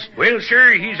ears. Well,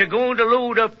 sir, he's a-going to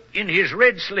load up in his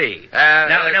red sleigh.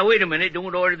 Now, wait a minute.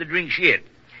 Don't order the drinks yet.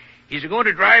 He's a-going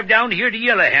to drive down here to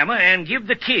Yellowhammer and give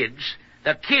the kids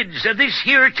of this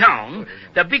here town,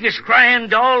 the biggest crying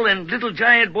doll and little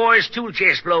giant boy's tool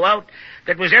chest blowout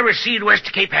that was ever seen west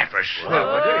of Cape Hatteras. Well,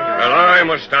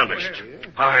 I'm astonished.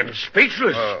 I'm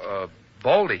speechless.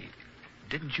 Baldy,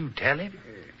 didn't you tell him?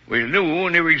 Well, no,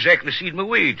 never exactly seen my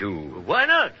way to. Why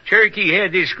not? Cherokee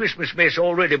had this Christmas mess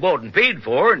already bought and paid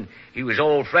for, and he was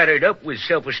all flattered up with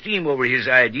self-esteem over his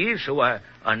ideas, so I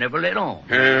never let on.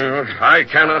 I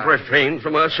cannot refrain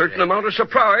from a certain amount of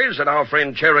surprise that our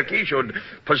friend Cherokee should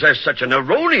possess such an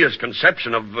erroneous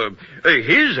conception of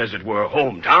his, as it were,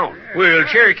 hometown. Well,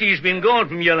 Cherokee's been gone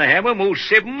from Yellowhammer most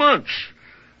 7 months.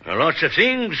 Lots of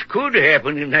things could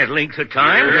happen in that length of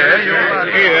time.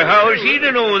 How is he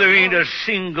to know there ain't a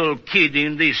single kid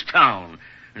in this town?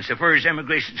 And so far as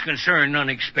emigration's concerned,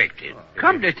 unexpected.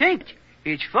 Come to think,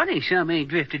 it's funny some ain't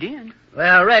drifted in.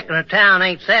 Well, I reckon the town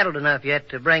ain't settled enough yet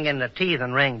to bring in the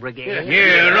teething ring brigade.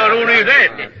 Yeah, not only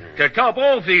that. To top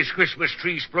off these Christmas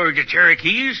tree splurge of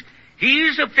Cherokees,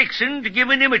 he's a-fixin' to give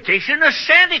an imitation of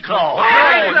Santa Claus.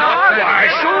 Why,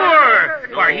 sure.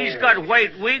 Why, he's got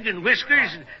white wig and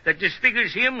whiskers that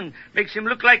disfigures him and makes him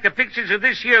look like the pictures of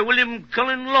this here William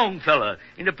Cullen Longfellow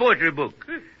in the poetry book.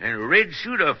 And a red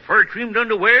suit of fur-trimmed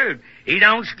underwear,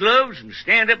 8-ounce gloves, and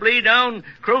stand-up, lay-down,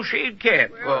 crocheted cap.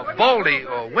 Baldy,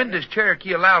 when does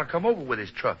Cherokee allow to come over with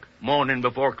his truck? Morning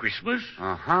before Christmas.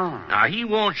 Uh-huh. Now, he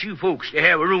wants you folks to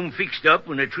have a room fixed up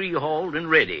and a tree hauled and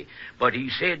ready. But he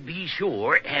said be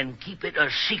sure and keep it a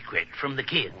secret from the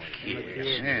kids.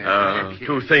 Yes.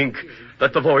 To think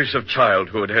that the voice of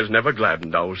childhood has never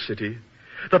gladdened our city.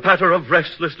 The patter of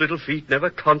restless little feet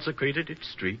never consecrated its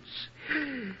streets.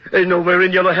 Nowhere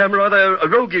in Yellowhammer are there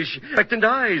roguish, expectant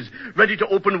eyes, ready to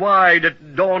open wide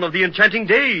at dawn of the enchanting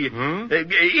day.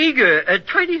 Eager,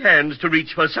 tiny hands to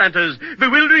reach for Santa's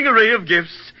bewildering array of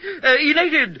gifts.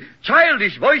 Elated,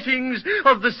 childish voicings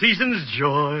of the season's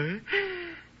joy.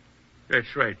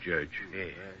 That's right, Judge.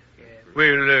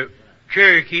 Well,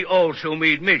 Cherokee also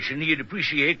made mention he'd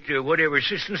appreciate whatever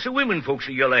assistance the women folks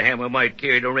of Yellowhammer might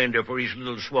care to render for his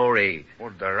little soiree.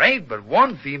 Well, there ain't but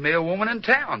one female woman in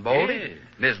town, Baldy.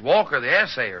 Miss Walker, the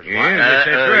essayer's wife. That's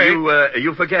right.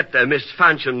 You forget Miss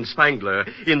Fanchon Spangler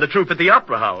in the troupe at the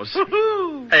Opera House.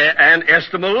 An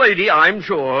estimable lady, I'm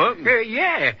sure.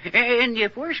 Yeah, and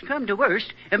if worst come to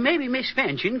worst, maybe Miss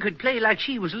Fanchon could play like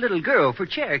she was a little girl for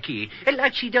Cherokee,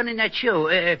 like she done in that show,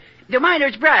 The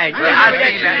Miner's Bride.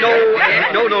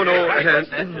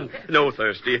 No,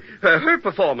 Thirsty. Her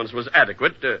performance was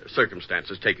adequate,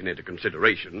 circumstances taken into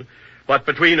consideration. But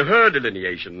between her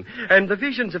delineation and the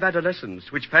visions of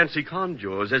adolescence which fancy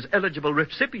conjures as eligible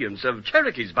recipients of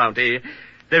Cherokee's bounty,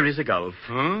 there is a gulf.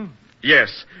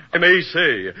 Yes, I may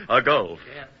say a gulf.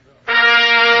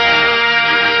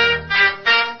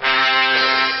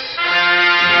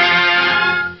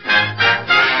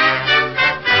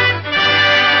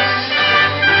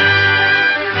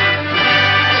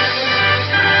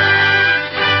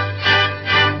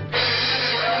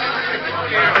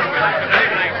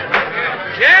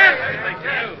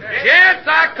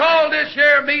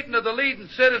 meeting of the leading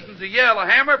citizens of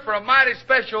Yellowhammer for a mighty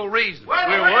special reason.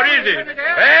 Well, what is it?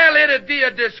 Well, it'd be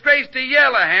a disgrace to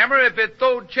Yellowhammer if it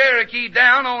throwed Cherokee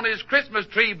down on his Christmas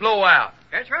tree blowout.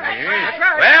 That's right. That's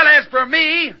right. Well, as for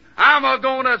me, I'm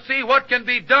going to see what can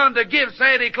be done to give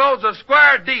Santa Claus a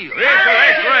square deal.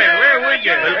 That's right. Where would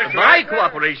you? My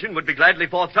cooperation would be gladly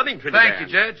forthcoming, Trinidad. Thank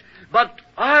you, Judge. But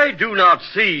I do not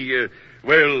see...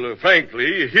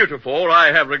 frankly, heretofore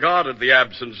I have regarded the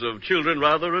absence of children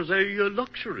rather as a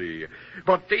luxury.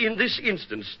 But in this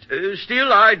instance,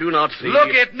 still I do not see...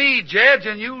 Look at me, Judge,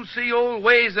 and you'll see old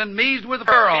Ways and Me's with the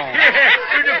fur on.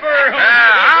 With the fur on.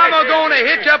 I'm going to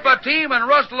hitch up a team and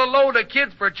rustle a load of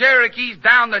kids for Cherokees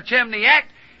down the chimney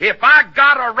act if I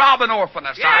got a robbing orphan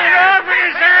asylum.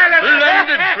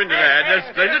 Splendid, Trinidad.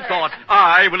 A splendid thought.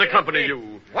 I will accompany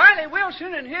you. Wiley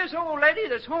Wilson and his old lady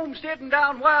that's homesteading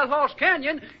down Wild Horse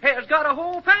Canyon has got a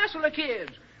whole passel of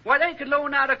kids. Why, they could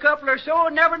loan out a couple or so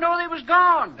and never know they was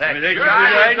gone. That's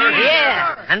right.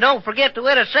 Yeah, and don't forget the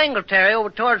widow Singletary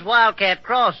over towards Wildcat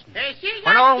Crossing.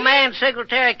 When old man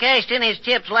Singletary cashed in his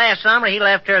chips last summer, he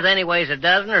left her with anyways a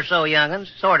dozen or so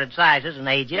young'uns, sorted sizes and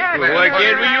ages. Why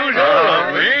can't we use all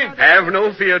of them, Have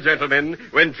no fear, gentlemen.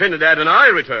 When Trinidad and I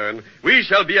return, we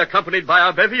shall be accompanied by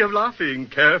a bevy of laughing,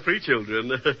 carefree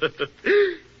children.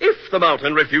 If the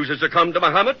mountain refuses to come to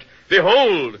Muhammad,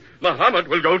 behold, Muhammad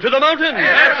will go to the mountain.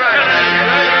 That's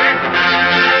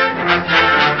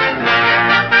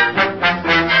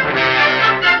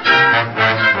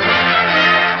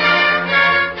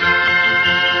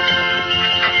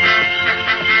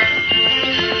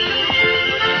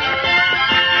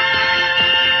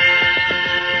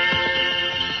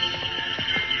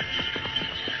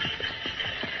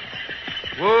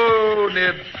Whoa,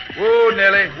 Nib. Whoa,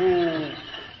 Nellie. Whoa.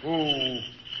 Whoa.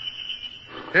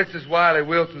 This is Wiley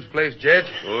Wilson's place, Judge.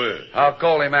 Oh, yeah. I'll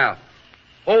call him out.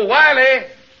 Oh, Wiley!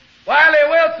 Wiley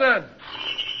Wilson!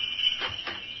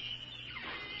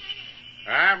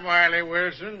 I'm Wiley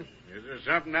Wilson. Is there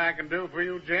something I can do for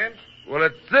you, gents? Well,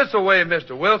 it's this way,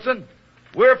 Mr. Wilson.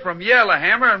 We're from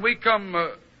Yellowhammer, and we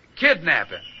come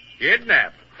kidnapping.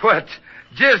 Kidnapping? But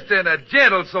just in a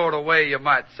gentle sort of way, you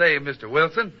might say, Mr.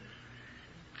 Wilson.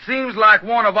 Seems like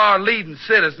one of our leading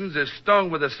citizens is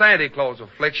stung with the Santa Claus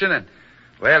affliction, and,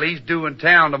 well, he's due in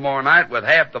town tomorrow night with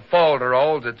half the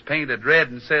falderalls that's painted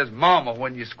red and says Mama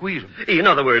when you squeeze them. In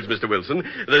other words, Mr. Wilson,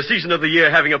 the season of the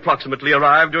year having approximately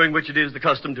arrived, during which it is the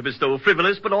custom to bestow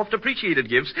frivolous but oft appreciated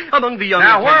gifts among the young...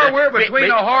 Now, where we're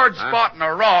between a hard spot and a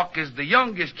rock is the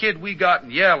youngest kid we got in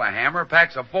Yellowhammer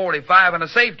packs a .45 and a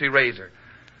safety razor.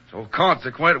 So,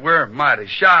 consequent, we're mighty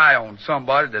shy on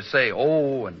somebody to say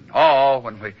oh and aw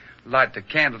when we light the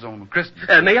candles on Christmas.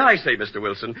 May I say, Mr.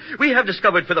 Wilson, we have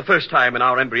discovered for the first time in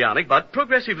our embryonic but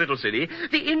progressive little city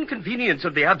the inconvenience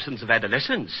of the absence of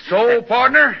adolescence. So,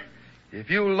 partner, if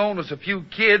you'll loan us a few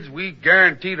kids, we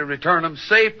guarantee to return them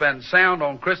safe and sound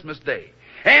on Christmas Day.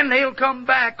 And they'll come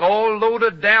back all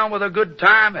loaded down with a good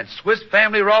time at Swiss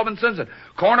Family Robinsons and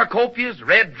cornucopias,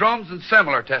 red drums, and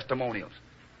similar testimonials.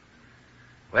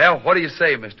 Well, what do you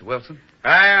say, Mr. Wilson?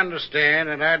 I understand,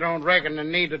 and I don't reckon the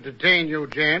need to detain you,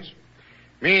 gents.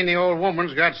 Me and the old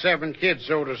woman's got 7 kids,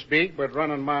 so to speak, but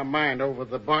running my mind over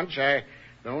the bunch, I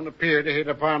don't appear to hit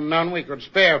upon none we could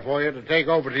spare for you to take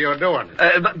over to your doing.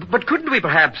 But couldn't we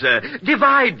perhaps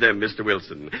divide them, Mr.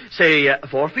 Wilson? Say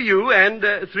 4 for you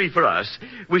and 3 for us.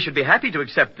 We should be happy to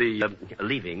accept the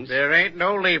leavings. There ain't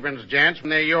no leavings, gents,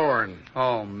 and they're yourn.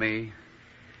 Oh, me.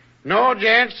 No,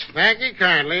 gents, thank you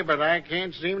kindly, but I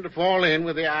can't seem to fall in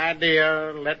with the idea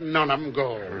of letting none of them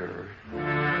go.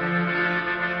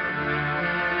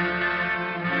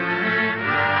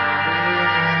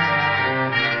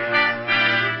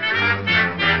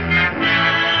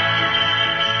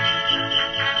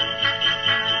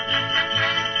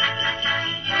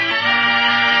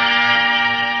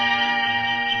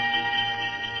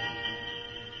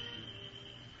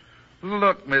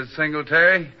 Look, Miss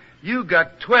Singletary, you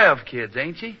got 12 kids,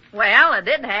 ain't you? Well, I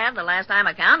did have the last time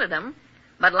I counted them.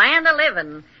 But land a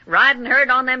living, riding herd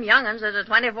on them young'uns is a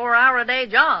 24-hour-a-day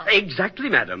job. Exactly,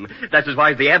 madam. That is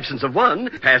why the absence of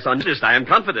one pass unnoticed, I am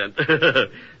confident.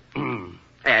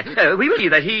 We will see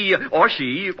that he or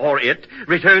she or it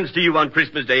returns to you on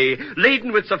Christmas Day,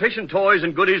 laden with sufficient toys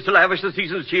and goodies to lavish the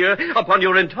season's cheer upon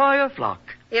your entire flock.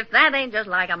 If that ain't just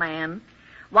like a man.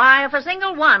 Why, if a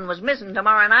single one was missing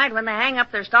tomorrow night when they hang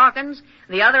up their stockings,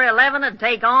 the other 11 would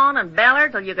take on and beller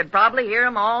till you could probably hear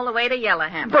 'em all the way to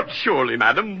Yellowhammer. But surely,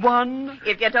 madam, one...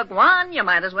 If you took one, you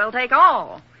might as well take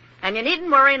all. And you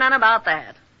needn't worry none about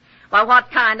that. Why,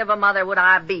 what kind of a mother would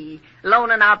I be,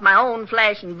 loaning out my own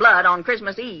flesh and blood on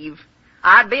Christmas Eve?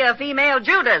 I'd be a female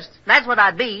Judas. That's what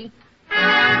I'd be.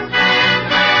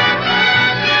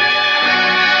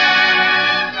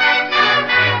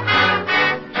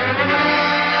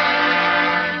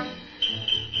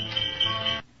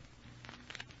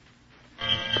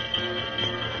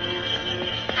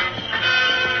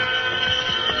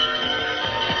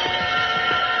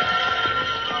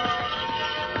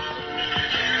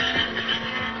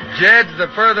 Jed, the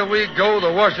further we go,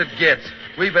 the worse it gets.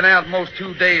 We've been out most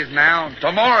 2 days now.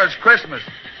 Tomorrow's Christmas.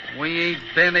 We ain't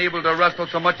been able to rustle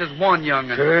so much as one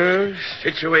young'un.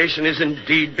 Situation is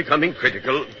indeed becoming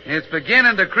critical. It's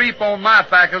beginning to creep on my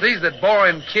faculties that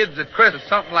borrowing kids at Christmas is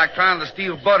something like trying to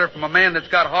steal butter from a man that's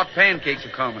got hot pancakes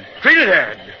a-coming.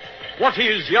 Trinidad, what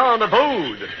is yon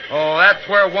abode? Oh, that's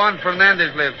where Juan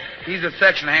Fernandez lives. He's a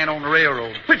section hand on the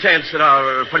railroad. Perchance there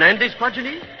are Fernandez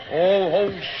progeny? Oh,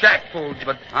 whole shackful,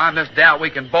 but I just doubt we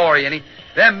can borrow any.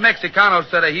 Them Mexicanos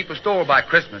set a heap of store by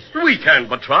Christmas. We can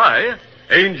but try.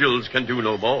 Angels can do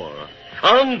no more.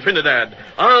 On, Trinidad.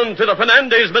 On to the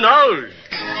Fernandez menage.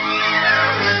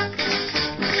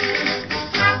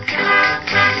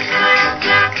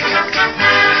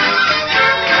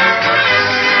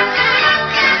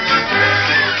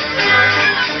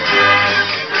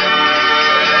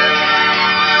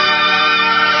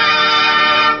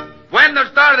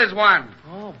 Buenos tardes, Juan.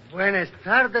 Oh, buenas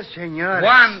tardes, senor.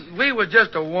 Juan, we was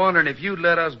just wondering if you'd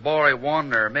let us borrow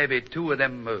one or maybe two of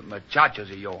them muchachos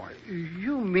of yours.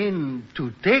 You mean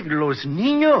to take los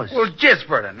niños? Well, just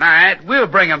for tonight. We'll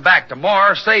bring them back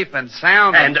tomorrow, safe and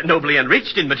sound. And nobly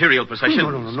enriched in material possessions.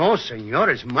 No,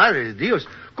 señores. Madre de Dios.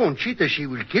 Conchita, she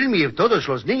will kill me if todos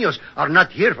los niños are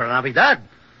not here for Navidad.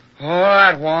 All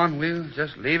right, Juan. We'll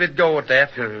just leave it go at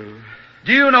that.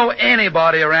 Do you know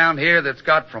anybody around here that's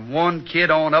got from one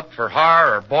kid on up for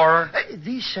hire or borrow?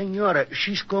 This senora,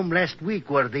 she's come last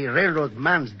week where the railroad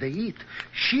mans they eat.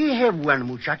 She have one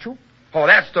muchacho. Oh,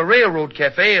 that's the railroad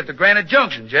cafe at the Granite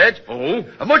Junction, Judge. Oh?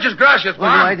 Muchas gracias,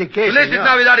 Juan. No hay de qué, Felices señor.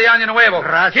 Navidad y Año Nuevo.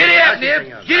 Gracias, Giddy up, gracias, Nib.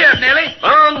 señor. Giddy up, Nellie.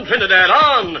 On, Trinidad,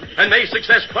 on! And may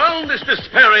success crown this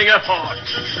despairing effort.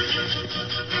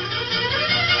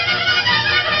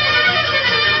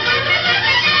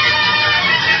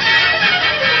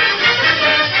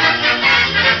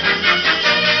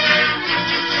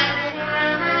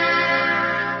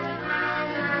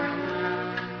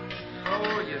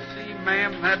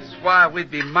 Ma'am, that's why we'd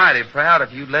be mighty proud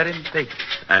if you'd let him take it.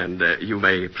 And you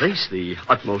may place the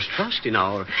utmost trust in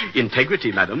our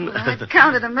integrity, madam. Well, I'd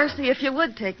count it a mercy if you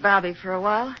would take Bobby for a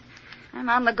while. I'm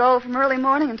on the go from early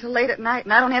morning until late at night,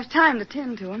 and I don't have time to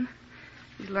tend to him.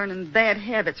 He's learning bad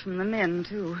habits from the men,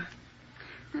 too.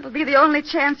 That'll be the only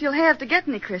chance you'll have to get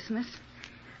any Christmas.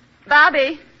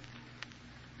 Bobby.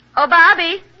 Oh,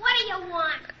 Bobby. What do you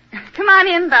want? Come on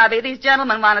in, Bobby. These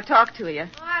gentlemen want to talk to you.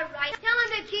 All right. Tell them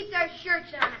to keep their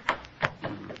shirts on.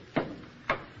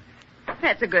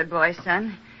 That's a good boy,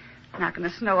 son. Not going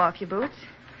to snow off your boots.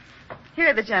 Here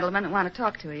are the gentlemen that want to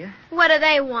talk to you. What do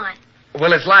they want?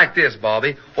 Well, it's like this,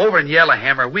 Bobby. Over in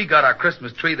Yellowhammer, we got our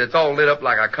Christmas tree that's all lit up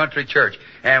like a country church.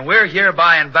 And we're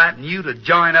hereby inviting you to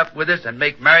join up with us and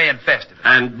make merry and festive.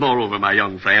 And moreover, my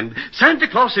young friend, Santa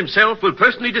Claus himself will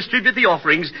personally distribute the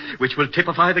offerings, which will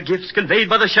typify the gifts conveyed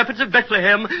by the shepherds of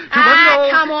Bethlehem to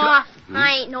come off.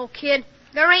 I ain't no kid.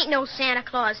 There ain't no Santa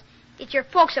Claus. It's your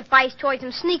folks that buys toys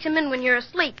and sneaks them in when you're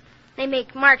asleep. They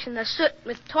make marks in the soot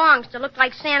with tongs to look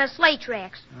like Santa's sleigh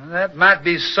tracks. Well, that might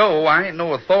be so. I ain't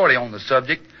no authority on the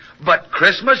subject. But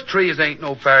Christmas trees ain't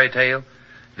no fairy tale.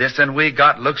 This one we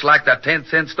got looks like the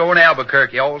 10-cent store in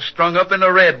Albuquerque, all strung up in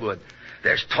the redwood.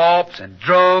 There's tops and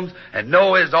drums and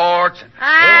Noah's arks and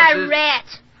horses.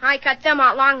 Rats. I cut them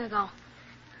out long ago.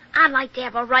 I'd like to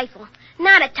have a rifle.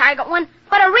 Not a target one,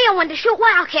 but a real one to shoot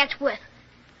wildcats with.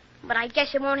 But I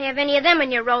guess you won't have any of them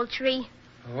in your old tree.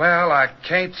 Well, I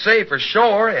can't say for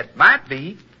sure. It might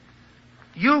be.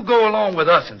 You go along with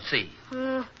us and see.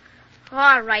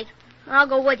 All right. I'll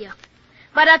go with you.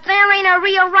 But if there ain't a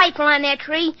real rifle on that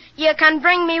tree, you can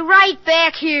bring me right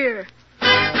back here.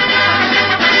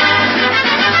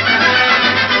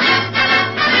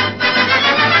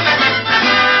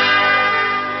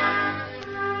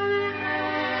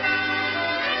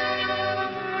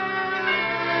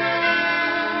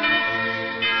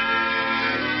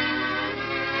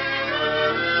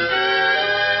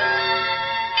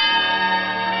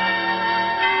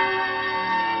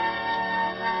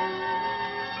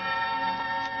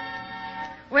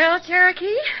 Well,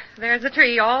 Cherokee, there's a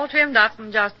tree all trimmed up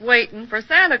and just waiting for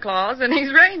Santa Claus and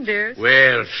his reindeers.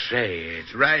 Well, say,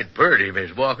 it's right purty,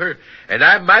 Miss Walker. And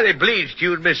I'm mighty pleased to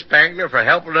you and Miss Spangler for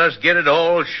helping us get it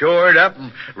all shored up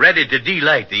and ready to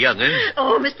delight the young'uns.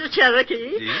 Oh, Mr.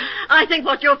 Cherokee, I think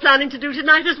what you're planning to do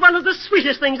tonight is one of the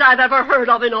sweetest things I've ever heard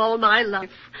of in all my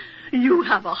life. You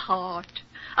have a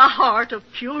heart of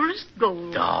purest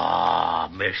gold.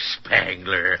 Miss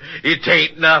Spangler, it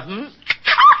ain't nothing.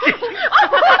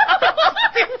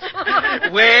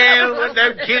 Well, when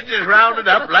them kids is rounded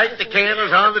up, light the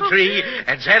candles on the tree,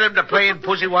 and set 'em to playing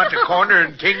Pussy Wants a Corner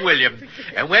and King William.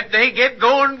 And when they get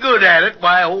going good at it,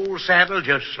 why, old Santa'll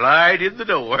just slide in the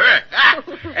door.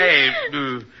 Hey,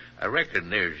 I reckon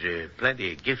there's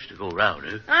plenty of gifts to go round,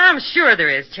 huh? I'm sure there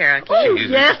is, Cherokee. Oh,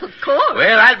 yes, of course.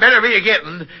 Well, I'd better be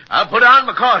a-getting. I'll put on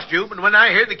my costume, and when I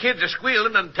hear the kids a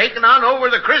squealing and taking on over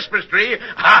the Christmas tree,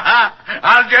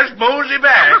 I'll just mosey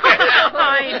back.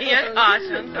 Ain't he a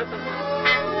caution?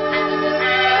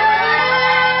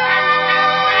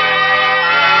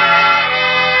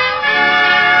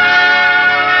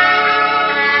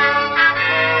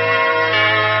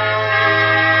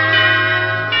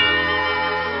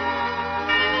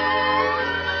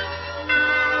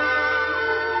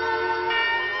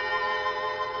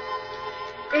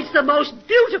 It's the most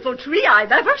beautiful tree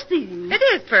I've ever seen. It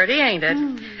is pretty, ain't it?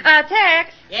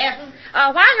 Tex. Yes?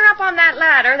 While you're up on that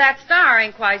ladder, that star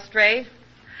ain't quite straight.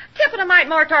 Tip it a mite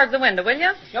more towards the window, will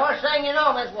you? Sure thing you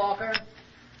know, Miss Walker.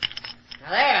 Now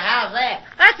there, how's that?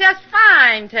 That's just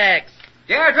fine, Tex.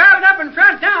 They're driving up in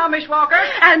front now, Miss Walker.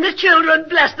 And the children,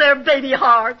 bless their baby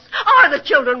hearts. Are the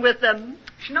children with them?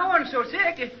 Snowing so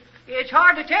thick, it's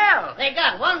hard to tell. They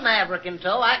got one maverick in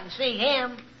tow. I can see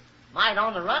him. Might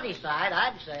on the ruddy side,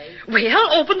 I'd say.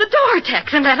 Well, open the door,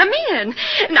 Tex, and let 'em in.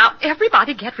 Now,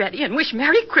 everybody get ready and wish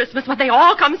Merry Christmas when they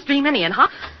all come streaming in, huh?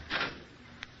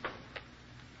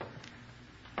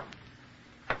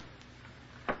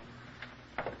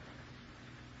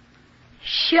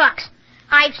 Shucks.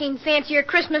 I've seen fancier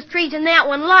Christmas trees than that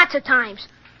one lots of times.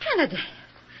 Kennedy.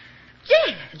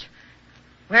 Jed.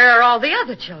 Where are all the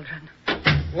other children?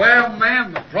 Well,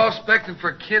 ma'am, prospecting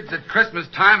for kids at Christmas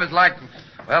time is like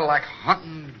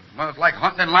hunting. Well, it's like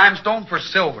hunting in limestone for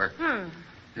silver.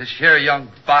 This here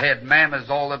young bothead ma'am is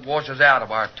all that washes out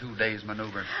of our 2 days'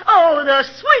 maneuvering. Oh, the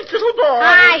sweet little boy.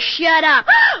 Ah, shut up.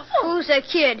 Who's a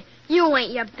kid? You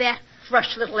ain't, you bet.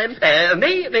 Fresh little imp.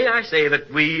 May I say that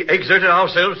we exerted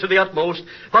ourselves to the utmost,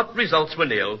 but results were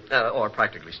nil, or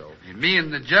practically so. And me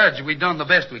and the judge, we done the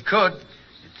best we could.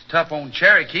 It's tough on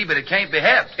Cherokee, but it can't be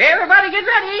helped. Everybody get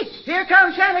ready. Here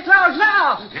comes Santa Claus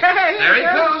now. There he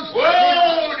comes.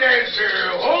 Whoa,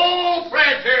 Dancer. Whoa,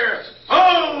 Prancer.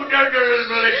 Oh, Dunder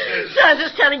Malicious.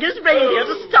 Santa's telling his reindeer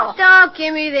to stop. Don't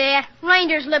give me that.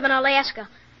 Reindeers live in Alaska.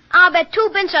 I'll bet 2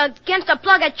 bits against a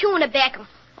plug of chewing tobacco.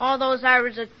 All those are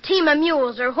is a team of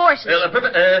mules or horses.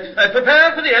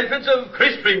 Prepare for the entrance of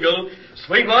Kris Kringle.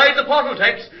 Swing wide the portal,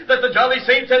 Tex, that the jolly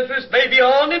Saint's entrance may be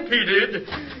unimpeded.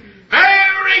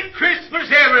 Merry Christmas,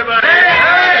 everybody!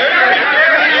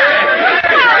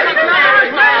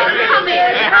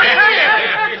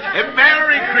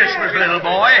 Merry Christmas, little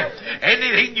boy.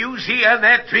 Anything you see on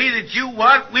that tree that you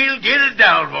want, we'll get it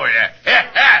down for you.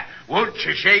 Won't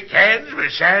you shake hands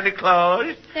with Santa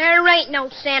Claus? There ain't no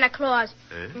Santa Claus.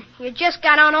 You just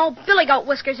got on old billy goat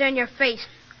whiskers in your face.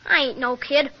 I ain't no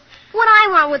kid. What I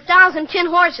want with dolls and tin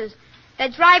horses? The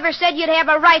driver said you'd have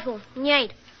a rifle, and you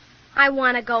ain't. I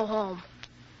want to go home.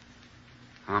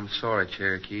 I'm sorry,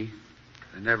 Cherokee.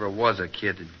 There never was a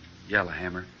kid in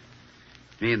Yellowhammer.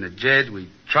 Me and the judge, we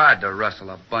tried to rustle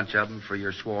a bunch of them for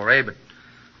your soiree, but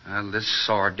this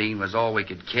sardine was all we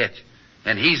could catch.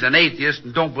 And he's an atheist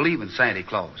and don't believe in Santa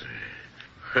Claus.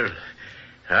 Well,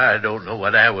 I don't know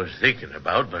what I was thinking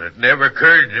about, but it never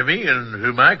occurred to me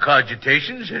in my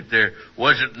cogitations that there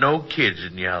wasn't no kids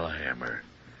in Yellowhammer.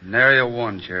 Nary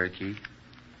one, Cherokee.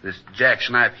 This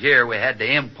jacksnipe here we had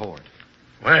to import.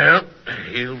 Well,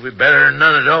 he'll be better than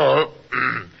none at all.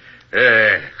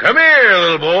 Come here,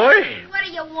 little boy. What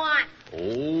do you want?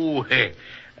 Oh,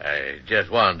 I just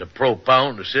wanted to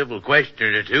propound a civil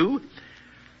question or two.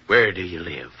 Where do you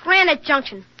live? Granite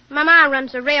Junction. My ma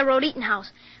runs the railroad eating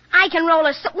house. I can roll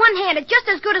one-handed just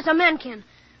as good as a man can.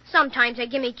 Sometimes they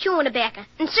give me chewing tobacco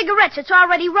and cigarettes that's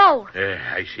already rolled.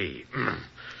 I see.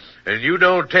 And you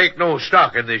don't take no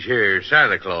stock in this here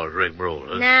Santa Claus rigmarole,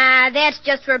 huh? Nah, that's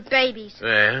just for babies.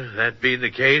 Well, that being the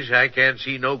case, I can't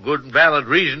see no good and valid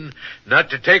reason not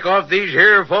to take off these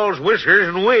here false whiskers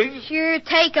and wigs. Sure,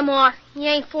 take 'em off. You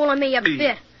ain't fooling me a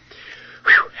bit.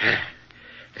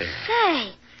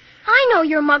 Say, I know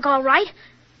your mug all right.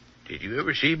 Did you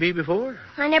ever see me before?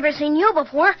 I never seen you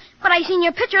before, but I seen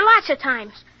your picture lots of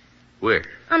times. Where?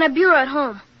 On a bureau at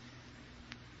home.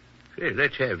 Hey,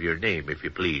 let's have your name, if you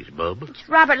please, bub. It's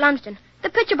Robert Lumsden. The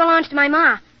picture belongs to my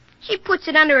ma. She puts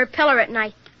it under her pillow at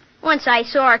night. Once I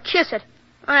saw her kiss it.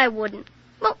 I wouldn't.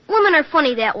 But women are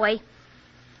funny that way.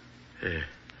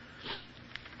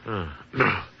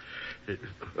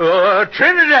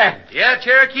 Trinidad. Yeah,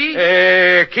 Cherokee?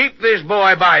 Keep this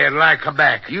boy by you till I come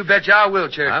back. You betcha I will,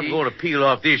 Cherokee. I'm going to peel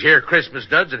off these here Christmas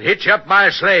duds and hitch up my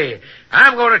sleigh.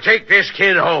 I'm going to take this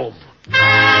kid home.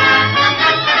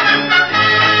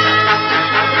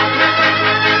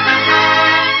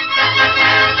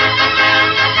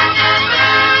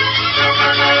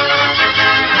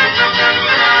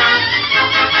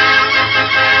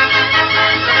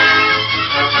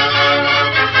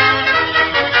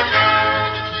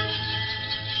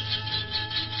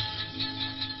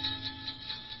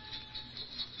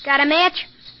 Got a match?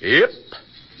 Yep.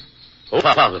 Oh,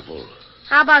 powerful.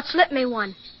 How about slip me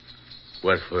one?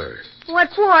 What for? What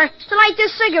for? To light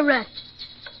this cigarette.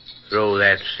 Throw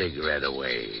that cigarette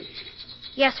away.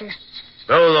 Yes, sir.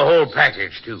 Throw the whole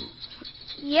package, too.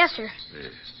 Yes, sir.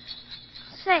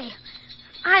 Say,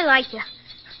 I like you.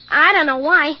 I don't know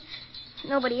why.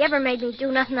 Nobody ever made me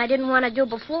do nothing I didn't want to do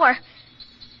before.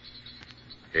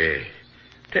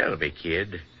 Tell me,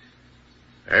 kid.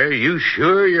 Are you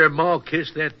sure your ma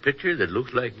kissed that picture that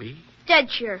looks like me? Dead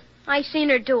sure. I seen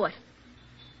her do it.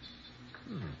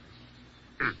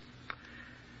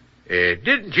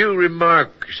 Didn't you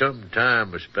remark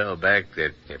sometime a spell back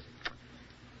that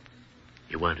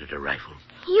you wanted a rifle?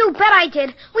 You bet I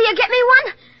did. Will you get me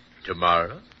one?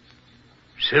 Tomorrow?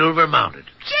 Silver mounted.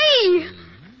 Gee!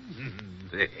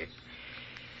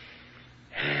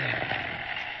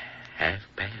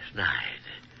 9:30.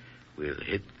 We'll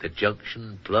hit the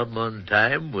junction plumb on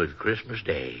time with Christmas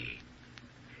Day.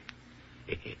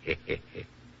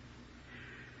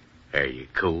 Are you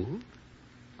cool?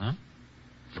 Huh?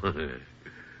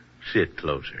 Sit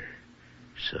closer,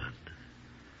 son.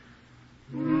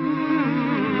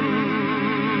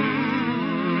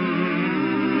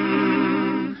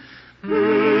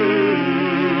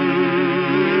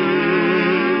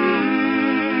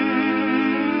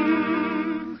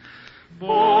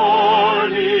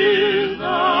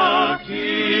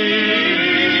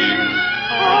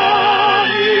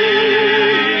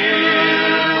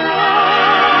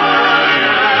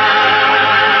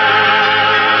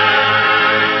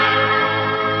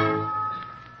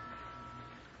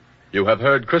 You have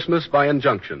heard Christmas by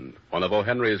Injunction, one of O.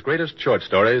 Henry's greatest short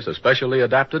stories, especially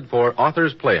adapted for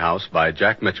Author's Playhouse by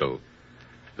Jack Mitchell.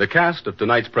 The cast of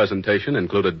tonight's presentation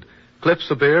included Cliff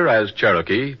Sabir as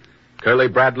Cherokee, Curly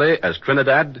Bradley as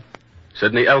Trinidad,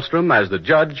 Sidney Elstrom as the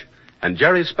Judge, and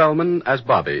Jerry Spellman as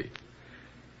Bobby.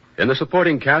 In the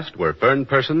supporting cast were Fern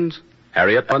Persons,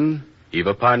 Harriet Unn,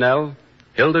 Eva Parnell,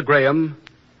 Hilda Graham,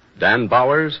 Dan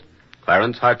Bowers,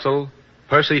 Clarence Hartzell,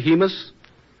 Percy Hemus,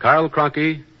 Carl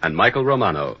Cronky, and Michael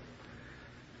Romano.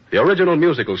 The original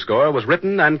musical score was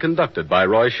written and conducted by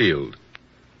Roy Shield.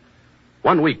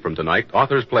 1 week from tonight,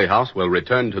 Author's Playhouse will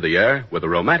return to the air with a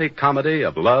romantic comedy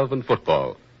of love and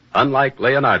football, Unlike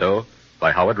Leonardo,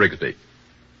 by Howard Rigsby.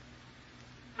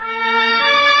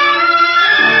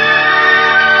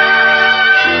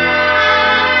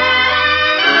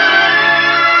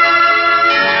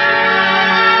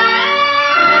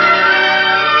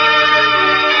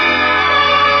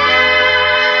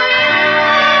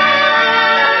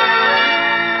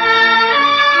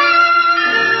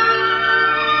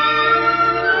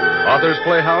 Author's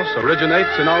Playhouse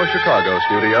originates in our Chicago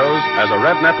studios as a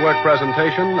Red Network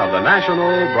presentation of the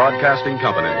National Broadcasting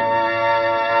Company.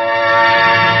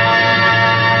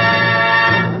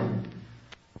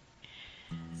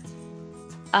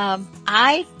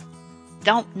 I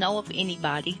don't know of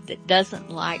anybody that doesn't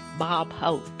like Bob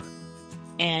Hope.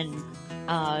 And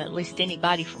at least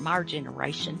anybody from our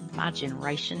generation, my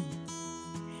generation,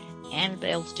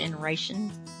 Annabelle's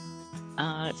generation.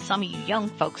 Some of you young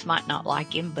folks might not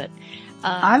like him, but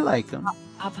I like him.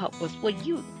 Bob Hope was, well,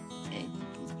 you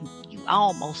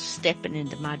almost stepping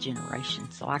into my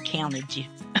generation, so I counted you.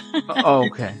 Oh,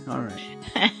 okay, all right.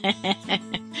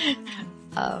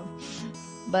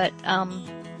 But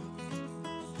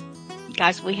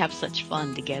guys, we have such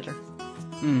fun together.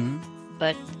 Mm-hmm.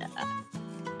 But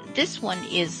this one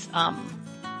is,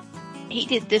 he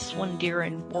did this one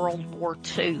during World War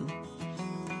II.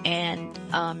 And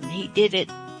he did it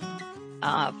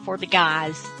for the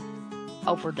guys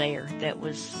over there that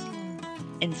was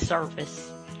in service.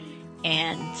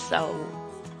 And so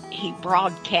he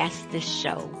broadcast this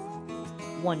show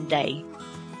one day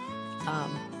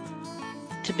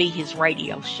to be his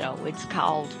radio show. It's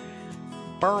called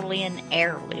Berlin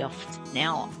Airlift.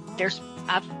 Now,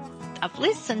 I've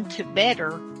listened to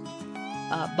better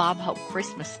Bob Hope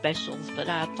Christmas specials, but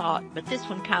this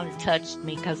one kind of touched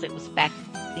me because it was back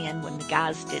then when the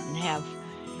guys didn't have,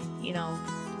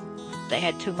 they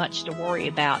had too much to worry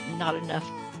about and not enough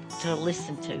to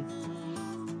listen to.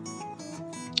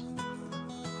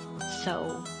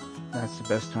 So that's the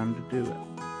best time to do it.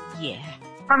 Yeah.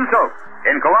 Swan Soap,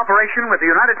 in cooperation with the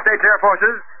United States Air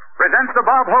Forces, presents the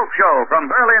Bob Hope Show from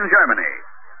Berlin, Germany.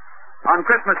 On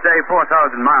Christmas Day, 4,000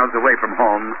 miles away from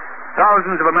home,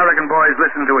 thousands of American boys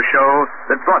listened to a show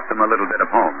that brought them a little bit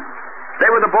of home. They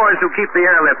were the boys who keep the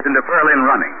airlift into Berlin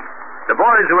running. The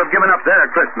boys who have given up their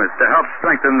Christmas to help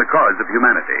strengthen the cause of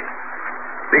humanity.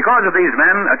 Because of these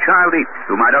men, a child eats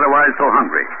who might otherwise go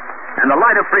hungry, and the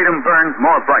light of freedom burns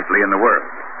more brightly in the world.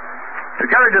 To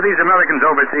carry to these Americans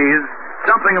overseas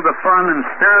something of the fun and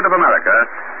spirit of America,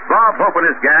 Bob Hope and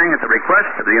his gang, at the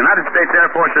request of the United States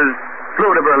Air Forces,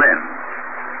 flew to Berlin.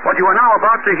 What you are now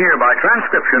about to hear by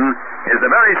transcription is the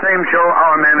very same show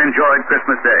our men enjoyed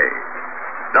Christmas Day.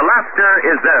 The laughter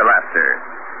is their laughter.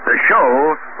 The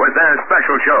show was their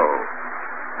special show.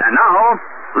 And now,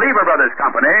 Lever Brothers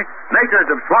Company, makers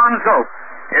of Swan Soap,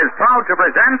 is proud to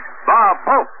present Bob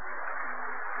Hope.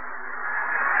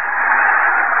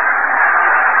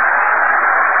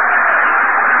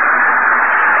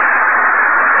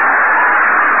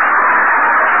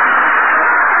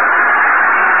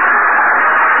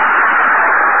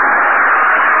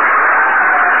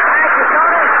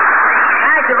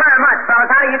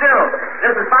 How do you do?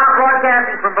 This is Bob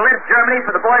broadcasting from Berlin, Germany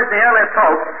for the boys of the Airlift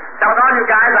Hope. Telling all you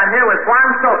guys I'm here with Swan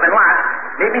Soap in Lodge.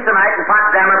 Meet me tonight in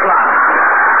Potsdamer Platz.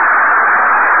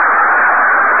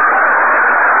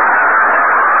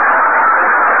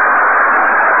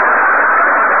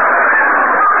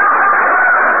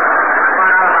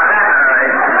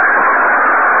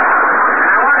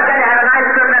 I want to tell you, I had a nice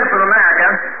trip in from America.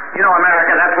 You know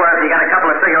America, that's where if you got a couple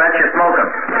of cigarettes, you smoke them.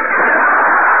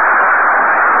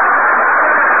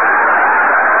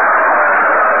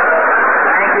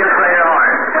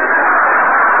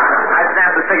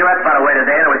 Cigarettes got away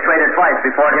today, and it was traded twice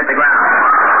before it hit the ground.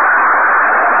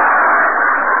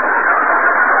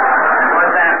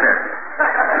 What's after?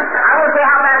 I won't say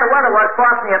how bad the weather was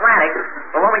crossing the Atlantic,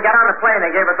 but when we got on the plane,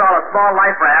 they gave us all a small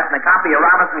life raft and a copy of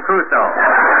Robinson Crusoe.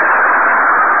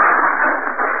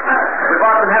 We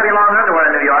bought some heavy long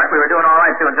underwear in New York. We were doing all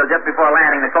right, too, until just before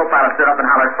landing, the co-pilot stood up and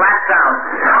hollered, "Flat down."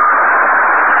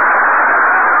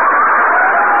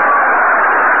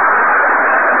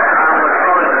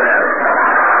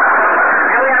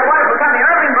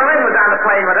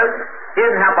 Playing with us. He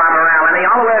didn't help our morale any.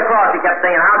 All the way across, he kept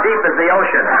saying, "How deep is the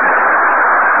ocean?"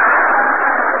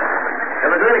 It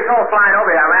was really cold flying over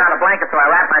here. I ran out of blankets, so I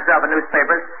wrapped myself in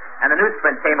newspapers, and the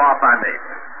newsprint came off on me.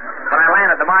 When I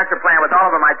landed, the marcher plan was all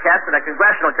over my chest, and a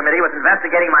congressional committee was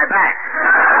investigating my back.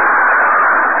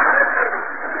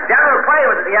 General Clay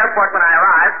was at the airport when I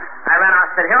arrived. I ran out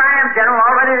and said, "Here I am, General,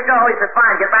 all ready to go." He said,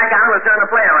 "Fine, get back on, we'll turn the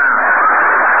plane around."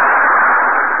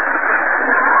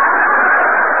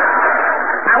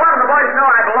 I wanted the boys to know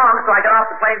I belonged, so I got off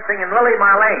the plane singing Lily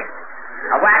Marlene.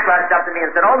 A whack rushed up to me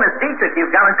and said, "Oh, Miss Dietrich,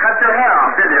 you've gone and cut your hair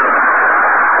off, didn't you?"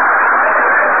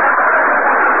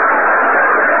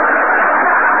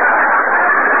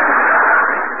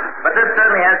 But this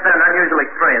certainly has been an unusual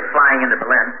experience flying into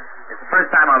Berlin. It's the first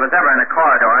time I was ever in a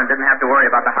corridor and didn't have to worry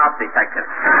about the house detective.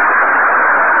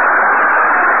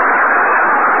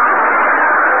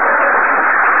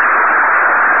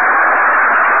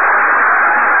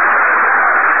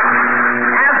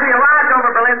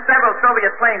 Several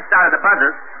Soviet planes started to buzz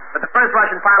us, but the first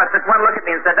Russian pilot took one look at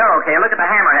me and said, "They're okay. Look at the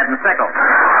hammerhead and sickle." I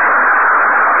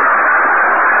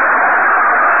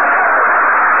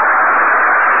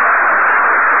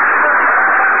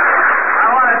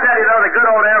want to tell you, though, the good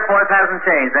old Air Force hasn't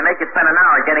changed. They make you spend an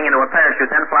hour getting into a parachute,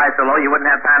 then fly so low you wouldn't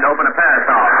have time to open a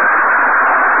parasol.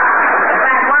 In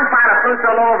fact, one pilot flew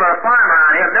so low over a farm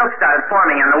around here, milk started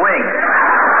forming in the wing.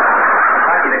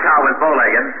 Lucky the cow was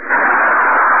bow-legged.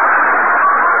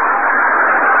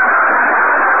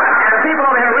 People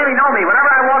over here really know me. Whenever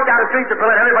I walk down the streets of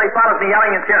Berlin, everybody follows me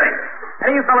yelling and cheering.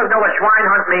 Any of you fellas know what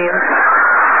Schweinhund means?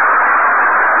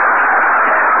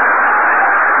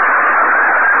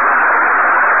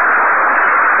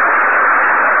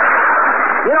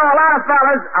 You know,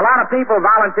 a lot of people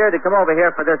volunteered to come over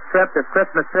here for this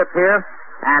Christmas trip here,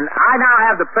 and I now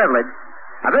have the privilege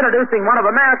of introducing one of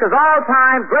America's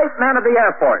all-time great men of the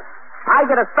Air Force. I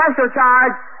get a special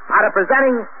charge out of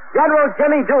presenting General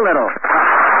Jimmy Doolittle.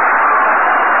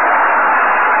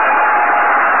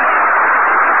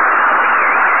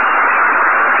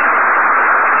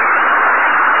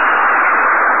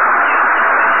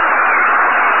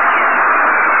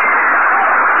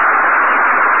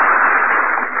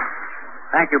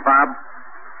 Thank you, Bob.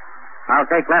 I'll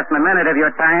take less than a minute of your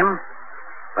time,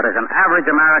 but as an average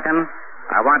American,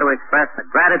 I want to express the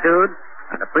gratitude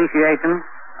and appreciation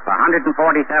of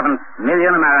 147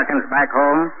 million Americans back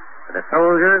home to the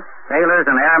soldiers, sailors,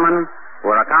 and airmen who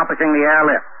are accomplishing the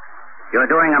airlift. You're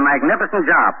doing a magnificent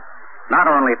job, not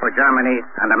only for Germany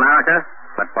and America,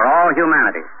 but for all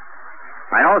humanity.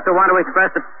 I also want to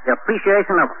express the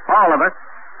appreciation of all of us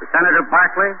to Senator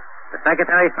Barkley, to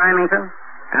Secretary Symington,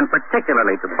 and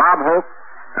particularly to Bob Hope,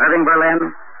 Irving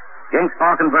Berlin, Jinx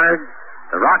Falkenberg,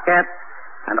 the Rockettes,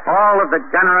 and all of the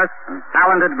generous and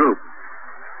talented group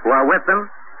who are with them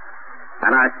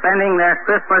and are spending their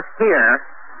Christmas here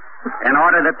in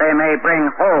order that they may bring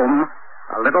home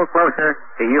a little closer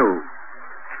to you.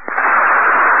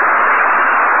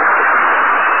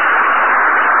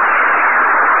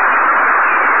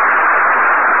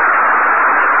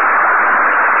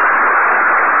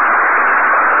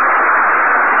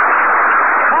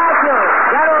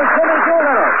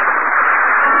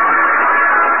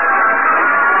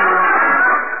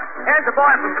 Here's a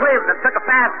boy from Cleveland that took a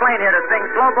fast plane here to sing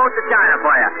Slow Boat to China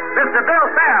for you. Mr. Bill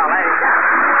Farrell, ladies and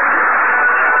gentlemen.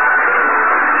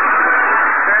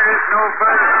 There is no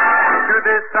verse to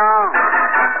this song,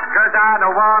 'cause I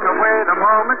don't want to wait a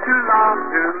moment too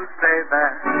long to say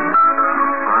that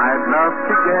I'd love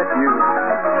to get you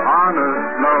on a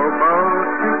slow boat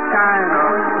to China,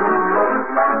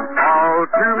 all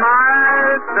to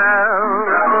myself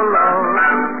alone.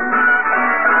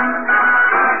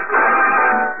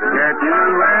 Get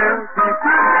you and keep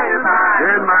you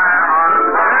in my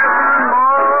arms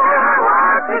evermore.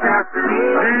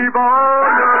 Leave all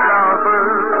your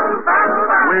lovers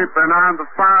weeping on the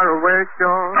faraway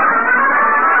shore.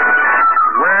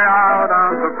 Way out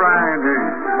on the briny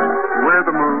where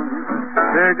the moon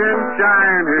big and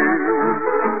shiny,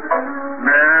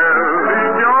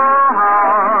 melting your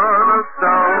heart of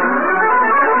stone.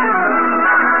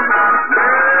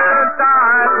 Yes,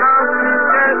 I'd love to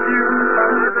get you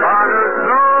on a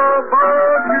slow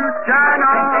boat to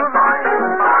China,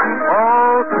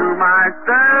 all to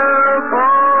myself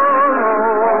alone.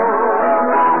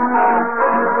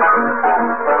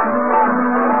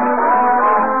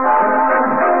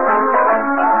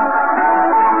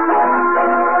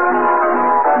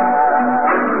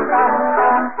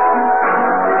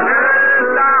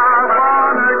 Yes, I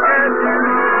wanna get you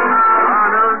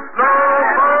on a slow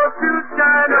boat to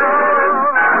China,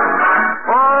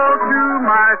 all to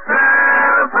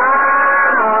myself alone.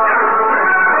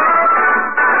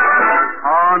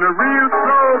 On a real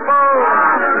slow boat,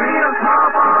 on a real slow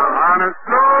boat, on a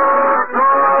slow,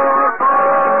 slow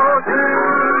boat to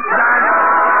China.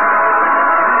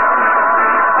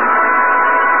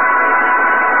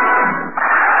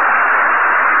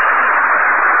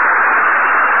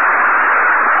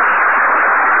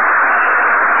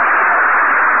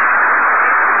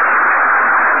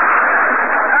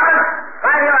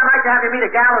 Right here, I'd like to have you meet a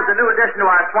gal who's a new addition to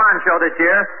our Swan show this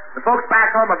year. The folks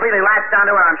back home have really latched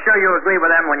onto her. I'm sure you'll agree with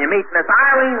them when you meet Miss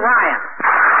Eileen Ryan.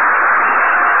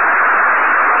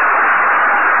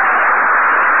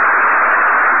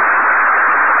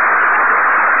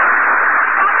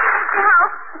 Mr.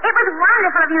 Hope, it was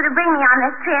wonderful of you to bring me on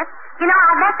this trip. You know,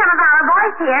 I've met some of our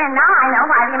boys here, and now I know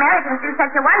why the Americans do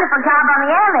such a wonderful job on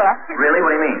the airlift. Really? What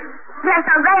do you mean? They're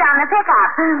so great on the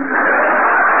pickup.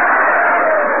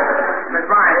 Miss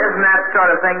Ryan, isn't that sort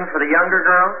of thing for the younger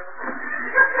girls?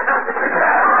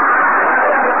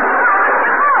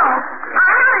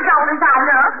 I'm not as old as I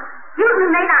look. You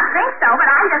may not think so, but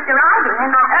I'm just arriving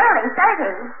in my early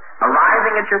 30s.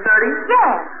 Arriving at your 30s?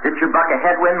 Yes. Did you buck a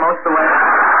headwind most of the way?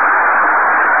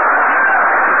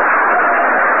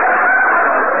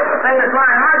 Say, Miss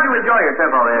Ryan, how'd you enjoy your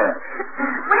trip over here?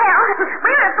 Well,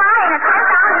 we were flying at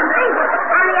 10,000 feet,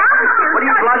 and the altitude... What are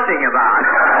you blushing about?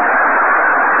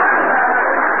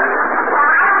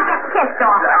 I don't get kissed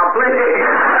off. Oh, please.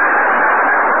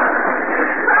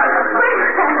 We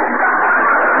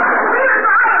were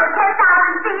flying at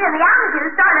 10,000 feet, and the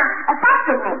altitude sort of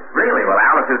affected me. Really? Well,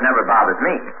 altitude never bothers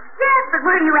me. Yes, but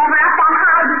were you ever up that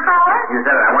high before? You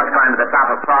said it. I once climbed to the top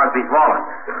of Crosby's Wallen.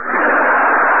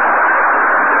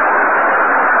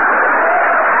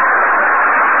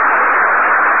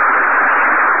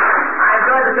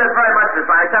 Trip very much this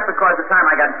flight, except because the time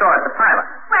I got sore at the pilot.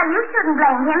 Well, you shouldn't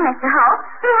blame him, Mr. Hope.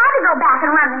 He had to go back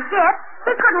and run the ship.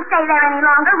 He couldn't stay there any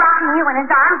longer, rocking you in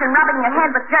his arms and rubbing your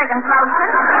head with Jergens lotion.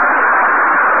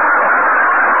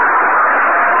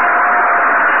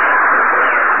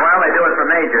 Well, they do it for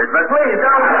majors, but please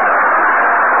don't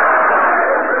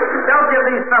give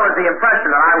these fellas the impression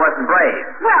that I wasn't brave.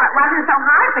 Well, it wasn't so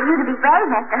hard for you to be brave,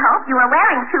 Mr. Hope. You were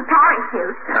wearing 2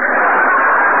 parachutes.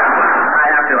 I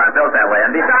have to. I'm built that way.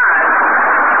 And besides,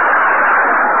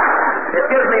 it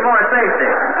gives me more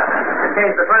safety. In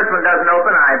case the first one doesn't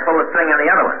open, I pull the string on the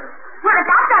other one. What if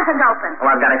that doesn't open? Well,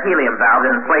 I've got a helium valve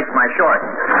in place of my shorts.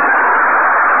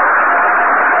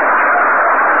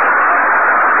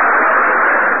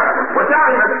 Well, tell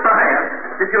me, Miss Bryant,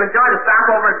 did you enjoy the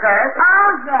stopover in Paris? Oh,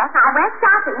 yes. I went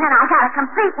shopping and I got a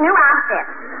complete new outfit.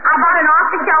 I bought an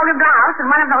off-the-shoulder blouse and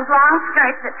one of those long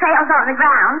skirts that trails over the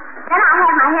ground. Then I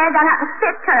had my hair done up in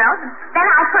spit curls. Then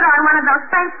I put on one of those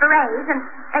French berets and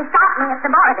they stopped me at the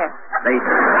border. They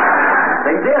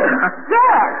did?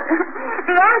 Yes.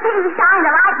 The MP shined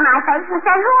a light in my face and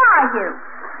said, "Who are you?"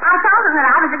 I told him that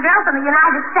I was a girl from the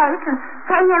United States and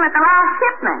came in with the last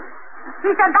shipment.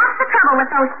 He said, "That's the trouble with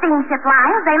those steamship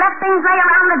lines. They let things lay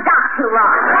around the dock too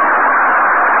long."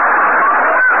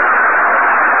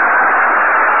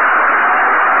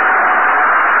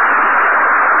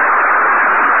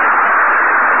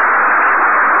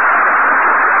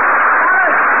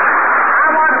 I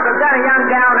want to present a young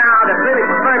gal now that really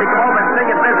preferred to come over and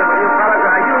sing and visit with you fellas.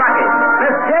 Are you lucky?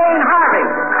 Miss Jane Harvey.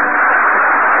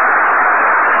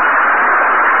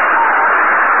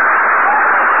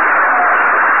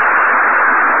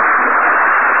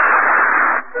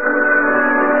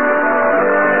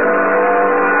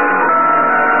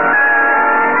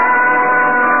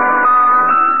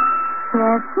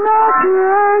 Chestnut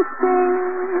roasting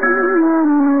in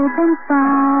open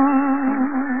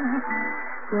fire,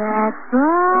 Jack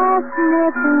Frost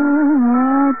nipping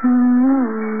at me.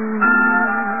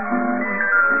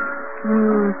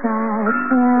 Roadside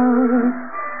flowers,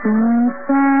 sweet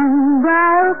and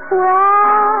bright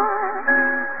white,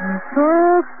 and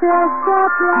folks dressed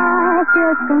up like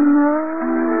Eskimos.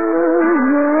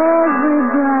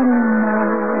 Everybody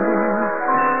knows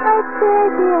a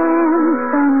big lamb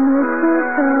from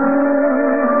Mississippi.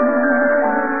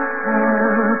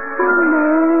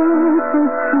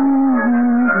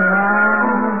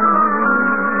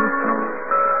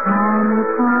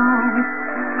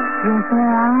 With their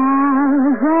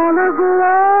eyes all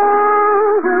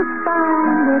aglow, they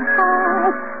find it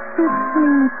hard to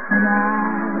sleep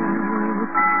tonight.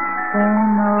 They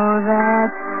know that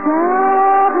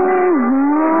Santa's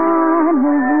on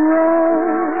his way.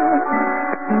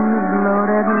 He's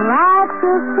loaded lots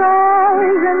of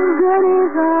toys and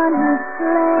goodies on his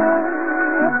sleigh.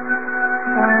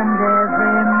 And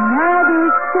every night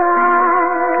his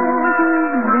child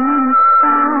is gonna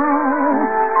spy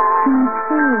to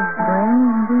see his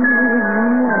reindeer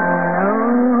know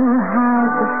how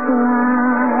to fly.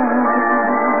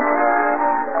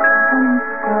 And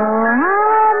so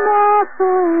I'm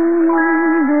offering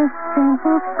this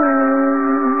simple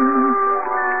phrase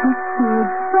to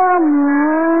kids from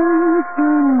 1992.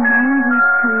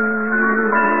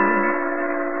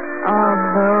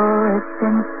 Although it's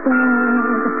been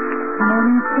said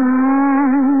many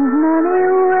times, many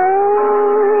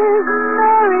ways,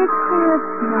 Merry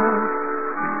Christmas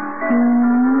to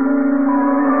you.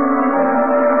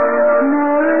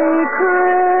 Merry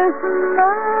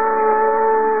Christmas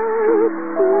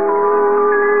to you.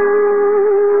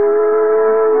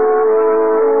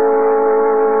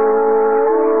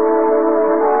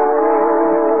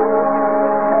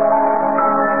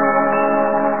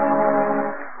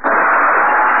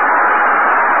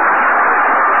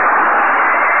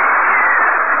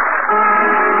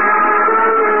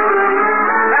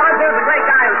 Fellas, there's a great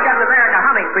guy who's kept America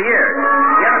humming for years.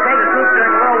 He entertained the troops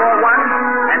during World War I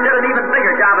and did an even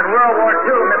bigger job in World War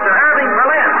II, Mr. Irving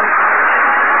Berlin.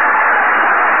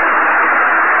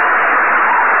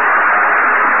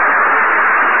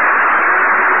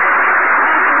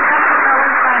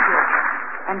 Thank you.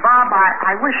 And, Bob,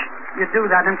 I wish you'd do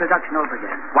that introduction over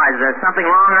again. Why, is there something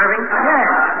wrong, Irving?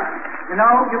 Yes. You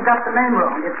know, you've got the name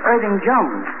wrong. It's Irving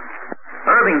Jones.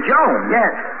 Irving Jones?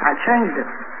 Yes, I changed it.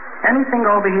 Anything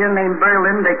over here named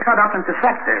Berlin, they cut up into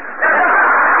sectors.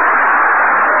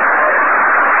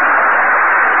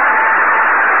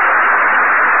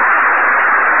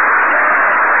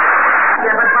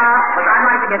 Yeah, but Bob, I'd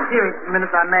like to get serious a minute,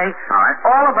 if I may. All right.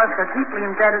 All of us are deeply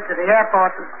indebted to the Air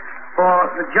Forces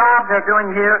for the job they're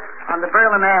doing here on the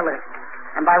Berlin airlift.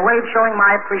 And by way of showing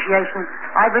my appreciation,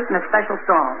 I've written a special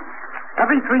song.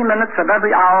 Every 3 minutes of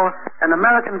every hour, an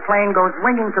American plane goes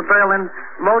winging to Berlin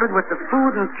loaded with the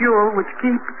food and fuel which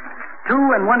keep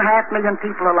 2.5 million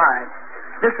people alive.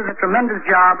 This is a tremendous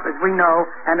job, as we know,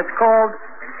 and it's called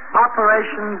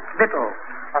Operation Vittel.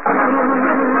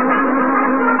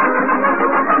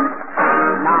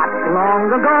 Not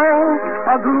long ago,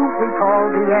 a group we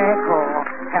called the Air Corps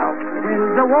helped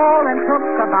build the wall and took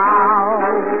the bow.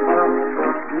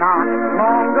 Not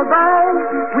long ago,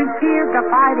 we cheered the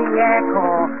fighting Air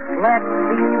Corps. Let's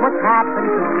see what's happened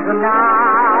to them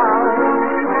now.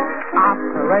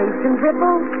 Operation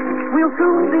Triple, we'll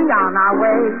soon be on our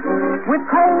way. With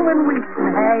coal and wheat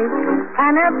and hay,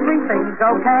 and everything's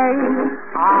okay.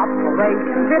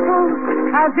 Operation Triple,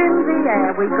 as in the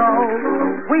air we go.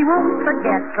 We won't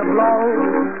forget to blow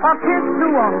a kiss to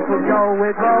Uncle Joe.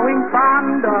 We're growing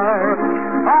fonder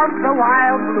of the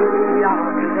wild blue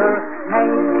yonder,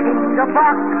 making a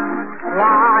buck,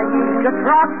 flying a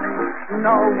truck.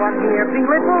 No one here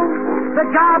belittles the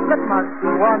job that must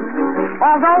be won.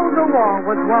 Although the war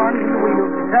was won, we'll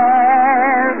be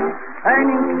there,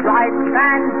 earning stripes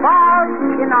and bars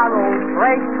in our old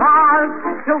freight cars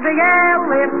till the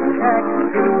airlift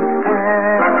checks the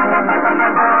air.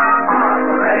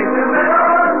 Operation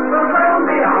Triple, we'll soon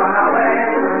be on our way.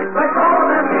 We're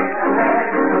golden in the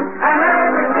hay, and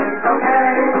everything's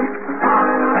okay.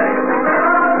 Operation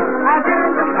Triple, as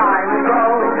in the sky we go.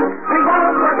 We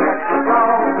won't forget to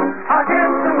blow a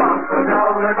kiss to Uncle Joe.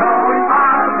 We're going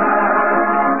faster,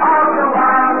 all the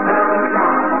while we're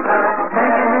yonder.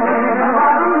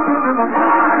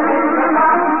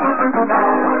 No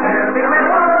one here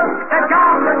belittles the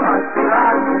job that must be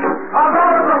done.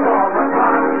 Although the war was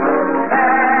won, we'll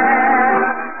there,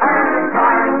 earning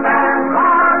stripes and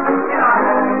bars in our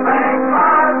own great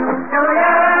cars till the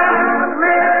airlift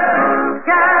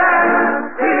gets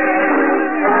the air.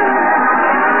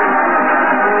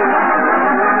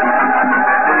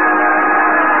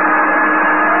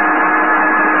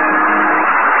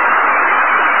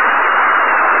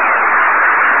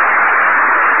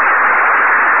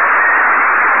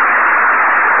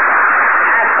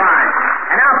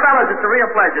 It's a real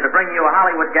pleasure to bring you a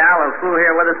Hollywood gal who flew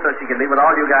here with us so she could be with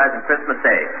all you guys on Christmas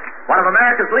Day. One of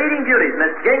America's leading beauties,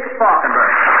 Miss Jinx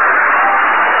Falkenberg.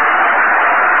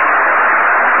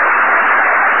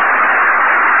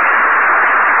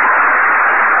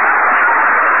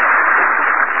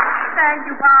 Thank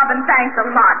you, Bob, and thanks a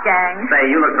lot, gang. Say,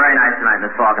 you look very nice tonight,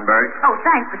 Miss Falkenberg. Oh,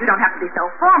 thanks, but you don't have to be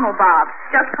so formal, Bob.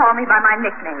 Just call me by my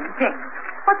nickname, Jinx.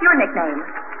 What's your nickname?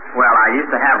 Well, I used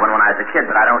to have one when I was a kid,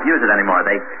 but I don't use it anymore.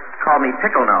 They call me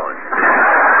Pickle Nose.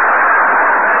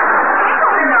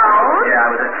 Pickle Nose? Yeah,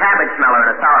 I was a cabbage smeller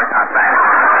in a sauerkraut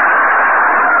factory.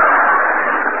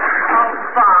 Oh,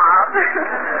 Bob.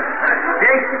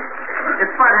 Jinx,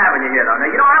 it's fun having you here, though. Now,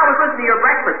 you know, I was listening to your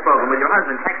breakfast program with your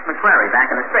husband, Tex McCrary,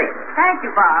 back in the States. Thank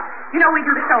you, Bob. You know, we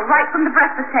do the show right from the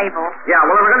breakfast table. Yeah,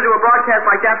 well, we were going to do a broadcast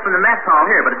like that from the mess hall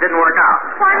here, but it didn't work out.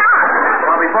 Why not?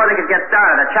 Well, before they could get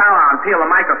started, a chow-on peeled the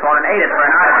microphone and ate it for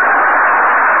an hour.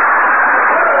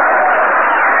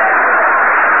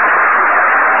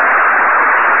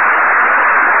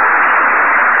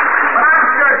 But I'm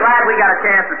sure glad we got a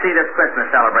chance to see this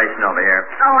Christmas celebration over here.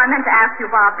 Oh, I meant to ask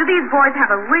you, Bob, do these boys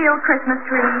have a real Christmas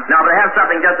tree? No, but they have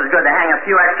something just as good to hang a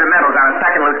few extra medals on a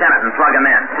second lieutenant and plug them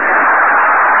in.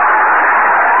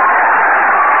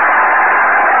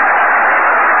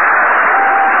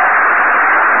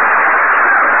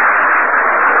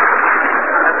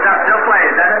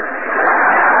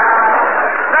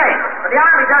 The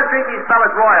Army does treat these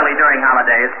fellas royally during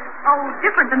holidays. Oh,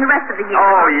 different than the rest of the year.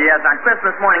 Oh, yes. On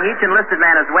Christmas morning, each enlisted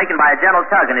man is awakened by a gentle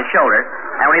tug on his shoulder,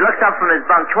 and when he looks up from his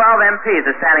bunk, 12 MPs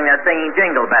are standing there singing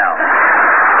Jingle Bell.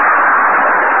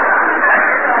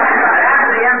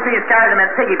 After the MPs carry them in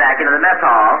piggyback into the mess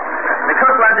hall, the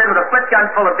cook runs in with a split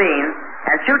gun full of beans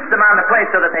and shoots them on the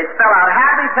plate so that they spell out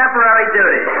happy temporary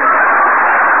duty.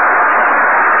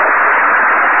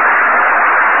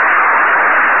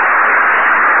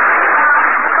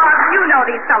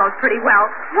 These fellows pretty well.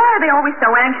 Why are they always so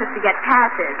anxious to get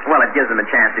passes? Well, it gives them a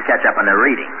chance to catch up on their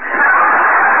reading.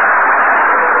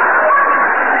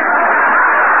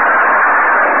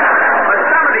 But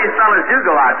some of these fellas do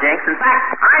go out, Jinx. In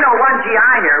fact, I know one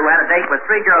GI here who had a date with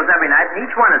 3 girls every night, and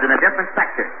each one is in a different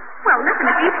sector. Well, listen,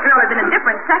 if each girl is in a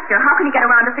different sector, how can you get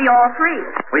around to see all 3?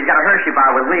 Well, he's got a Hershey bar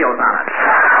with wheels on it.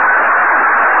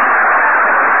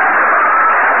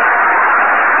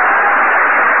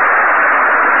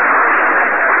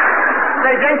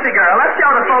 Say, Jinxie girl, let's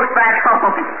show the folks back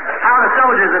home how the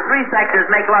soldiers of 3 sectors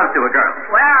make love to a girl.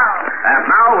 Well. And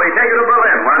now we take you to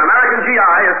Berlin, where an American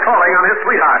GI is calling on his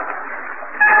sweetheart.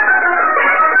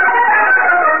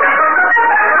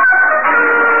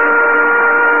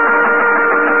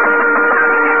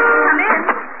 Come in.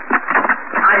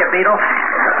 Hiya, Beetle.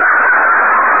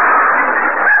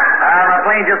 My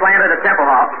plane just landed at Temple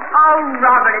Hall. Oh,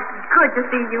 Robert, it's good to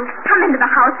see you. Come into the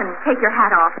house and take your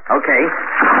hat off. Okay.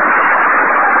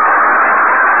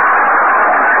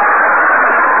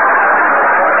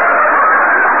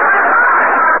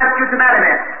 To that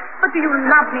event. But do you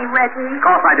love me, Reggie? Of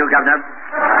course I do, Governor.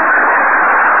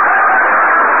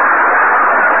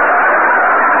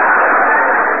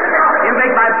 You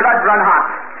make my blood run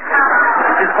hot.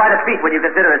 Which is quite a feat when you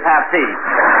consider it's half tea.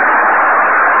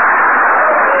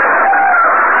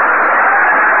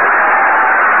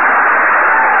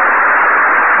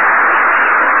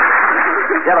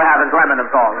 Yellowhaven Glenman, of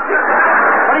course.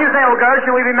 What do you say, old girl?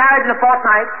 Should we be married in a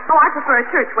fortnight? Oh, I prefer a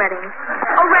church wedding.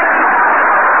 Oh, Reggie.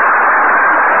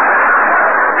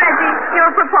 Reggie,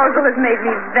 your proposal has made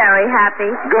me very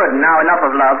happy. Good. Now enough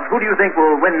of love. Who do you think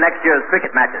will win next year's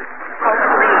cricket matches? Oh,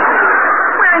 please.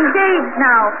 We're engaged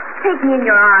now. Take me in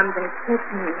your arms and kiss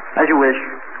me. As you wish.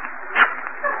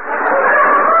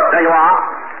 There you are.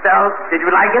 Stell, did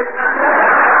you like it?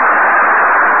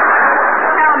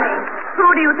 Tell me, who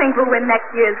do you think will win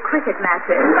next year's cricket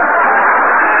matches?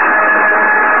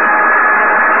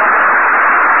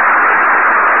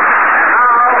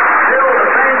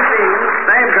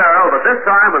 Same girl, but this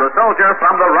time with a soldier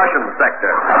from the Russian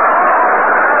sector.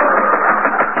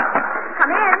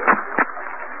 Come in.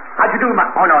 How'd you do,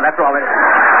 Oh, no, that's all right.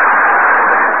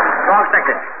 Wrong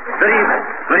sector. Good evening.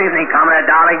 Good evening, comrade,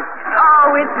 darling.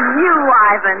 Oh, it's you,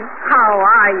 Ivan. How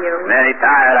are you? Very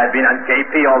tired. I've been on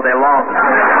KP all day long.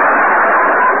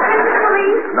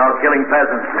 Police? No, killing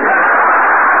peasants.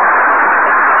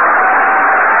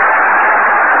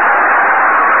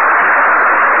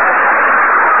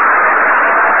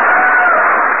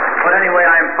 But anyway,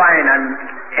 I'm fine. I'm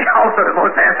also the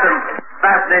most handsome,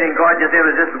 fascinating, gorgeous,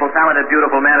 irresistible, talented,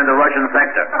 beautiful man in the Russian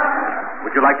sector.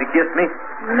 Would you like to kiss me?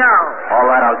 No. All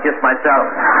right, I'll kiss myself.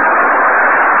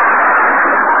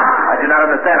 I do not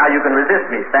understand how you can resist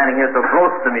me, standing here so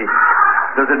close to me.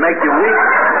 Does it make you weak?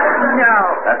 No.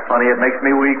 That's funny, it makes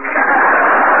me weak.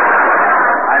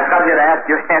 I've come here to ask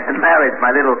your hand in marriage,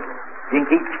 my little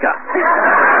Jinkichka.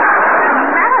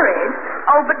 Marriage?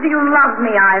 Oh, but do you love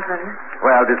me, Ivan?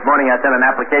 Well, this morning I sent an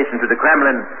application to the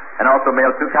Kremlin and also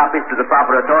mailed 2 copies to the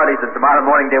proper authorities, and tomorrow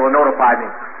morning they will notify me.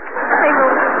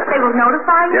 They will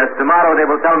notify you? Yes, tomorrow they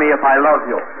will tell me if I love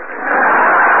you.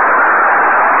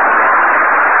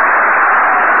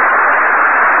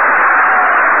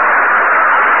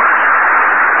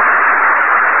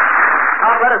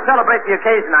 Now, let us celebrate the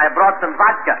occasion. I have brought some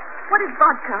vodka. What is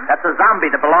vodka? That's a zombie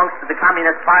that belongs to the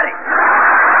Communist Party.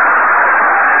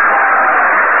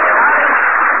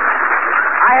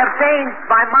 I have changed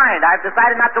my mind. I've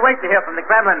decided not to wait to hear from the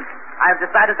Kremlin. I have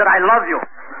decided that I love you.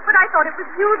 But I thought it was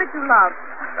you that you loved.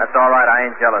 That's all right. I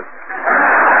ain't jealous.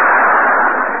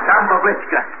 Come,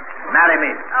 Bablichka. Marry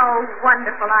me. Oh,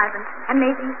 wonderful, Ivan. And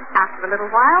maybe after a little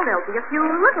while there'll be a few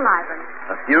little Ivans.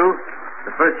 A few?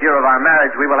 The first year of our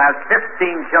marriage, we will have 15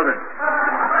 children.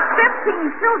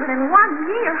 15 children in 1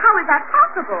 year? How is that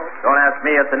possible? Don't ask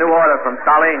me. It's a new order from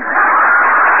Stalin.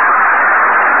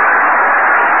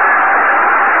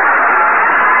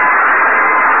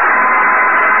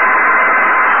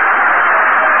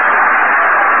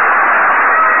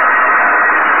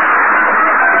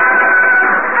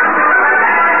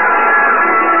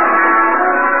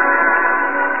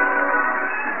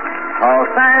 Oh,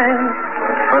 thanks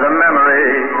for the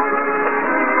memory,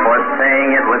 for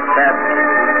saying it was set,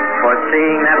 for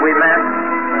seeing that we met,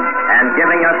 and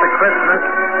giving us a Christmas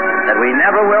that we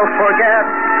never will forget.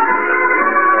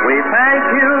 We thank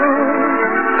you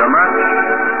so much,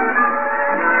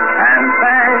 and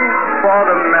thanks for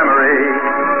the memory,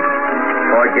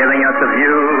 for giving us a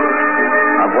view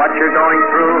of what you're going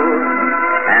through,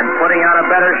 and putting on a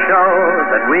better show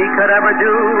than we could ever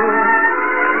do.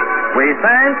 We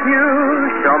thank you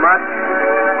so much,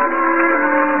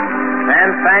 and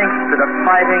thanks to the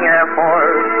fighting Air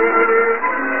Force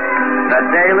that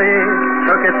daily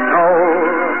took its toll.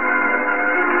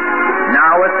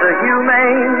 Now it's a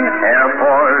humane Air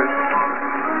Force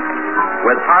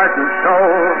with heart and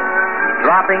soul,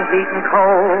 dropping heat and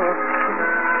cold.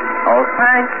 Oh,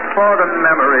 thanks for the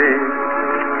memory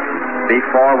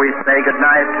before we say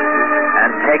goodnight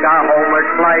and take our homeward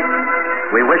flight.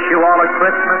 We wish you all a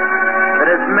Christmas that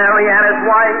is merry and is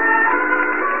white,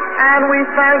 and we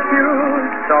thank you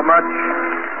so much.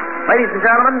 Ladies and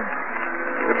gentlemen,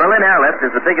 the Berlin Airlift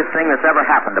is the biggest thing that's ever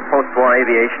happened to post-war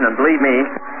aviation, and believe me,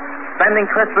 spending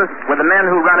Christmas with the men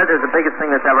who run it is the biggest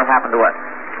thing that's ever happened to us.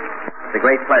 It's a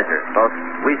great pleasure, both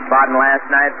Wiesbaden last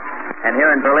night and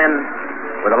here in Berlin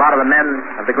with a lot of the men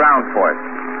of the ground force.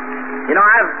 You know,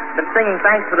 I've been singing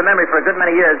Thanks for the Memory for a good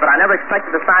many years, but I never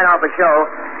expected to sign off a show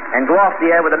and go off the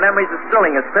air with the memories as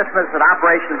thrilling as Christmas at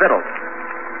Operation Vittles.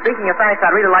 Speaking of thanks,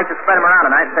 I'd really like to spread them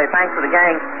around tonight and say thanks to the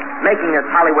gang making this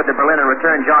Hollywood to Berlin and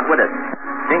return jaunt with us.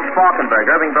 Jinx Falkenberg,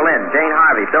 Irving Berlin, Jane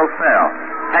Harvey, Bill Farrell,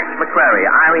 Tex McCrary,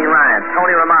 Irene Ryan,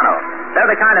 Tony Romano.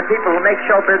 They're the kind of people who make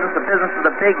show business a business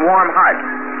with a big, warm heart.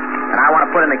 And I want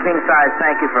to put in a king-size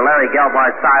thank you for Larry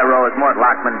Gelbart, Cy Rose, Mort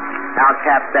Lockman, Al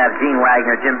Capstaff, Gene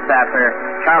Wagner, Jim Saffer,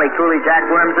 Charlie Cooley, Jack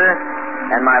Wormser,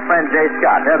 and my friend Jay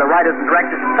Scott. They're the writers and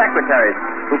directors and secretaries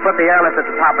who put the airlift at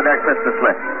the top of their Christmas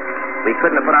list. We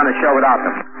couldn't have put on a show without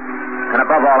them. And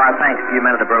above all, our thanks to you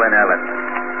men of the Berlin Airlift.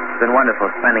 It's been wonderful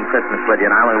spending Christmas with you,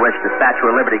 and I only wish the Statue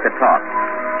of Liberty could talk.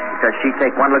 Because she'd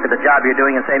take one look at the job you're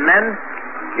doing and say, men,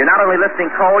 you're not only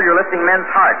lifting coal, you're lifting men's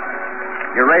hearts.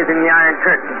 You're raising the Iron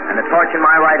Curtain, and the torch in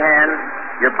my right hand,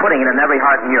 you're putting it in every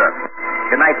heart in Europe.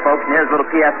 Good night, folks, and here's a little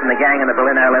P.S. from the gang in the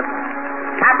Berlin Airlift.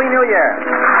 Happy New Year!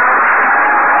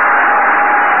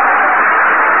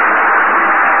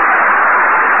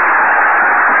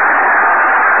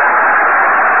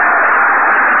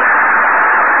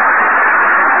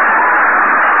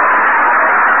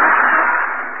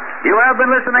 You have been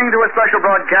listening to a special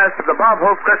broadcast of the Bob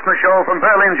Hope Christmas Show from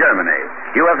Berlin, Germany.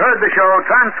 You have heard the show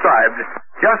transcribed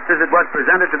just as it was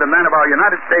presented to the men of our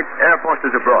United States Air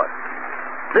Forces abroad.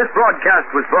 This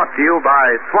broadcast was brought to you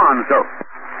by Swan Soap,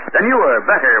 the newer,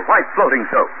 better white floating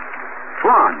soap.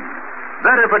 Swan,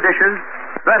 better for dishes,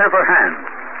 better for hands,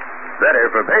 better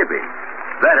for baby,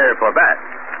 better for bats.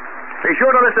 Be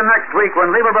sure to listen next week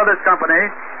when Lever Brothers Company,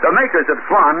 the makers of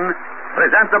Swan,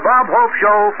 present the Bob Hope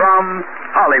Show from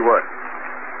Hollywood.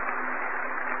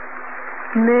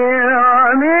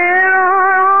 Mirror,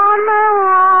 mirror on the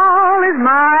wall, is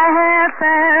my hair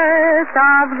fairest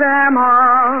of them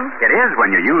all? It is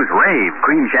when you use Rave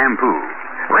Cream Shampoo.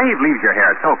 Rave leaves your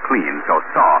hair so clean, so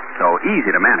soft, so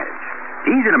easy to manage.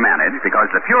 Easy to manage because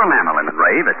the pure lanolin in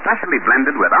Rave is specially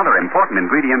blended with other important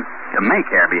ingredients to make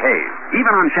hair behave,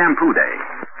 even on shampoo day.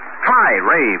 Try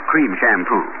Rave Cream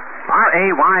Shampoo.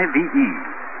 R-A-Y-V-E.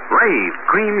 Rave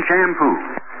Cream Shampoo.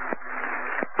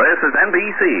 This is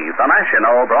NBC, the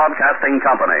National Broadcasting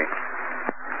Company.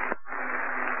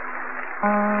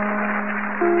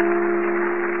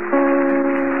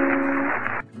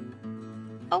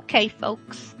 Okay,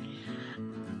 folks.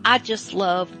 I just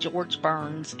love George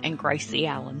Burns and Gracie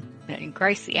Allen. And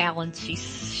Gracie Allen,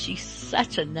 she's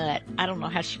such a nut. I don't know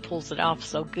how she pulls it off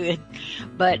so good.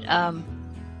 But, and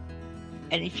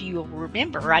if you'll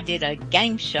remember, I did a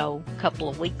game show a couple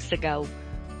of weeks ago,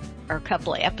 or a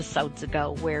couple of episodes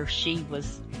ago, where she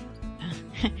was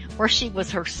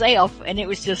herself, and it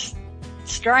was just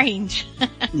strange.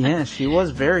 Yeah, she was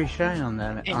very shy on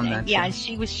that. Yeah, and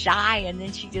she was shy, and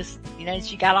then she just,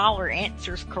 she got all her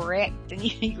answers correct, and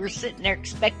you were sitting there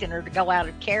expecting her to go out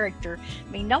of character.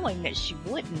 I mean, knowing that she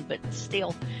wouldn't, but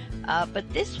still. But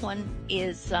this one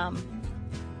is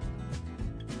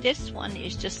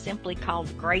just simply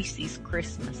called Gracie's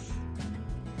Christmas.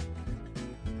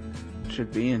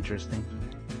 Should be interesting.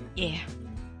 Yeah.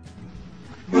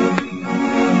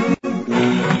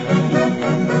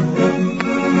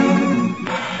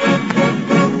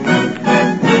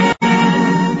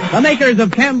 The makers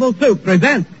of Campbell's Soup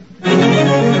present George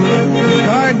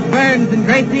Burns and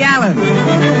Gracie Allen,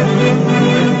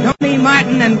 Tony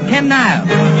Martin and Ken Niles,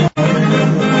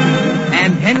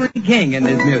 and Henry King in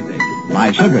his music.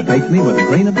 My sugar takes me with a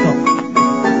grain of salt.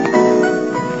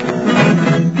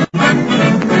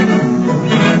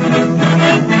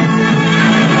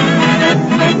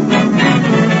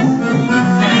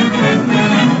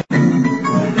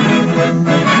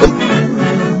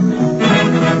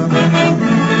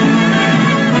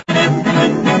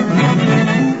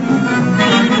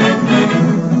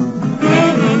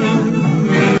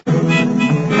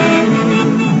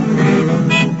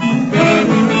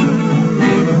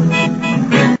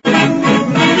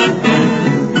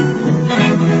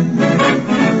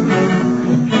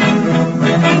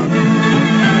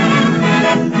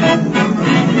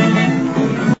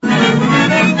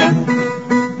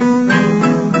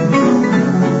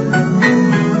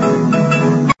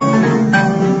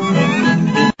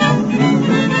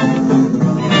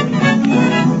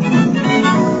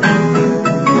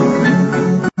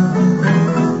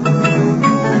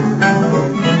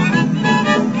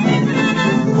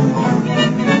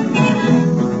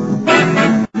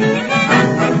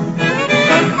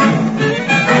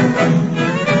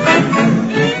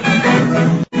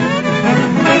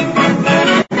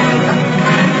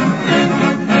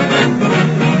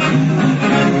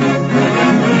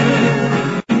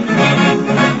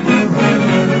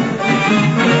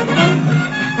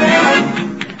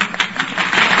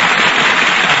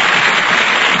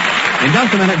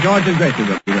 George and Gracie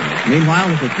will be with us. Meanwhile,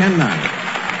 this is Ken Niles.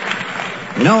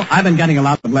 I've been getting a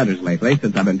lot of letters lately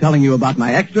since I've been telling you about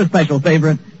my extra special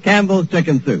favorite, Campbell's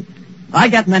Chicken Soup. I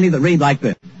get many that read like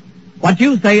this. What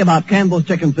you say about Campbell's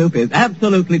Chicken Soup is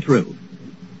absolutely true.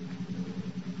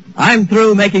 I'm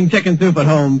through making chicken soup at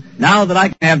home now that I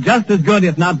can have just as good,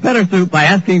 if not better, soup by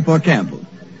asking for Campbell's.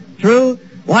 True?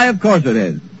 Why, of course it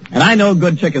is. And I know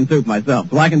good chicken soup myself,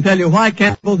 so I can tell you why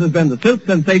Campbell's has been the soup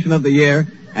sensation of the year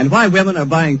and why women are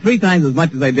buying 3 times as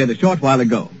much as they did a short while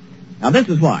ago. Now, this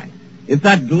is why. It's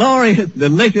that glorious,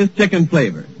 delicious chicken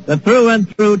flavor, the through and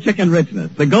through chicken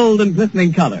richness, the golden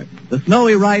glistening color, the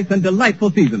snowy rice and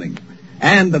delightful seasoning,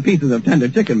 and the pieces of tender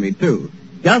chicken meat, too.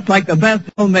 Just like the best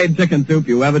homemade chicken soup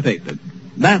you ever tasted.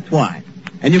 That's why.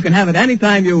 And you can have it any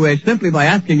time you wish simply by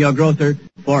asking your grocer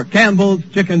for Campbell's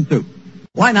Chicken Soup.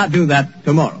 Why not do that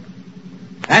tomorrow?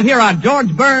 And here are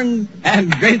George Burns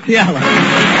and Gracie Allen.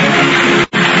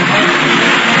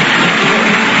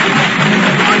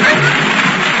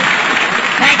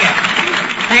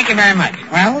 Thank you very much.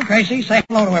 Well, Gracie, say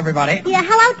hello to everybody. Yeah,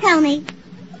 hello, Tony.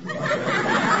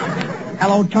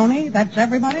 Hello, Tony? That's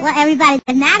everybody? Well, everybody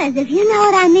that matters, if you know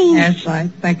what I mean. Yes, I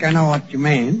think I know what you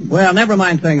mean. Well, never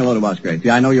mind saying hello to us,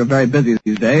 Gracie. I know you're very busy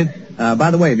these days.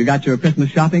 By the way, have you got your Christmas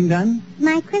shopping done?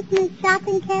 My Christmas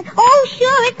shopping, Ken? Oh,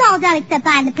 sure, it's all done except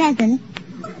buying the presents.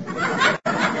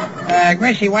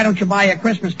 Gracie, why don't you buy your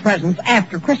Christmas presents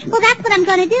after Christmas? Well, that's what I'm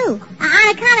going to do. On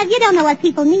account of you don't know what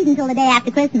people need until the day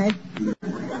after Christmas.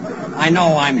 I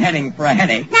know I'm heading for a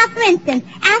headache. Now, for instance,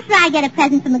 after I get a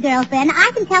present from a girlfriend,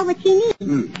 I can tell what she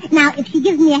needs. Now, if she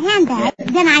gives me a handbag,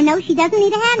 then I know she doesn't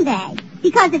need a handbag.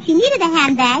 Because if she needed a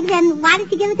handbag, then why did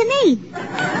she give it to me?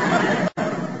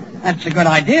 That's a good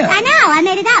idea. I know, I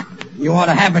made it up. You ought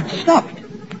to have it stuffed.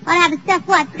 Ought to have it stuffed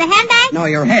what? The handbag? No,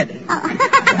 your head. Oh.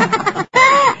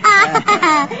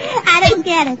 I don't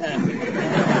get it.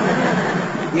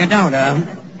 You don't,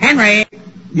 Henry.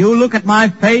 You look at my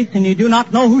face and you do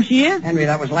not know who she is? Henry,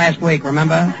 that was last week,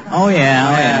 remember? Oh,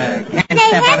 yeah. Can't Hey,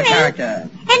 step out of Henry. character.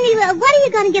 Henry, what are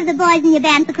you going to give the boys in your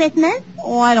band for Christmas?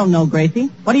 Oh, I don't know, Gracie.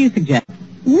 What do you suggest?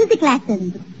 Music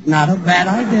lessons. Not a bad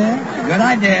idea. It's a good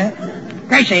idea.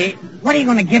 Gracie, what are you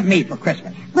going to give me for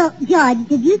Christmas? Well, George,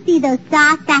 did you see those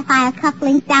star sapphire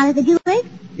cufflinks down at the jewelers?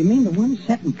 You mean the ones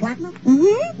set in platinum?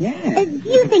 Mm-hmm. Yeah. Do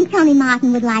you think Tony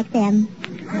Martin would like them?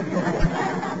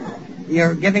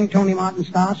 You're giving Tony Martin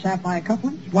star sapphire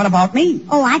cufflinks? What about me?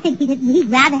 Oh, I think he'd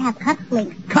rather have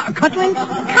cufflinks. Cufflinks?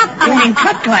 Cufflinks. You mean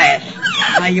cut glass?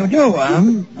 Now, you do,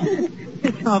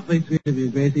 It's awfully sweet of you,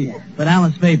 Gracie. But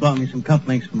Alice Faye bought me some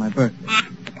cufflinks for my birthday.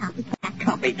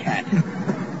 Copycat.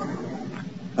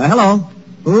 Hello.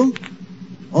 Who?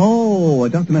 Oh,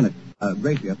 just a minute.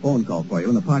 Gracie, a phone call for you,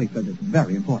 and the party says it's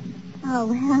very important. Oh,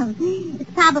 well,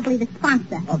 it's probably the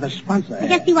sponsor. Oh, the sponsor. I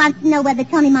guess he wants to know whether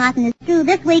Tony Martin is through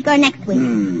this week or next week.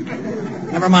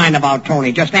 Never mind about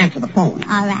Tony. Just answer the phone.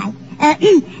 All right.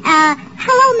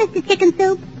 Hello, Mr. Chicken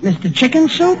Soup. Mr. Chicken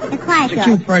Soup? It's quiet, It's a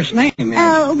cute first name.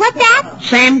 What's that?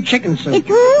 Sam Chicken Soup. It's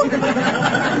who?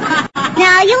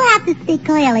 Now, you have to speak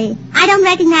clearly. I don't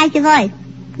recognize your voice.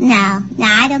 No,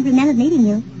 I don't remember meeting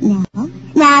you.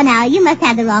 No, you must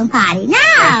have the wrong party.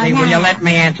 Gracie, will you let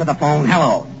me answer the phone?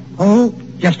 Hello. Who?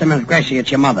 Just a minute, Gracie,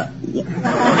 it's your mother.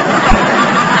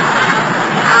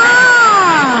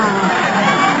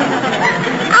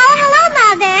 Oh, hello,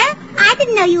 Mother. I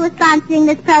didn't know you were sponsoring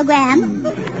this program.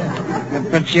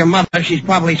 If it's your mother, she's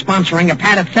probably sponsoring a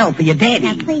pat itself for your daddy.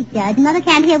 Now, please, Judge. Mother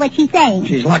can't hear what she's saying.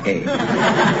 She's lucky.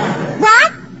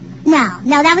 What? No,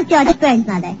 that was George Burns,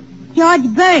 Mother. George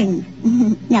Burns.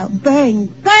 No, Burns.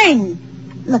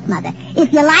 Look, Mother,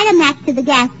 if you light a match to the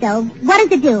gas stove, what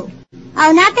does it do?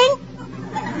 Oh, nothing?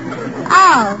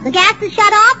 Oh, the gas is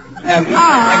shut off?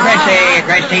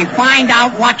 Gracie, find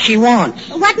out what she wants.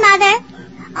 What, Mother?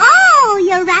 Oh,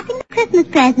 you're wrapping the Christmas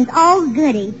presents. Oh,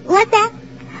 goody. What's that?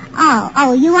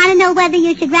 Oh, you want to know whether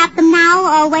you should wrap them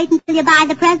now or wait until you buy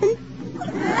the presents?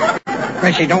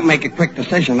 Gracie, don't make a quick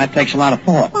decision. That takes a lot of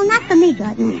thought. Well, not for me,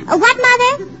 George. What,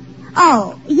 Mother?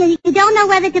 Oh, you don't know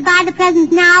whether to buy the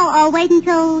presents now or wait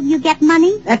until you get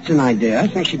money? That's an idea. I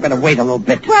think she'd better wait a little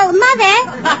bit. Well, Mother,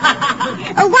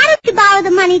 why don't you borrow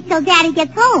the money till Daddy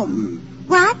gets home?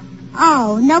 What?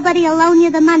 Oh, nobody will loan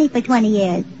you the money for 20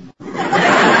 years.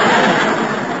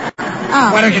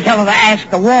 Why don't you tell her to ask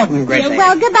the warden, Gracie?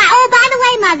 Well, goodbye. Oh, by the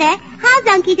way, Mother, how's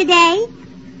Unky today?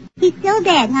 He's still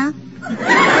dead, huh?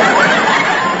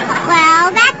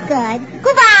 Well, that's good.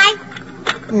 Goodbye.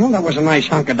 Well, that was a nice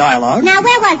hunk of dialogue. Now,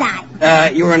 where was I?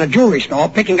 You were in a jewelry store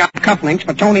picking up cufflinks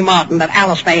for Tony Martin that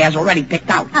Alice Faye has already picked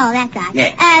out. Oh, that's right.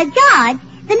 Yeah. George,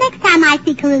 the next time I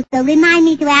see Caruso, remind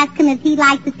me to ask him if he'd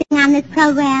like to sing on this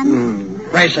program.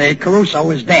 Gracie,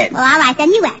 Caruso is dead. Well, all right,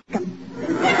 then you ask him.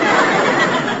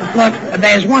 Look,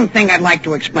 there's one thing I'd like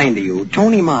to explain to you.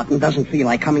 Tony Martin doesn't feel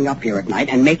like coming up here at night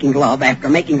and making love after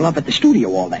making love at the studio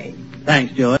all day.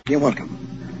 Thanks, George. You're welcome.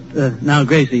 Now,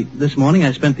 Gracie, this morning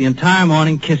I spent the entire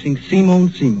morning kissing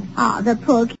Simone. Oh, the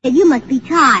poor kid. You must be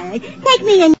tired. Take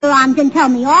me in your arms and tell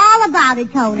me all about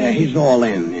it, Tony. Yeah, he's all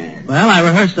in, yeah. Well, I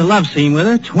rehearsed a love scene with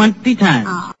her 20 times.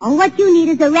 Oh, what you need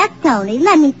is a rest, Tony.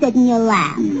 Let me sit in your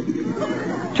lap.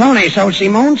 Tony, so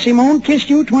Simone kissed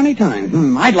you 20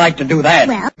 times. I'd like to do that.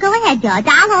 Well, go ahead, George.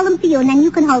 I'll hold them for you, and then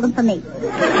you can hold them for me.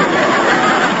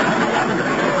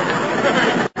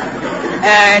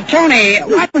 Tony,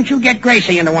 why don't you get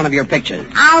Gracie into one of your pictures?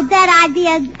 I'll bet I'd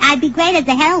be great as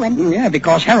a heroine. Yeah,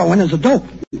 because heroin is a dope.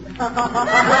 Oh,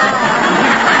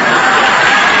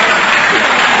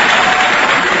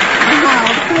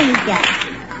 please, George.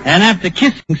 And after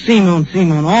kissing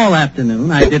Simone all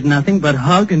afternoon, I did nothing but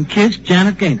hug and kiss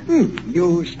Janet Gaynor.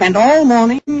 You spent all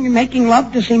morning making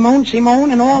love to Simone,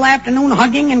 and all afternoon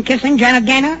hugging and kissing Janet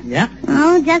Gaynor? Yeah.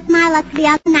 Oh, just my luck to be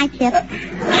on the night shift.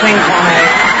 Sing for me.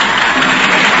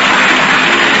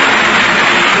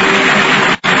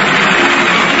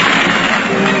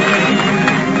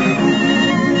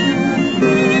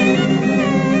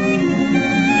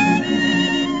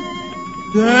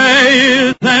 Day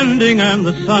is ending and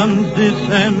the sun's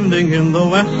descending in the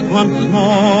west once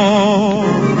more.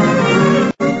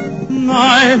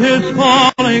 Night is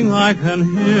falling, I can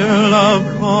hear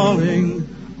love calling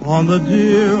on the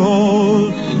dear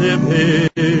old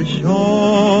Mississippi shore.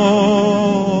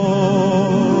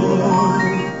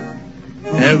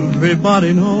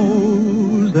 Everybody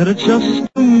knows that it's just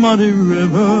a muddy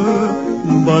river,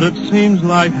 but it seems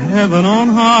like heaven on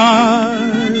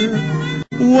high.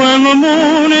 When the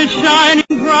moon is shining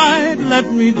bright,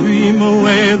 let me dream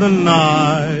away the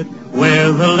night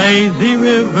where the lazy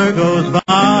river goes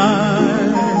by.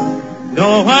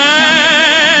 Go away,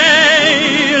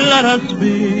 let us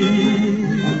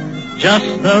be just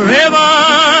the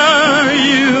river,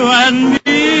 you and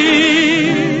me.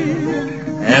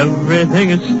 Everything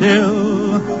is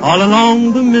still all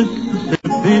along the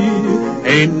Mississippi.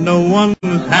 Ain't no one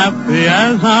as happy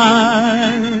as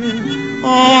I. Oh,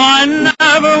 I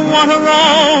never want to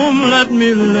roam. Let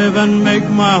me live and make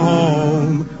my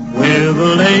home where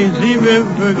the lazy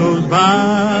river goes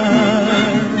by.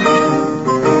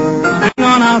 Sing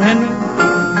on out, Henry.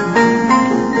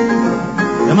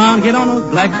 Come on, get on those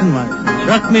blacks and whites.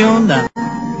 Truck me on down.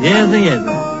 Yes, yes.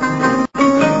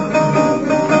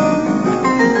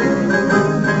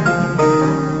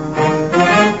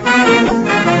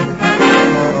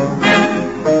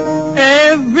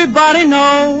 Everybody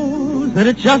knows that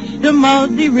it's just a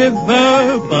muddy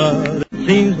river, but it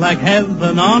seems like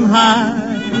heaven on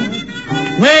high.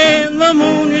 When the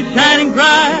moon is shining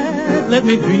bright, let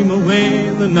me dream away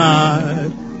the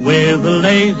night where the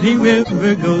lazy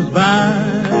river goes by.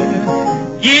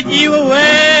 Get you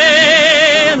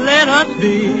away, let us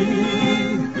be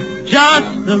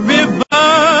just the river,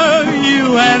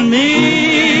 you and me.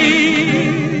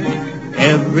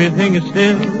 Everything is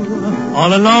still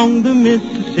all along the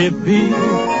Mississippi.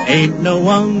 Ain't no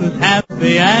one as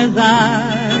happy as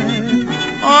I.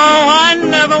 Oh, I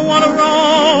never want to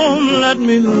roam. Let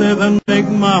me live and make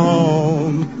my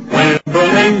home where the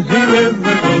lazy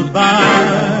river goes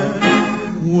by.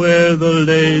 Where the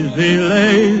lazy,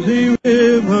 lazy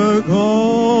river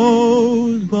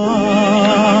goes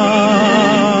by.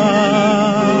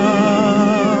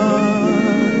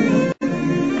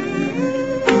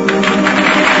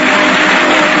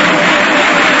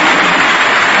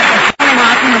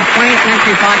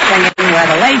 Fox singing Where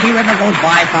the Lazy River Goes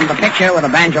By from the picture with a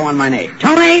banjo on my knee.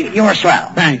 Tony, you were swell.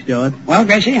 Thanks, George. Well,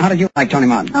 Gracie, how did you like Tony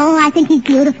Martin? Oh, I think he's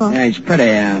beautiful. Yeah, he's pretty.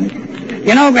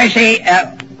 You know, Gracie,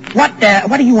 what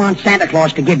do you want Santa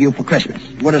Claus to give you for Christmas?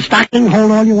 Would a stocking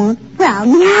hold all you want? Well,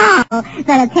 no, but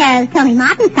a pair of Tony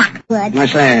Martin socks would. I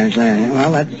say.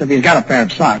 Well, that's if he's got a pair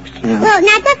of socks. Yeah. Well,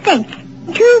 now just think.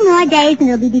 2 more days and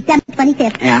it'll be December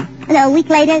 25th. Yeah. And a week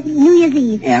later, New Year's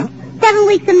Eve. Yeah. 7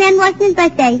 weeks from then, Washington's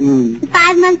birthday.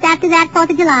 5 months after that, 4th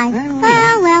of July.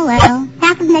 Well.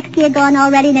 Half of next year gone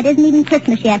already, and it isn't even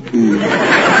Christmas yet.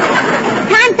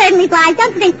 Time certainly flies,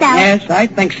 don't you think so? Yes, I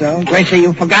think so. Gracie,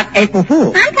 you forgot April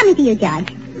Fool. I'm coming to you,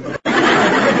 George.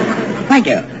 Thank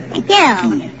you. Thank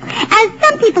you.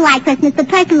 Some people like Christmas, but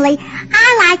personally,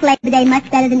 I like Labor Day much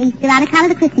better than Easter on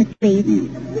account of the Christmas trees.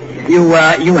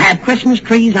 You have Christmas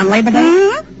trees on Labor Day?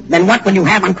 Mm-hmm. Then what will you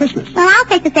have on Christmas? Well, I'll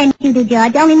take the same as you do,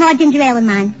 George, only more ginger ale in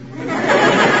mine.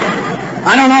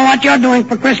 I don't know what you're doing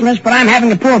for Christmas, but I'm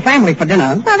having a poor family for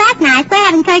dinner. Well, that's nice. We're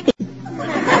having turkey.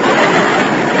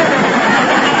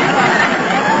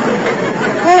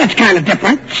 Well, it's kind of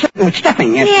different. With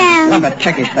stuffing, yes. Yeah. Love a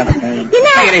turkey stuffing. You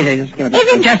know... Take it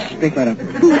easy. Just speak with him.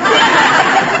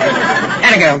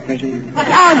 Santa girl, Chrissy.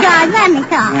 Oh, George, let me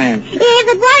talk. Yes. If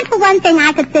it weren't for one thing,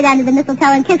 I could sit under the mistletoe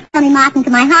and kiss Tony Martin to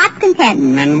my heart's content.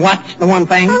 And what's the one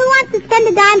thing? Who wants to spend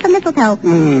a dime for mistletoe?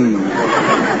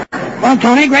 Well,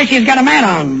 Tony, Gracie's got a man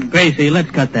on. Gracie,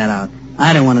 let's cut that out.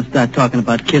 I don't want to start talking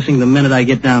about kissing the minute I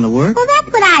get down to work. Well,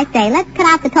 that's what I say. Let's cut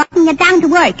out the talk and get down to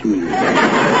work.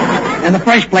 In the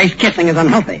first place, kissing is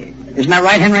unhealthy. Isn't that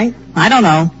right, Henry? I don't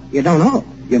know. You don't know?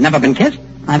 You've never been kissed?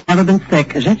 I've never been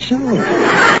sick. Is that so?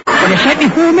 Well, you certainly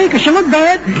fool me, because you look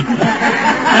bad.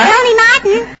 Tony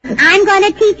Martin, I'm going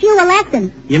to teach you a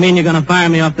lesson. You mean you're going to fire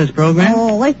me off this program?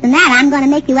 Oh, worse than that, I'm going to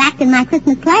make you act in my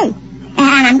Christmas play.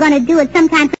 And I'm going to do it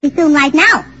sometime pretty soon right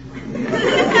now.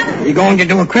 You going to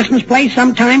do a Christmas play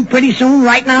sometime pretty soon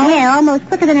right now? Yeah, almost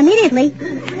quicker than immediately.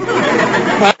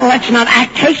 Well, let's not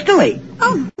act hastily.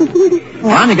 Oh.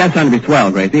 Well, I think that's going to be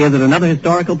swell, Gracie. Is it another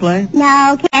historical play?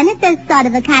 No, Ken, it's a sort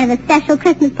of a kind of a special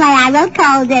Christmas play I wrote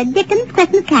called Dickens'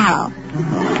 Christmas Carol.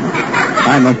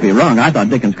 I must be wrong. I thought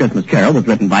Dickens' Christmas Carol was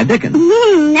written by Dickens.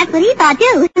 That's what he thought,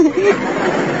 too.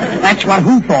 That's what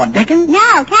who thought, Dickens?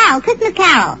 No, Carol, Christmas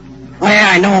Carol. Oh,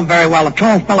 yeah, I know him very well. A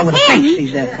tall fellow with a face.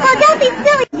 He's Oh, don't be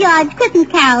silly, George. Christmas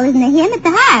Carol isn't a him, it's a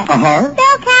her. A her?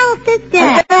 Belle Carol's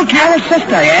sister. Belle Carol's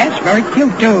sister, yes. Very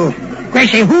cute, too.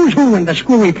 Gracie, who's who in the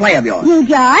screwy play of yours? You,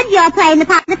 George. You're playing the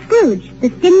part of Scrooge, the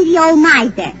stingy old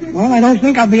miser. Well, I don't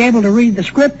think I'll be able to read the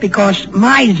script because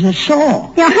miser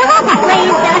saw.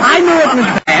 I knew it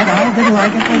was bad. I didn't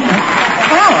like it.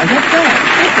 Oh, that's good.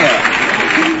 Thank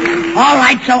you. All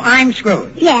right, so I'm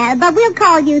Scrooge. Yeah, but we'll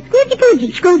call you Scroogey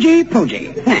Poogie. Scroogey Poogie.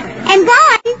 And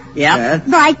boys. Yep.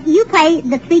 Boys, you play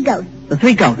the three ghosts. The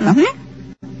three ghosts, huh?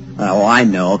 Oh, I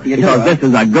know. Because this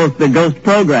is a ghost-to-ghost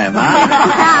program, huh?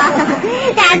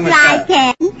 That's right,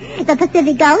 Ken. The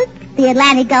Pacific Ghost, the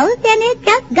Atlantic Ghost, and it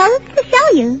just goes to show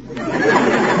you.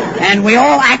 And we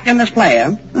all act in this play,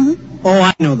 huh? Oh,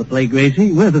 I know the play,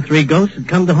 Gracie. We're the three ghosts that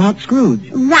come to haunt Scrooge.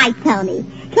 Right, Tony.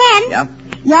 Ken, Yep.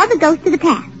 You're the ghost of the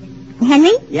past.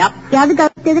 Henry? Yep. You're the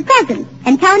ghost of the present.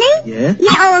 And Tony? Yes?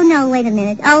 Yeah, oh, no, wait a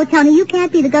minute. Oh, Tony, you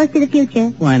can't be the ghost of the future.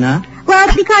 Why not? Well,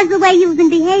 it's because the way you've been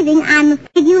behaving, I'm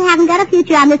afraid you haven't got a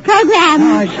future on this program.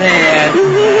 Oh, I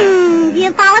see. Do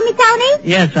you follow me, Tony?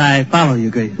 Yes, I follow you,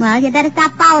 Gracie. Well, you better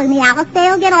stop following me, Alice.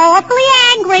 They'll get awfully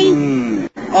angry.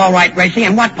 All right, Gracie,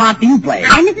 and what part do you play?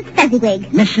 I'm Mrs.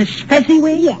 Fezziwig. Mrs.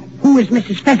 Fezziwig? Yes. Who is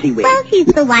Mrs. Fezziwig? Well, she's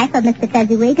the wife of Mr.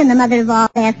 Fezziwig and the mother of all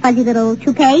their fuzzy little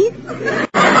toupees.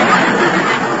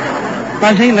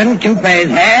 Fuzzy little toupees,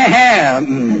 hair.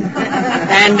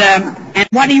 And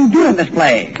what do you do in this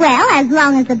play? Well, as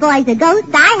long as the boys are ghosts,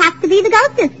 I have to be the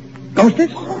ghostess.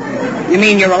 Ghostess? You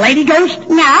mean you're a lady ghost?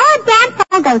 No, dance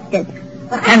hall ghostess.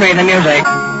 Henry, the music.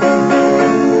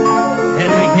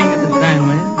 Henry King at the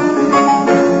Steinway.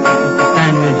 Mr.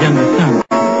 Steinway's younger son.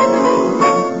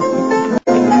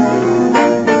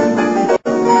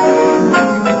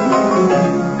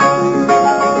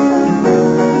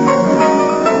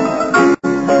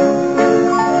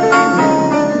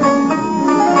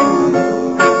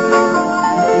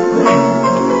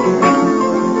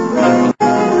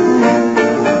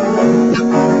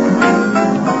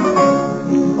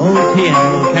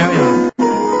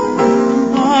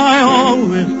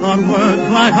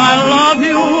 Like I love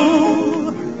you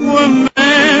were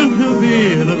meant to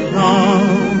be the song,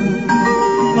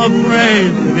 a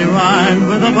phrase to be rhymed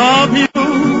with above you.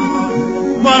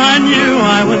 But I knew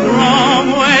I was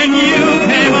wrong when you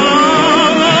came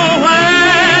along.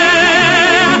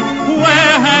 Oh,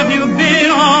 where have you been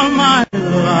all my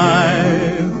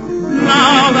life?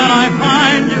 Now that I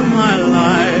find you, my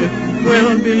life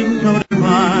will be so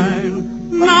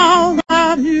divine. Now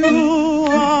that you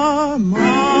are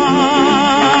mine.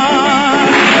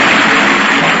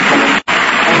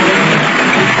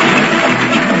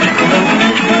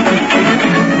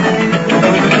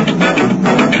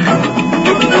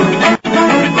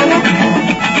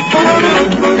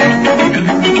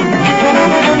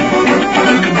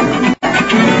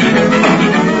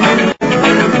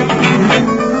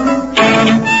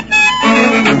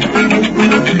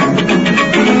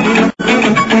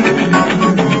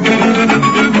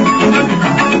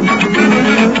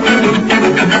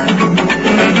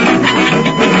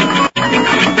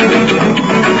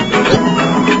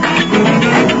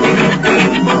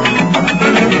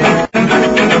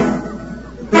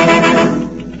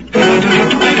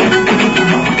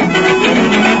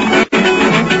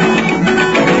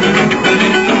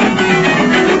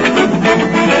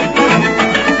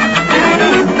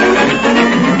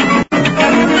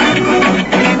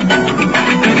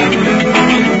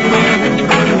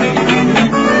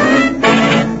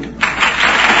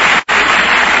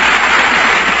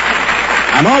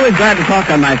 I'm always glad to talk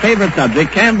on my favorite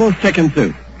subject, Campbell's Chicken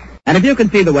Soup. And if you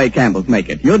could see the way Campbell's make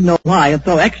it, you'd know why it's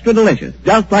so extra delicious,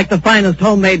 just like the finest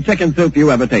homemade chicken soup you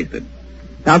ever tasted.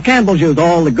 Now, Campbell's use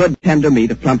all the good, tender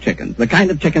meat of plump chickens, the kind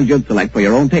of chickens you'd select for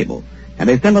your own table. And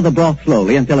they simmer the broth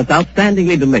slowly until it's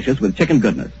outstandingly delicious with chicken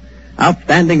goodness.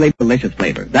 Outstandingly delicious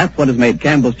flavor. That's what has made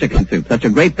Campbell's Chicken Soup such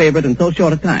a great favorite in so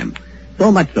short a time.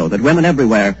 So much so that women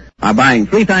everywhere are buying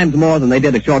 3 times more than they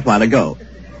did a short while ago.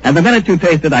 And the minute you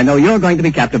taste it, I know you're going to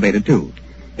be captivated, too.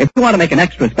 If you want to make an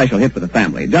extra special hit for the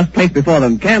family, just place before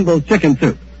them Campbell's Chicken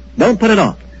Soup. Don't put it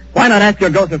off. Why not ask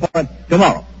your grocer for it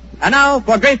tomorrow? And now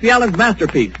for Gracie Allen's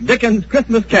masterpiece, Dickens'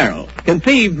 Christmas Carol.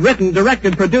 Conceived, written,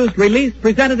 directed, produced, released,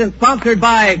 presented, and sponsored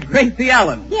by Gracie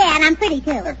Allen. Yeah, and I'm pretty,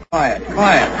 too. Quiet.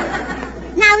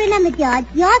 Now remember, George,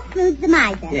 you're Scrooge the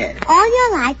miser. Yes. All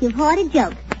your life you've hoarded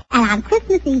jokes. And on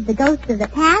Christmas Eve, the ghosts of the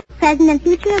past, present, and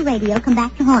future of radio come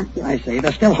back to haunt you. I see.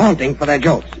 They're still haunting for their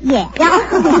jokes. Yeah.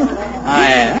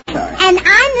 I'm sorry. And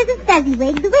I'm Mrs.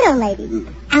 Fezziwig, the widow lady.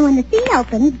 And when the scene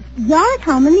opens, you're at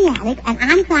home in the attic, and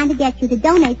I'm trying to get you to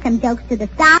donate some jokes to the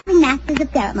starving masters of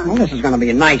ceremony. Well, this is going to be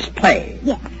a nice play.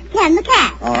 Yes. Ken the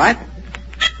cat. All right.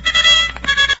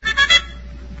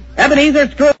 Ebenezer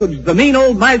Scrooge, the mean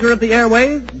old miser of the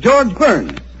airways, George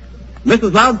Burns.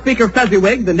 Mrs. Loudspeaker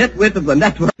Fezziwig, the nitwit of the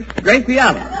network, Gracie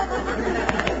Allen.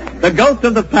 The ghost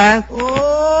of the past. Oh!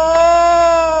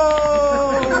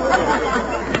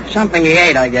 Something he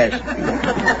ate, I guess.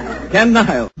 Ken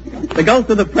Niles. The ghost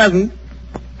of the present,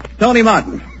 Tony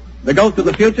Martin. The ghost of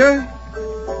the future,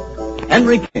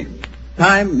 Henry King.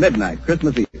 Time, midnight,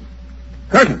 Christmas Eve.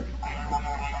 Curtain.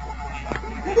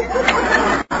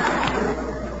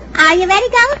 Are you ready,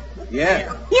 Ghost?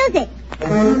 Yeah. Music.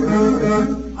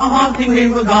 A haunting we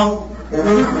will go.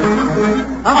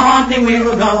 A haunting we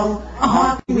will go. A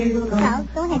haunting we will go. Oh,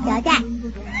 go ahead,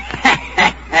 George.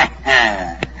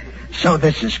 So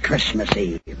this is Christmas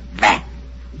Eve. Bah.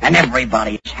 And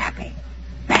everybody is happy.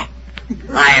 Bah.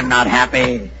 I am not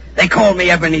happy. They call me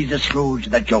Ebenezer Scrooge,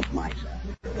 the joke miser.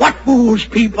 What fools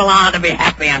people are to be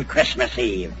happy on Christmas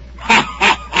Eve.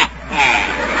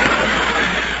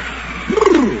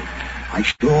 I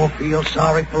sure feel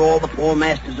sorry for all the poor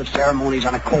masters of ceremonies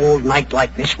on a cold night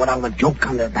like this without a joke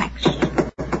on their backs. Scrooge,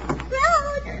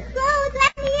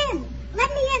 let me in.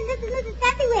 Let me in. This is Mrs.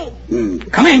 Fezziwig.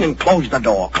 Come in and close the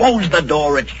door. Close the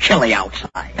door. It's chilly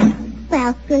outside.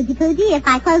 Well, Scroogey Poogie, if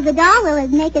I close the door, will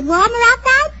it make it warmer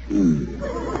outside?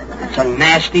 It's a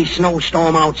nasty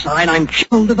snowstorm outside. I'm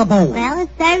chilled to the bone. Well, it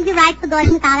serves you right for going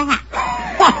without a hat.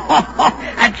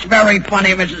 That's very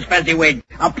funny, Mrs. Fezziwig.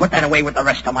 I'll put that away with the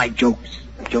rest of my jokes.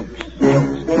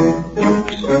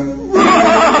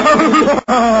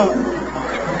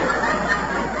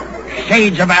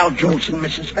 Shades of Al Jolson,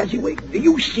 Mrs. Fezziwig. Do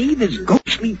you see this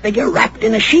ghostly figure wrapped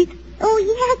in a sheet? Oh,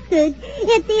 yes, Scrooge.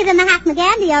 It's either Mahatma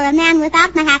Gandhi or a man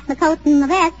without Mahatma coat and the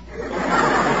vest.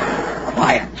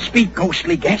 Quiet. Speak,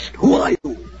 ghostly guest. Who are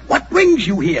you? What brings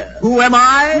you here? Who am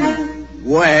I?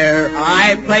 Where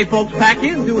I play folks back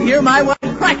in to hear my voice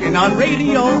cracking on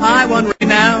radio. I won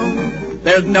renown.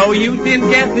 There's no use in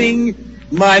guessing.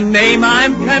 My name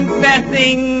I'm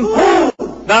confessing.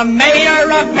 The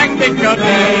mayor of Mexico.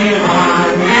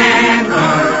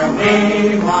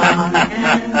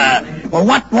 Well,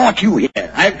 what brought you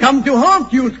here? I've come to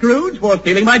haunt you, Scrooge, for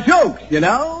stealing my jokes, you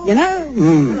know?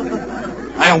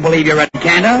 I don't believe you're a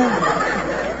canter.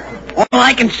 All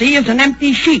I can see is an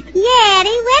empty sheet. Yeah, Eddie,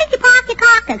 where did you park your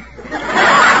carcass?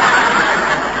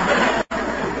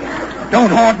 Don't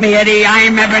haunt me, Eddie.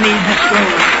 I'm Ebenezer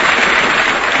Scrooge.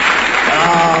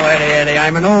 Oh, Eddie,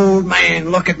 I'm an old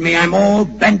man. Look at me. I'm all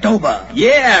bent over.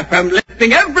 Yeah, from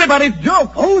lifting everybody's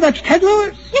jokes. Oh, that's Ted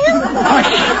Lewis? Hush.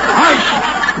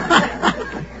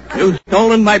 You've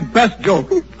stolen my best joke.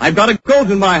 I've got a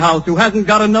goat in my house who hasn't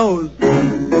got a nose.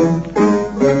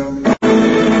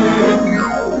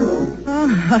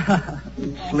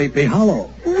 Sleepy Hollow.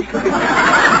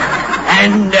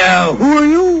 And who are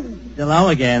you? Hello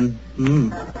again.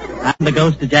 I'm the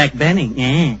ghost of Jack Benny.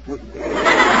 Yeah.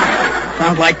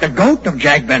 Sounds like the goat of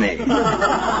Jack Benny.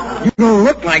 You don't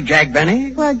look like Jack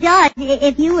Benny. Well, George,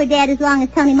 if you were dead as long as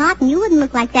Tony Martin, you wouldn't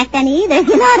look like Jack Benny either.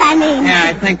 You know what I mean? Yeah,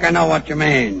 I think I know what you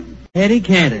mean. Eddie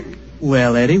Cantor.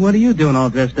 Well, Eddie, what are you doing all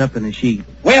dressed up in a sheet?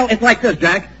 Well, it's like this,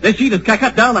 Jack. This sheet has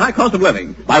cut down the high cost of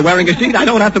living. By wearing a sheet, I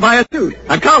don't have to buy a suit,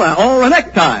 a collar, or a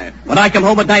necktie. When I come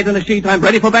home at night in a sheet, I'm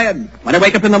ready for bed. When I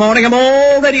wake up in the morning, I'm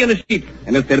all ready in a sheet.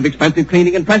 And instead of expensive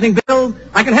cleaning and pressing bills,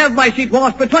 I can have my sheet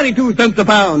washed for 22 cents a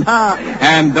pound. Ha!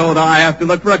 And don't I have to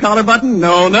look for a collar button?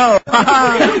 No. Ha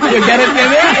ha! You get it,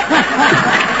 Jimmy?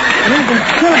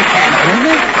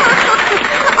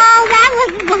 Oh, that was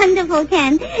wonderful, old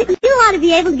Ken. You ought to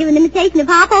be able to give an imitation of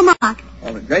Harpo Marx.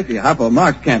 Oh, but Gracie, Harpo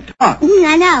Marx can't talk.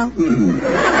 I know.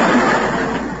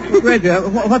 Gracie,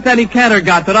 what's Eddie Cantor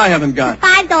got that I haven't got?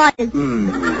 5 daughters.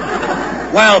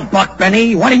 Well, Buck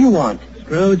Benny, what do you want?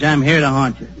 Scrooge, I'm here to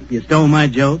haunt you. You stole my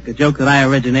joke, a joke that I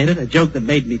originated, a joke that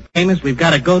made me famous. We've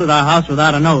got a goat at our house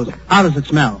without a nose. How does it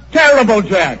smell? Terrible,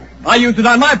 Jack. I used it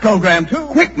on my program, too.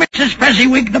 Quick, Mrs.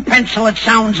 Fezziwig, the pencil. It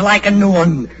sounds like a new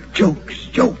one. Jokes,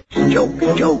 jokes,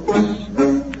 jokes, jokes.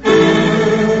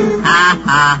 Ha,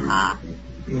 ha, ha.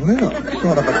 Well,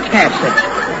 sort of a tacit.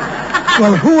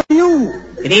 Well, who are you?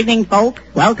 Good evening, folk.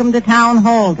 Welcome to Town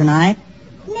Hall tonight.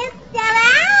 Mr.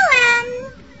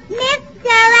 Allen! Mr.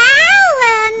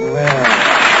 Allen! Well,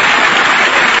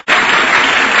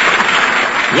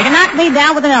 You can knock me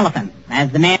down with an elephant, as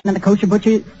the man in the kosher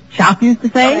butcher shop used to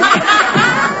say.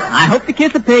 I hope to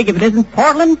kiss a pig if it isn't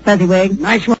Portland Fezziwig.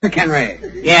 nice work, Henry.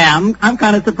 Yeah, I'm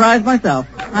kind of surprised myself.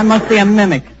 I must be a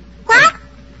mimic. What?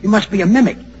 You must be a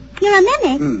mimic. You're a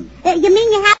mimic? You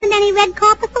mean you haven't any red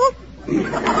corpuscles?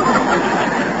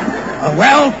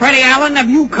 Well, Freddie Allen, have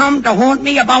you come to haunt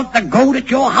me about the goat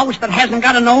at your house that hasn't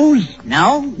got a nose?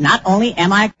 No, not only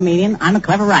am I a comedian, I'm a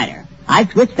clever writer. I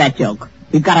switched that joke.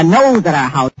 We've got a nose at our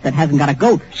house that hasn't got a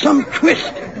goat. Some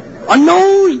twist. A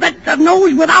nose that's a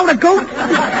nose without a goat?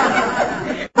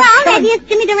 Well, maybe it's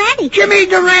Jimmy Durante. Jimmy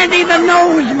Durante, the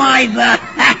nose miser.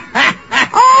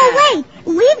 Oh, wait.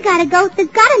 We've got a goat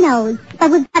that's got a nose,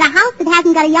 but we've got a house that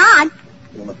hasn't got a yard.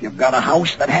 Well, if you've got a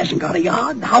house that hasn't got a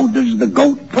yard, how does the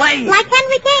goat play? Like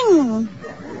Henry King.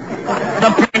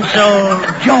 The pencil.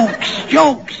 Jokes,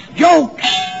 jokes, jokes.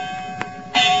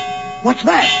 What's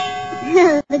that?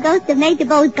 The ghost of Major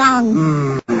Bo's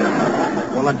gong.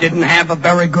 Well, it didn't have a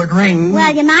very good ring.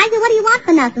 Well, you miser, what do you want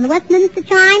for nothing? The Westminster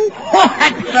chimes? Oh,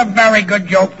 that's a very good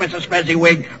joke, Mrs.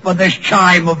 Fezziwig, for this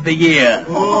chime of the year.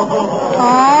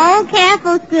 Oh,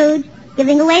 careful, Scrooge.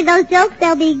 Giving away those jokes,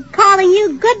 they'll be calling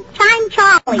you Good Chime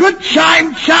Charlie. Good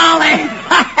Chime Charlie.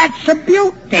 That's a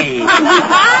beauty.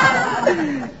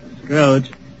 Scrooge,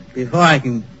 before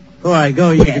I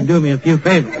go, you can do me a few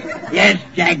favors. Yes,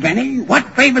 Jack Benny.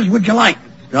 What favors would you like?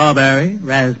 Strawberry,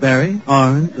 raspberry,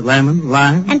 orange, lemon,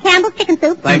 lime. And Campbell's chicken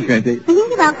soup. Thanks, Gracie.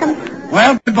 You're welcome.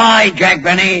 Well, goodbye, Jack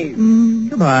Benny.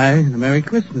 Goodbye, and a Merry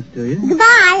Christmas to you.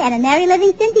 Goodbye, and a Merry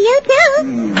Livingston to you, too.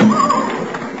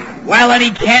 Well,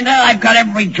 Eddie Cantor, I've got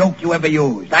every joke you ever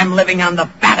used. I'm living on the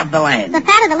fat of the land. The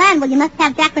fat of the land? Well, you must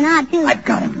have Jack Bernard, too. I've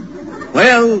got him.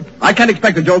 Well, I can't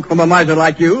expect a joke from a miser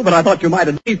like you, but I thought you might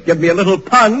at least give me a little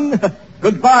pun.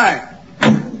 Goodbye.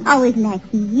 Oh, isn't that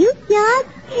cute, George?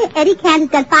 Eddie Cantor's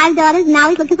got 5 daughters, and now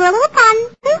he's looking for a little pun.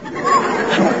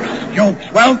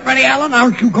 Jokes. Well, Freddie Allen,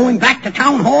 aren't you going back to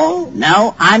Town Hall?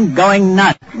 No, I'm going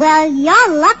nuts. Well,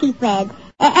 you're lucky, Fred.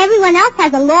 Everyone else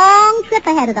has a long trip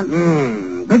ahead of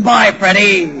them. Goodbye,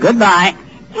 Freddie. Goodbye.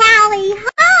 Tally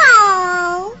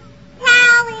ho!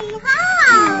 Tally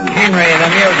ho! Henry, the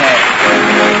music.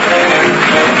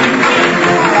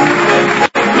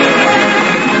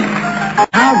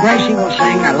 Now Gracie will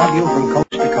sing I Love You from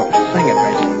Coast to Coast. Sing it,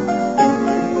 Gracie.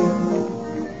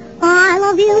 I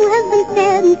love you has been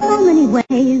said in so many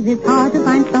ways, it's hard to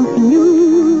find something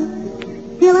new.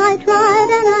 Still I tried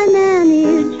and I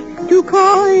managed to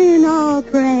coin our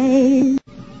praise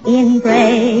in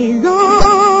praise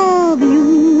of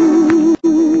you.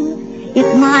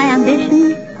 It's my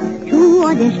ambition to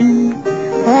audition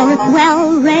for a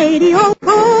swell radio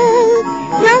post,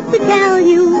 just to tell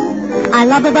you I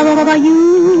love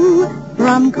you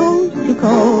from coast to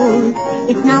coast.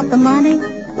 It's not the money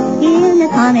in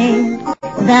it, honey,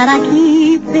 that I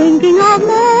keep thinking of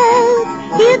most.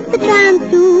 It's the chance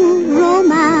to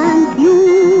romance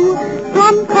you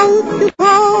from coast to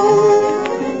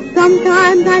coast.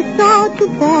 Sometimes I start to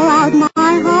pour out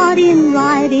my heart in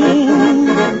writing,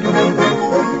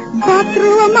 but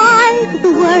through a mic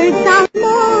the words sound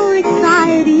more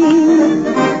exciting.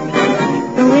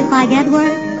 So if I get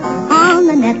work on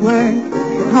the network,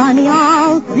 honey,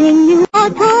 I'll sing you a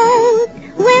toast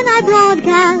when I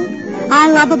broadcast I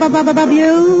love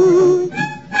you.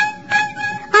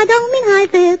 I don't mean high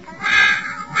fifth.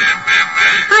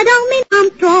 I don't mean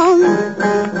Armstrong.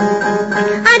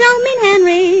 I don't mean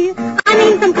Henry. I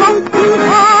mean from coast to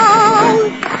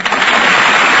coast.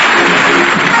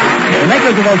 The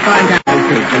makers of those fine Campbell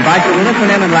Soups invite you to listen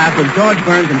in and laugh with George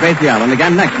Burns and Gracie Allen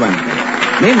again next Wednesday.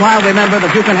 Meanwhile, remember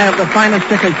that you can have the finest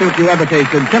chicken soup you ever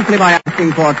tasted simply by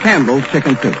asking for Campbell's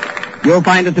Chicken Soup. You'll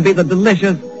find it to be the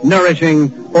delicious,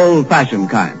 nourishing, old-fashioned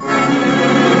kind.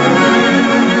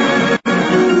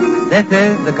 This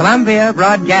is the Columbia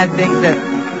Broadcasting System.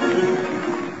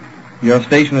 Your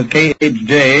station is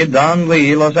KHJ, Don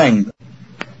Lee, Los Angeles.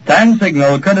 Turn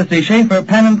signal courtesy Schaefer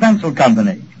Pen and Pencil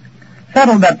Company.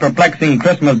 Settle that perplexing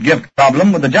Christmas gift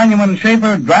problem with the genuine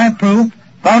Schaefer dry-proof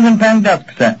fountain pen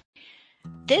desk set.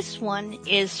 This one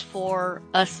is for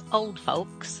us old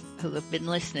folks who have been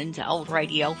listening to old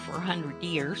radio for 100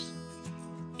 years.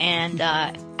 And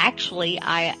actually,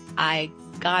 I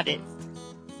got it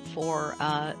for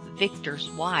Victor's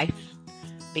wife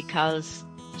because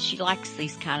she likes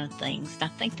these kind of things. And I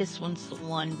think this one's the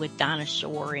one with Dinah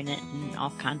Shore in it and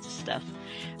all kinds of stuff.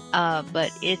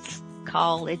 But it's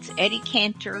Eddie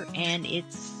Cantor, and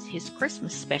it's his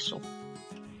Christmas special.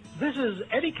 This is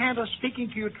Eddie Cantor speaking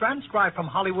to you, transcribed from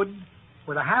Hollywood,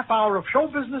 with a half hour of show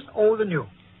business old and new.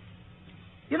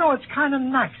 You know, it's kind of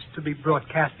nice to be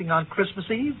broadcasting on Christmas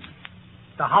Eve.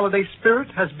 The holiday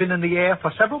spirit has been in the air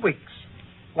for several weeks,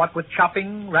 what with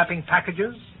shopping, wrapping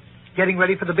packages, getting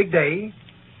ready for the big day,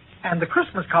 and the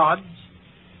Christmas cards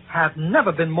have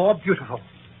never been more beautiful.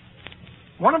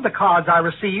 One of the cards I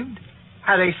received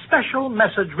had a special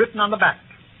message written on the back.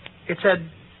 It said,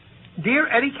 "Dear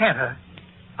Eddie Cantor,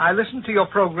 I listen to your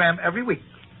program every week.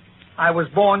 I was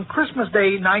born Christmas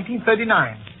Day,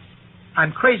 1939.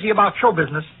 I'm crazy about show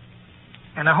business,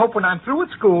 and I hope when I'm through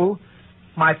with school,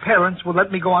 my parents will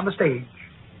let me go on the stage.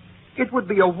 It would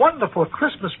be a wonderful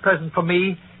Christmas present for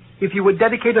me if you would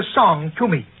dedicate a song to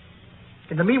me.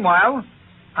 In the meanwhile,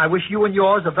 I wish you and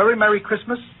yours a very Merry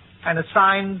Christmas," and it's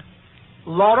signed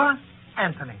Laura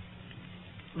Anthony.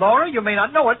 Laura, you may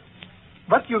not know it,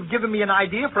 but you've given me an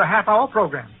idea for a half-hour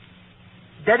program.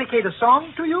 Dedicate a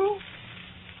song to you?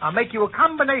 I'll make you a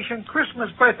combination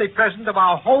Christmas birthday present of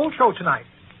our whole show tonight.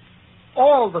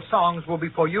 All the songs will be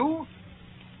for you,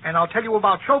 and I'll tell you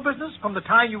about show business from the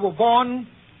time you were born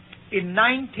in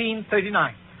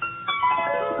 1939.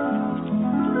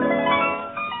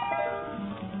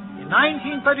 In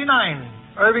 1939,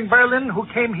 Irving Berlin, who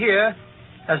came here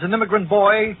as an immigrant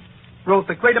boy, wrote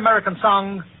the great American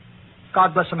song,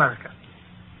 God Bless America.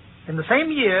 In the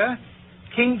same year,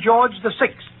 King George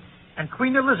VI and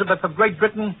Queen Elizabeth of Great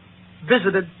Britain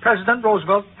visited President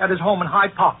Roosevelt at his home in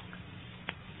Hyde Park.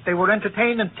 They were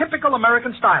entertained in typical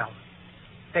American style.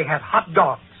 They had hot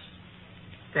dogs.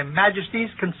 Their Majesties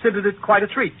considered it quite a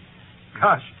treat.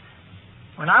 Gosh,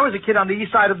 when I was a kid on the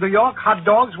east side of New York, hot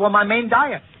dogs were my main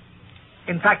diet.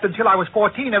 In fact, until I was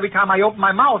 14, every time I opened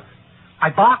my mouth,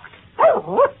 I barked.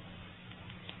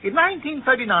 In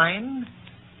 1939,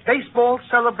 baseball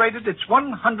celebrated its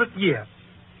 100th year.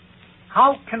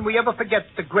 How can we ever forget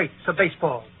the greats of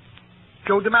baseball?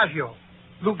 Joe DiMaggio,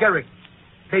 Lou Gehrig,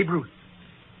 Babe Ruth.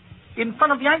 In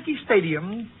front of Yankee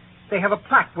Stadium, they have a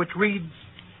plaque which reads,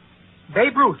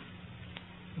 Babe Ruth,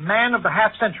 man of the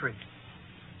half century.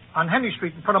 On Henry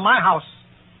Street, in front of my house,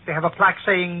 they have a plaque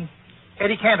saying,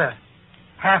 Eddie Cantor,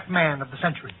 half man of the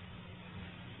century.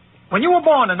 When you were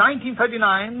born in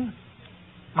 1939,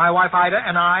 my wife Ida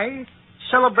and I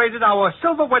celebrated our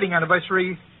silver wedding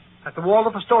anniversary at the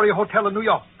Waldorf Astoria Hotel in New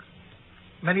York.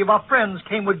 Many of our friends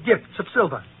came with gifts of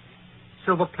silver.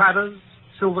 Silver platters,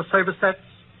 silver service sets.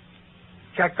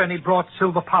 Jack Benny brought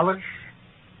silver polish.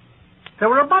 There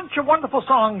were a bunch of wonderful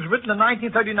songs written in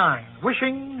 1939.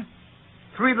 Wishing,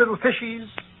 Three Little Fishies,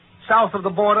 South of the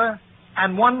Border,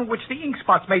 and one which the Ink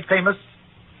Spots made famous,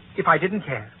 If I Didn't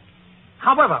Care.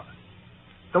 However,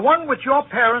 the one which your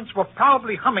parents were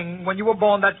probably humming when you were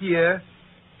born that year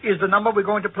is the number we're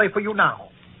going to play for you now.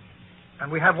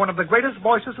 And we have one of the greatest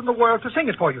voices in the world to sing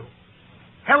it for you.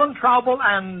 Helen Traubel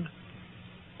and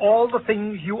All the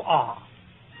Things You Are.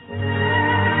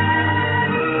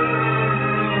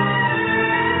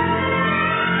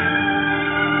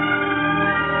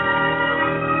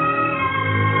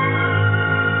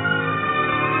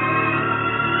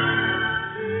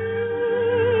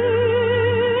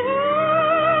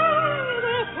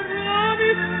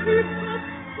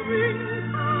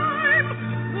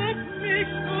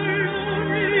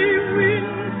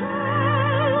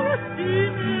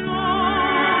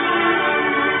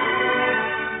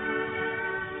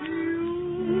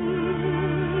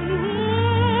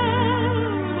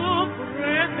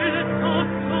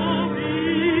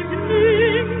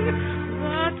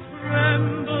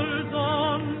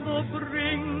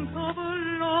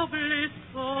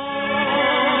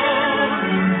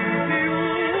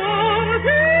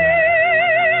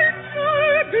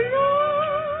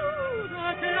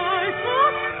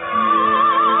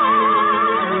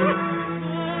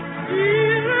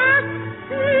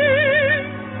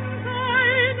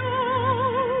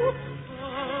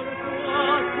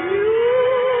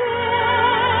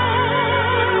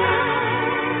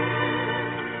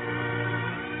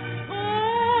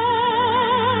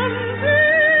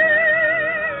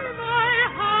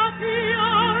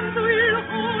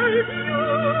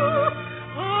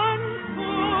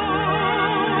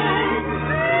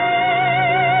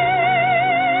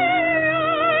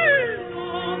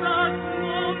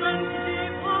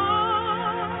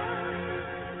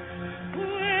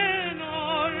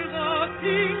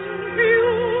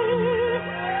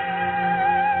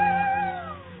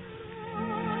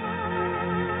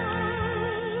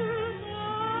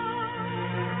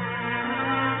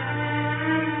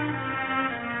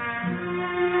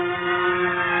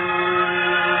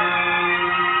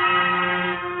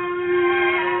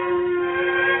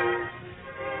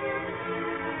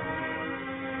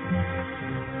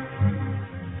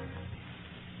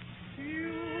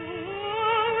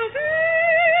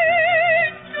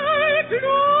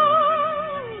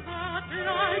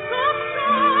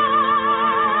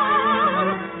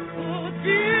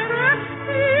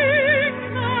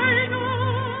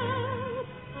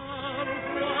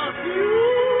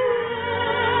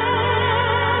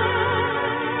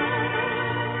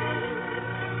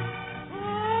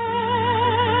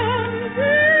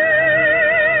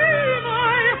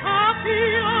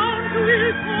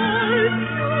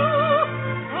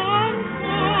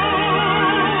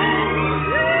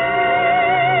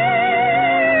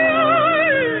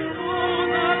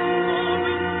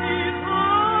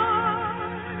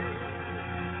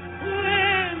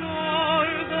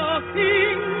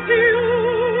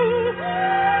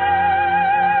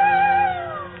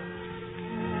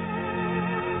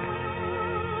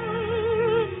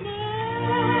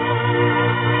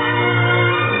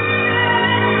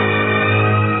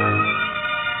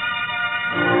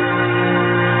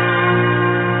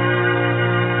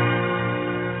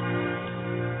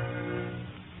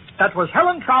 That was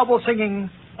Helen Traubel singing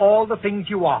All the Things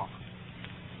You Are.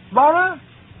 Laura,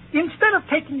 instead of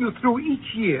taking you through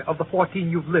each year of the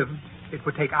 14 you've lived, it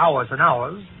would take hours and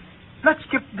hours, let's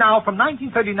skip now from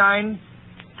 1939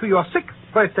 to your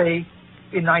 6th birthday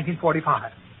in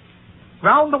 1945.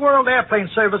 Round-the-world airplane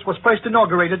service was first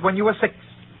inaugurated when you were 6.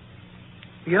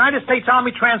 The United States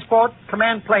Army Transport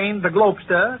Command plane, the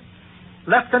Globester,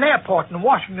 left an airport in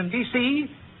Washington, D.C.,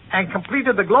 and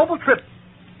completed the global trip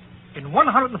in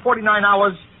 149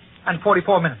 hours and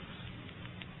 44 minutes.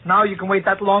 Now you can wait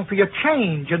that long for your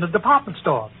change in the department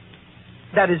store.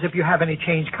 That is, if you have any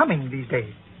change coming these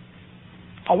days.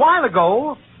 A while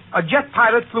ago, a jet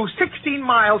pilot flew 16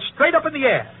 miles straight up in the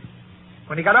air.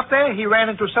 When he got up there, he ran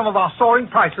into some of our soaring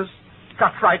prices,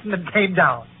 got frightened, and came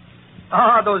down.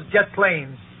 Ah, those jet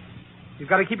planes. You've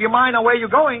got to keep your mind on where you're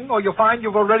going, or you'll find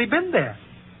you've already been there.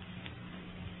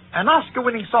 An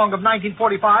Oscar-winning song of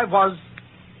 1945 was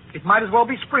It Might As Well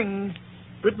Be Spring,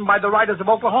 written by the writers of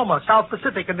Oklahoma, South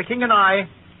Pacific, and The King and I,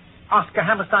 Oscar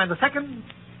Hammerstein II,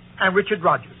 and Richard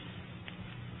Rogers.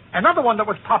 Another one that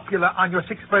was popular on your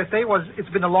 6th birthday was It's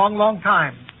Been a Long, Long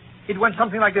Time. It went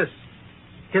something like this.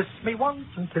 Kiss me once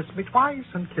and kiss me twice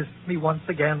and kiss me once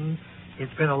again.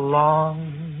 It's been a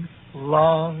long,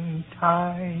 long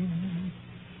time.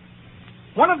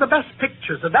 One of the best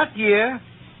pictures of that year,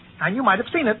 and you might have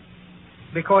seen it,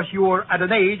 because you were at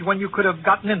an age when you could have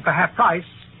gotten in for half price.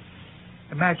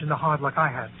 Imagine the hard luck I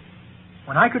had.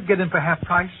 When I could get in for half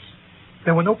price,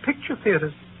 there were no picture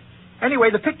theaters. Anyway,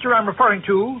 the picture I'm referring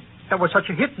to that was such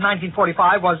a hit in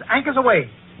 1945 was Anchors Aweigh,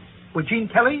 with Gene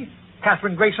Kelly,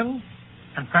 Katherine Grayson,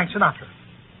 and Frank Sinatra.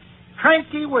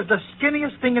 Frankie was the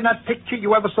skinniest thing in that picture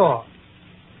you ever saw.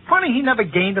 Funny he never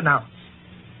gained an ounce.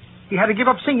 He had to give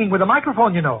up singing with a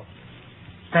microphone, you know.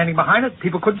 Standing behind it,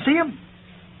 people couldn't see him.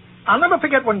 I'll never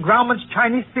forget when Grauman's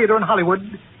Chinese Theater in Hollywood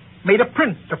made a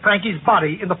print of Frankie's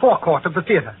body in the forecourt of the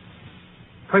theater.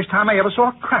 First time I ever saw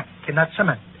a crack in that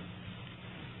cement.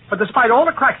 But despite all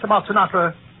the cracks about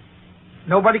Sinatra,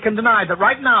 nobody can deny that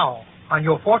right now, on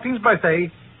your 14th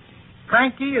birthday,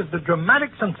 Frankie is the dramatic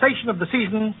sensation of the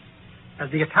season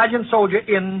as the Italian soldier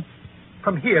in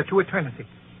From Here to Eternity.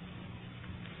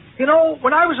 You know,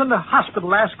 when I was in the hospital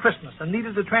last Christmas and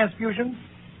needed a transfusion,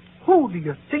 who do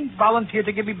you think volunteered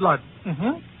to give me blood?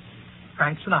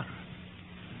 Frank Sinatra.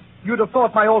 You'd have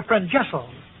thought my old friend Jessel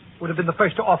would have been the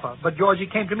first to offer, but Georgie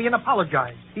came to me and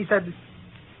apologized. He said,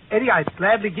 Eddie, I'd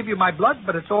gladly give you my blood,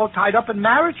 but it's all tied up in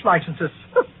marriage licenses.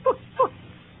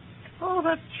 Oh,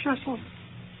 that Jessel.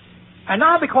 And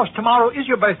now, because tomorrow is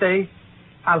your birthday,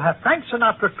 I'll have Frank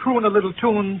Sinatra croon a little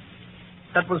tune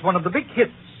that was one of the big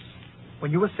hits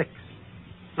when you were 6.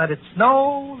 Let it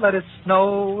snow, let it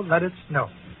snow, let it snow.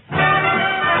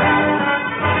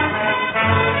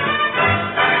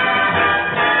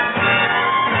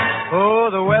 Oh,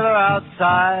 the weather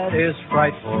outside is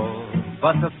frightful,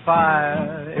 but the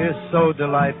fire is so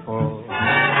delightful.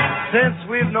 Since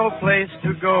we've no place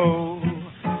to go,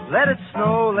 let it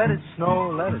snow, let it snow,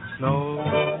 let it snow.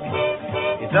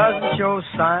 It doesn't show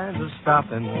signs of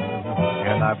stopping,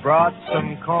 and I brought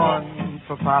some corn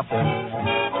for popping.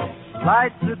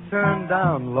 Lights are turned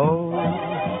down low.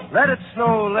 Let it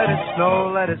snow, let it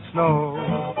snow, let it snow.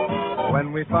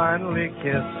 When we finally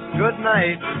kiss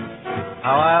goodnight,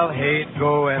 how I'll hate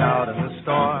going out in the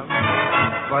storm.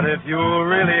 But if you'll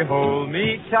really hold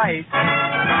me tight,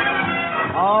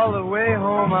 all the way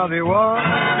home I'll be warm.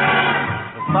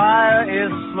 The fire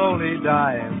is slowly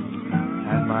dying,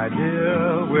 and my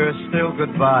dear, we're still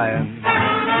goodbying.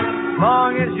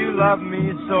 Long as you love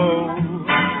me so,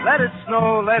 let it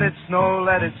snow, let it snow,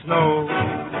 let it snow.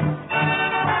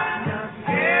 Doesn't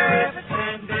care if it's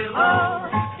 10 below.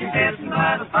 He's sitting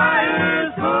by the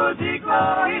fire's cozy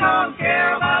glow. He don't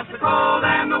care about the cold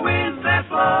and the winds that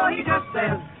blow. He just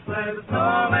says, let it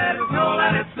snow, let it snow,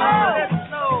 let it snow, let it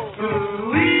snow.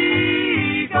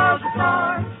 Ooh-wee goes the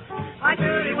storm. I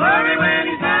shouldn't worry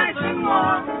when he's nice and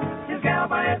warm. His gal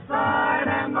by his side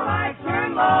and the lights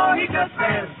turn low. He just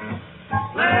says,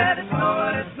 let it snow,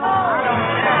 let it snow.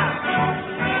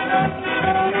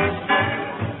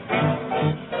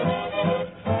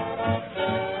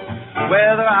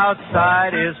 Weather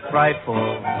outside is frightful,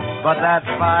 but that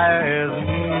fire is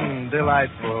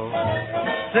delightful.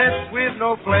 Since we've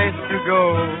no place to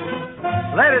go,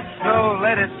 let it snow,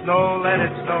 let it snow, let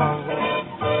it snow.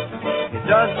 It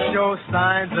doesn't show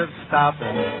signs of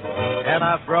stopping, and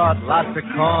I brought lots of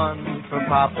corn for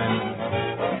popping.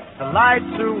 The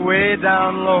lights are way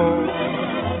down low,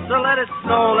 so let it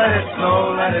snow, let it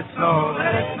snow, let it snow,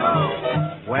 let it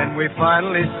snow. When we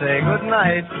finally say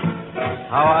goodnight,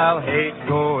 how I'll hate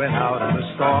going out in the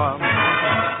storm.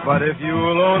 But if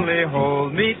you'll only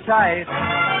hold me tight,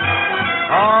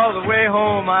 all the way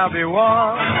home I'll be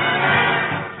warm.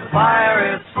 The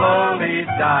fire is slowly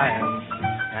dying,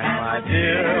 and my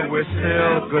dear, we're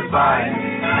still goodbye.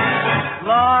 As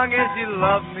long as you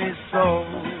love me so,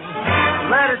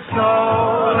 let it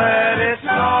snow, let it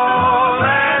snow,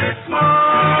 let it snow.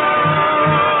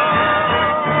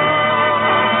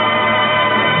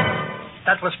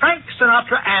 That was Frank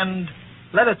Sinatra and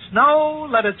Let It Snow,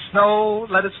 Let It Snow,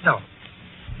 Let It Snow.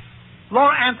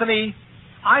 Laura Anthony,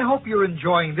 I hope you're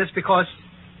enjoying this because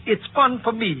it's fun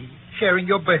for me sharing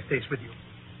your birthdays with you.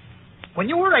 When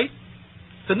you were 8,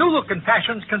 the new look and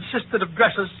fashions consisted of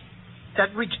dresses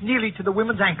that reached nearly to the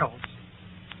women's ankles.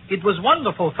 It was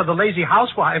wonderful for the lazy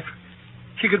housewife.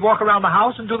 She could walk around the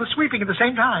house and do the sweeping at the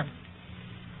same time.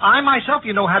 I myself,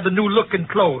 had the new look and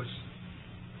clothes.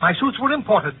 My suits were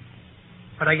imported,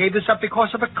 but I gave this up because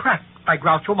of a crack by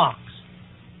Groucho Marx.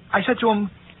 I said to him,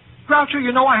 Groucho,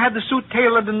 I had the suit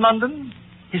tailored in London.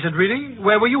 He said, really?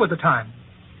 Where were you at the time?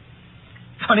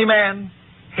 Funny man.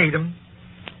 Hate him.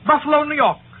 Buffalo, New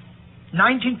York,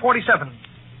 1947.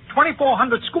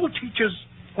 2,400 school teachers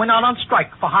went out on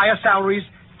strike for higher salaries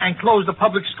and closed the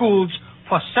public schools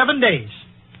for 7 days.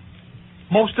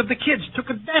 Most of the kids took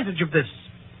advantage of this,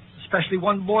 especially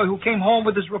one boy who came home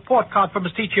with his report card from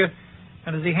his teacher,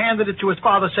 and as he handed it to his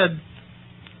father said,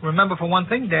 remember for one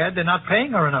thing, Dad, they're not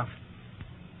paying her enough.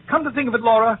 Come to think of it,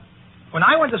 Laura, when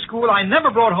I went to school, I never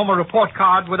brought home a report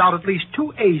card without at least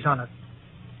 2 A's on it.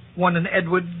 One in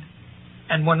Edward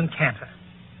and one in Cantor.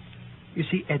 You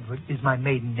see, Edward is my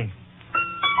maiden name.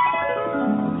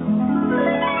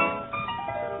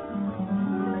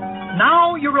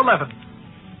 Now you're 11,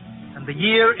 and the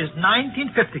year is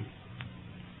 1950.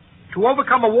 To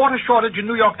overcome a water shortage in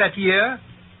New York that year,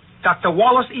 Dr.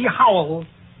 Wallace E. Howell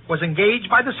was engaged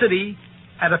by the city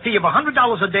at a fee of $100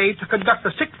 a day to conduct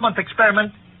a 6-month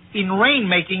experiment in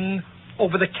rainmaking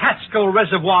over the Catskill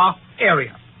Reservoir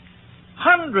area.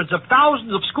 Hundreds of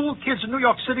thousands of school kids in New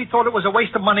York City thought it was a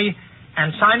waste of money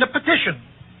and signed a petition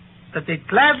that they'd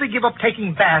gladly give up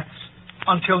taking baths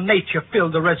until nature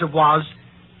filled the reservoirs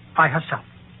by herself.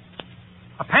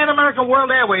 A Pan American World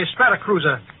Airways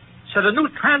Stratocruiser set a new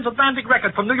transatlantic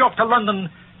record from New York to London,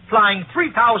 flying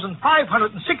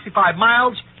 3,565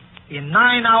 miles in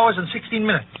 9 hours and 16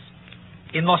 minutes.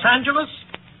 In Los Angeles,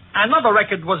 another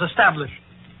record was established.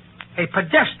 A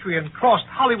pedestrian crossed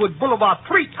Hollywood Boulevard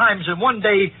 3 times in one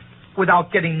day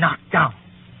without getting knocked down.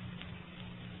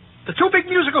 The 2 big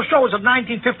musical shows of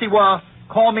 1950 were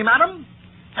Call Me Madam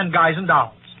and Guys and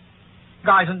Dolls.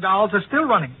 Guys and Dolls are still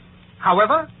running.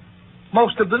 However,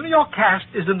 most of the New York cast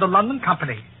is in the London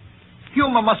company.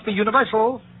 Humor must be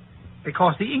universal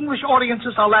because the English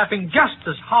audiences are laughing just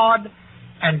as hard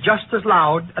and just as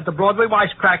loud at the Broadway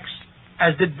wisecracks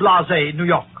as did blasé New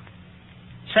York.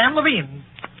 Sam Levine,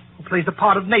 who plays the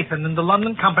part of Nathan in the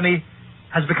London company,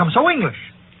 has become so English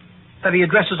that he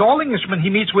addresses all Englishmen he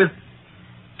meets with,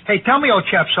 "Hey, tell me, old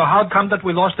chap, so how come that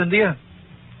we lost India?"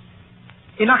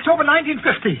 In October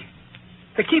 1950,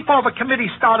 the Kefauver Committee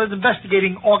started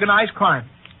investigating organized crime.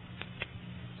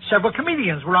 Several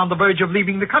comedians were on the verge of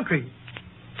leaving the country.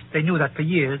 They knew that for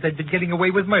years they'd been getting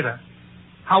away with murder.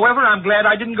 However, I'm glad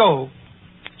I didn't go,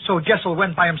 so Jessel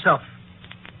went by himself.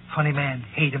 Funny man,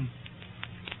 hate him.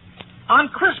 On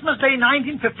Christmas Day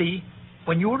 1950,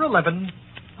 when you were 11,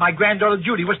 my granddaughter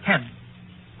Judy was 10.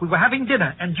 We were having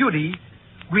dinner, and Judy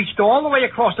reached all the way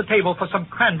across the table for some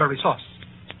cranberry sauce.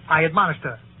 I admonished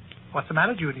her. "What's the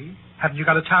matter, Judy? Haven't you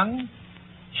got a tongue?"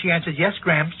 She answered, "Yes,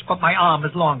 Gramps, but my arm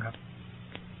is longer."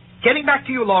 Getting back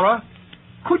to you, Laura,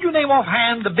 could you name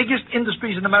offhand the biggest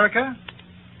industries in America?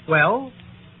 Well,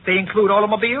 they include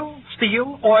automobile,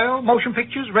 steel, oil, motion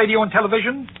pictures, radio and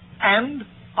television, and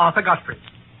Arthur Godfrey.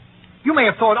 You may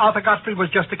have thought Arthur Godfrey was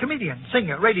just a comedian,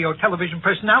 singer, radio, television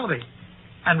personality,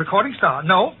 and recording star.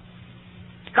 No.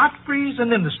 Godfrey's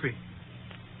an industry.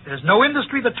 There's no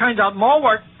industry that turns out more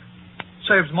work,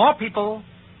 serves more people,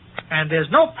 and there's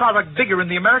no product bigger in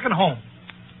the American home.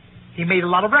 He made a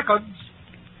lot of records,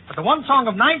 but the one song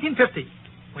of 1950,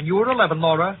 when you were 11,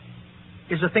 Laura,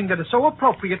 is the thing that is so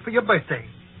appropriate for your birthday.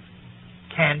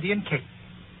 Candy and Cake.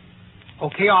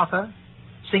 Okay, Arthur,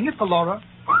 sing it for Laura.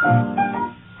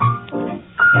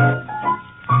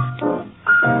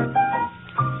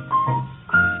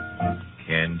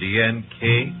 Candy and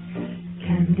cake,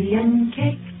 Candy and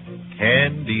cake,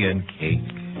 candy and cake.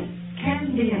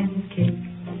 candy and cake.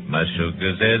 My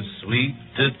sugar's as sweet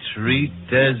a treat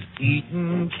as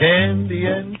eating candy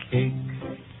and cake.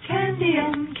 Candy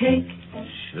and cake,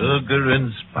 Sugar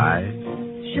and spice,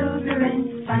 sugar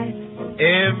and spice,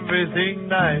 everything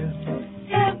nice,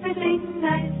 everything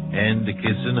nice. and a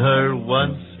kiss and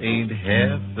ain't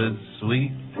half as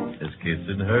sweet as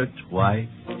kissing her twice.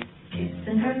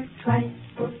 Kissing her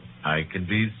twice. I can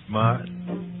be smart,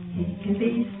 He can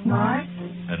be smart.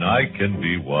 and I can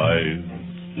be wise.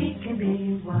 He can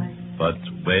be wise. But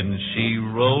when she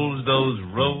rolls those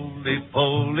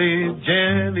roly-poly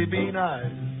jelly bean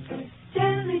eyes,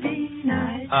 Jelly bean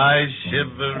eyes. I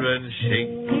shiver and shake.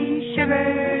 He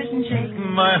shivers and shakes.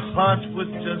 My heart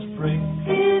would just break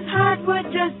His heart would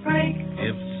just break.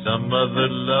 if some other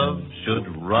love should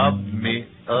rob me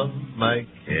of my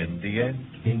candy and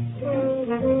cake.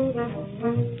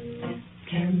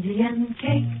 Candy and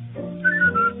cake.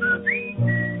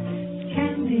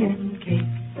 Candy and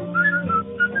cake.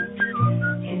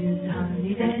 His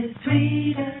honey's as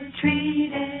sweet a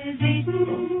treat as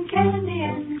eating candy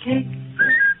and cake.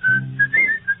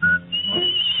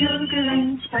 Sugar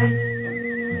and spice.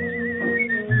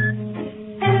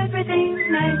 Everything's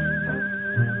nice.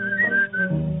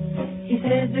 He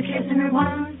says the kissing her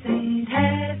once ain't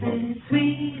half as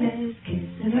sweet as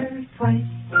kissing her twice.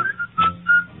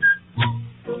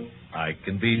 I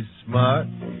can be smart,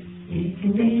 He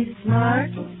can be smart.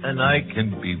 and I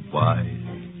can be wise.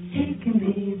 He can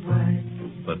be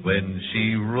wise. But when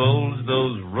she rolls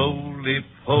those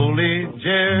roly-poly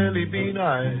jelly bean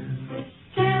eyes,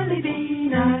 Jelly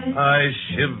bean eyes. I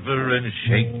shiver and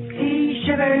shake. He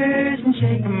shivers and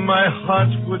shakes. My heart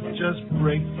would just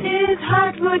break His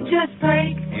heart would just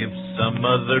break. if some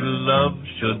other love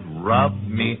should rob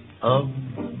me of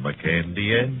my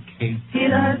candy and cake. He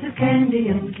loves his candy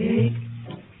and cake.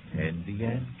 Candy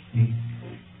and cake.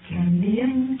 Candy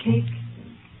and cake.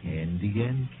 Candy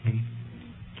and cake.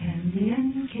 Candy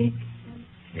and cake.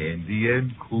 Candy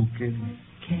and cooking.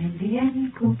 Candy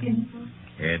and cooking.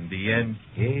 Candy and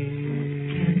cake.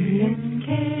 Candy and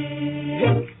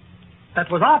cake. That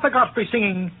was Arthur Godfrey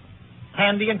singing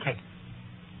Candy and Cake.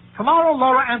 Tomorrow,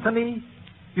 Laura Anthony,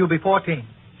 you'll be 14.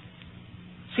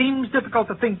 Seems difficult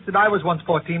to think that I was once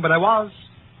 14, but I was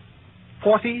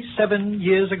 47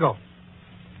 years ago.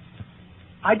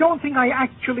 I don't think I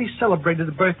actually celebrated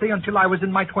a birthday until I was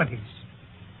in my 20s.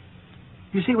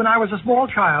 You see, when I was a small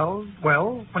child,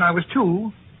 well, when I was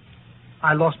 2,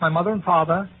 I lost my mother and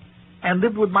father and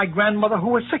lived with my grandmother who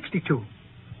was 62.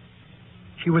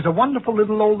 She was a wonderful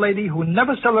little old lady who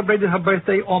never celebrated her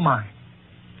birthday or mine.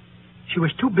 She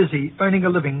was too busy earning a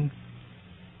living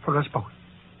for us both.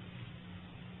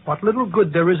 What little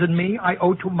good there is in me, I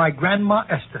owe to my Grandma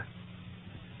Esther.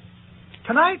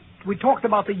 Tonight, we talked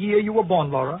about the year you were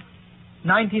born, Laura.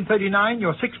 1939,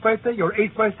 your 6th birthday, your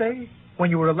 8th birthday,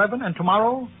 when you were 11, and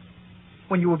tomorrow,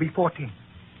 when you will be 14.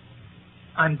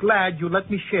 I'm glad you let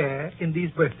me share in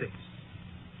these birthdays.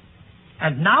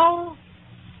 And now,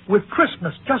 with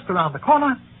Christmas just around the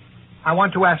corner, I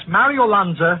want to ask Mario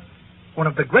Lanza, one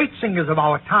of the great singers of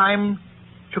our time,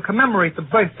 to commemorate the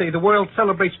birthday the world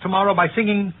celebrates tomorrow by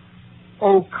singing,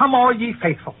 "O Come All Ye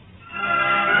Faithful."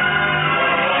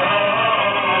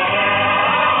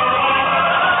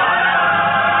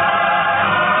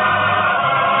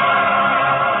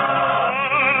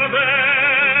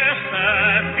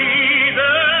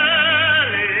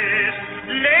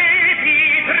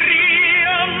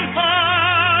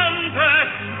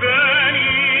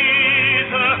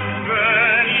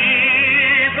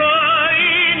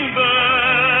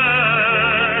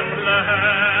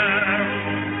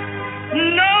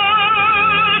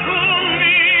 No!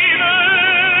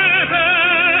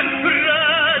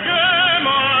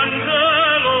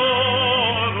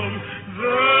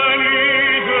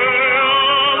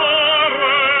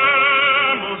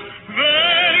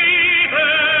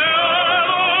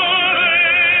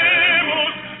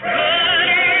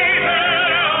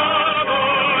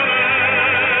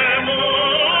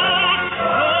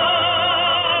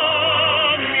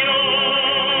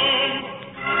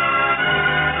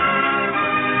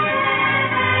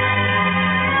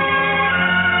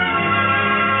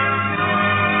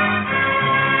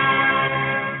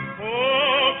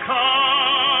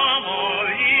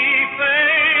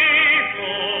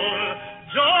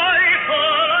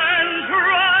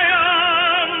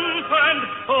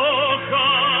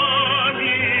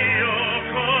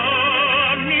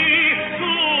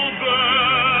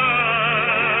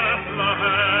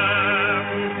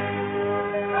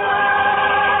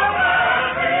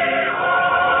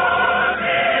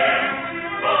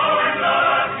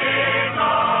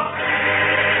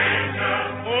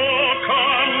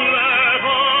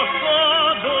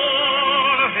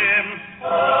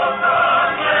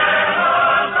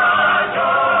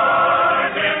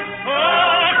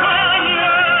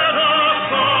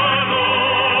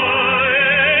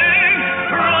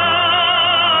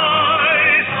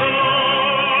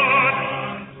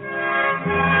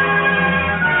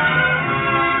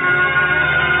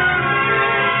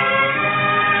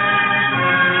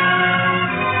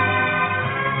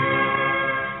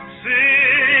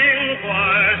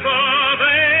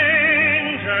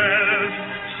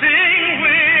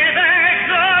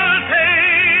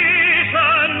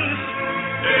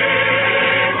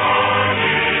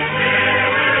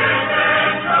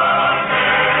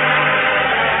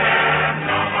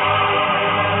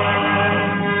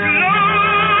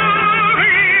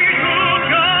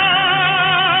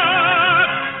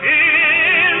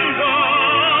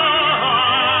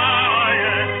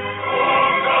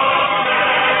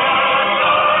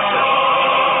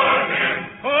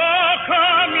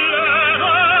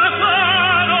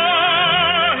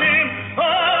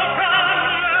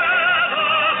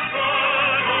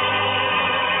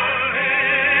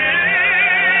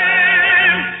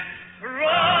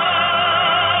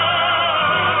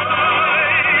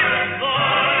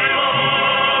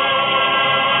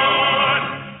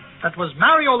 That was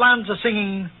Mario Lanza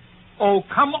singing, "Oh,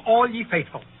 Come All Ye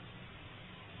Faithful."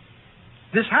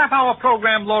 This half-hour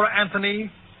program, Laura Anthony,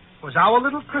 was our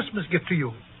little Christmas gift to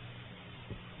you.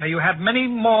 May you have many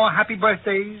more happy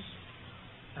birthdays,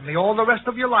 and may all the rest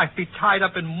of your life be tied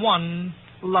up in one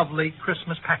lovely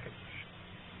Christmas package.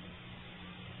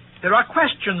 There are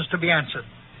questions to be answered,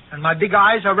 and my big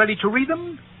eyes are ready to read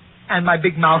them, and my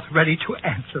big mouth ready to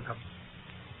answer them.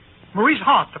 Maurice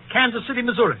Hart of Kansas City,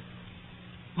 Missouri.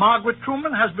 Margaret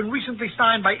Truman has been recently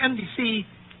signed by NBC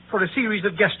for a series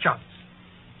of guest jobs.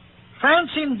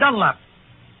 Francine Dunlap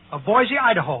of Boise,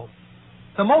 Idaho.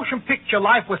 The motion picture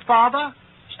Life with Father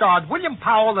starred William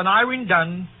Powell and Irene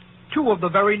Dunn, two of the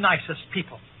very nicest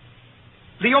people.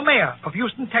 Leo Mayer of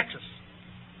Houston, Texas.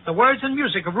 The words and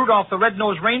music of Rudolph the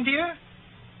Red-Nosed Reindeer,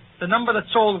 the number that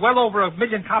sold well over 1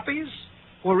 million copies,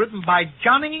 were written by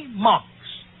Johnny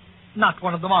Marks, not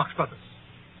one of the Marx brothers.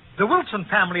 The Wilson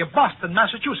family of Boston,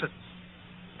 Massachusetts.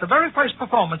 The very first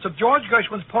performance of George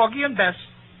Gershwin's Porgy and Bess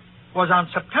was on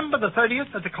September the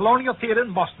 30th at the Colonial Theater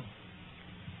in Boston.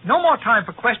 No more time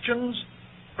for questions,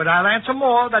 but I'll answer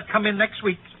more that come in next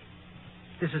week.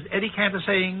 This is Eddie Cantor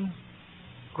saying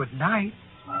good night.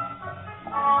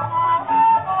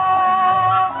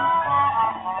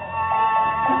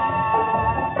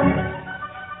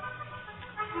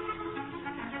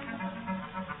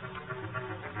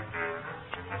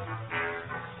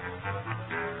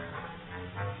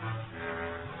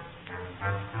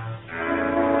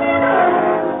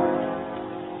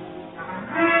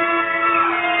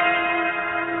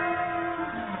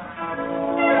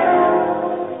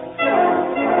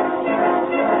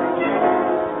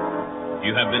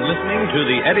 To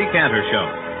the Eddie Cantor Show.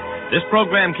 This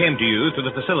program came to you through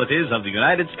the facilities of the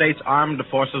United States Armed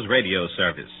Forces Radio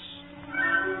Service.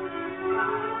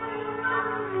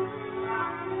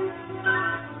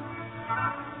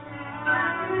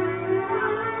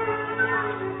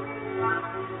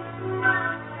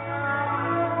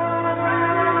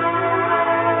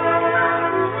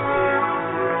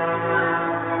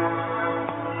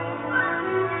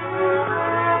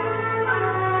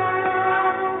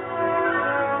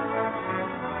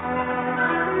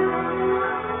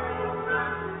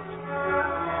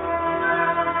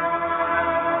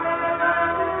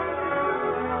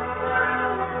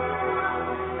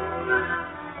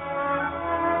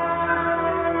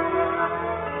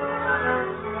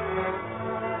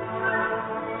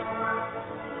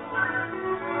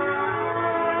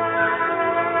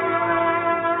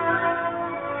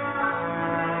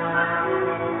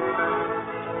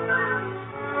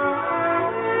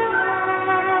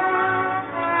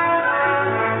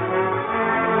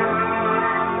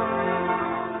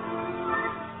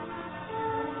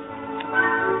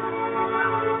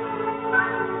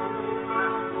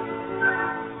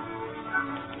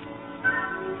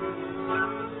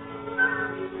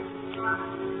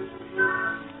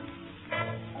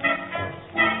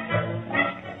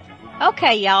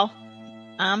 Okay, y'all.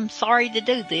 I'm sorry to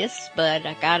do this, but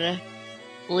I gotta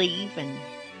leave, and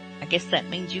I guess that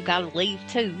means you gotta leave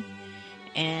too.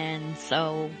 And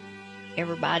so,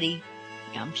 everybody,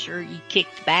 I'm sure you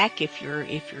kicked back. If you're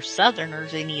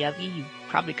Southerners, any of you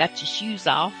probably got your shoes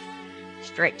off,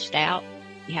 stretched out.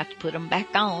 You have to put them back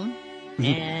on,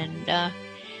 and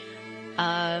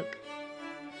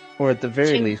or at the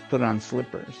very least, put on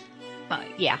slippers.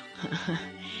 Yeah,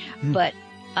 but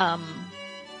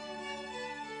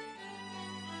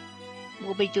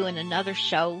we'll be doing another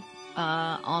show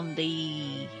on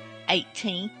the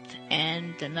 18th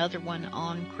and another one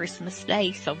on Christmas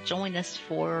Day. So join us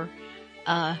for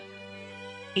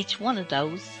each one of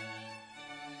those.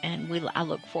 And I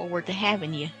look forward to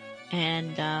having you.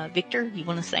 And Victor, you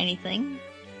want to say anything?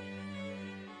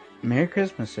 Merry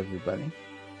Christmas, everybody.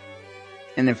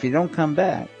 And if you don't come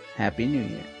back, Happy New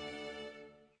Year.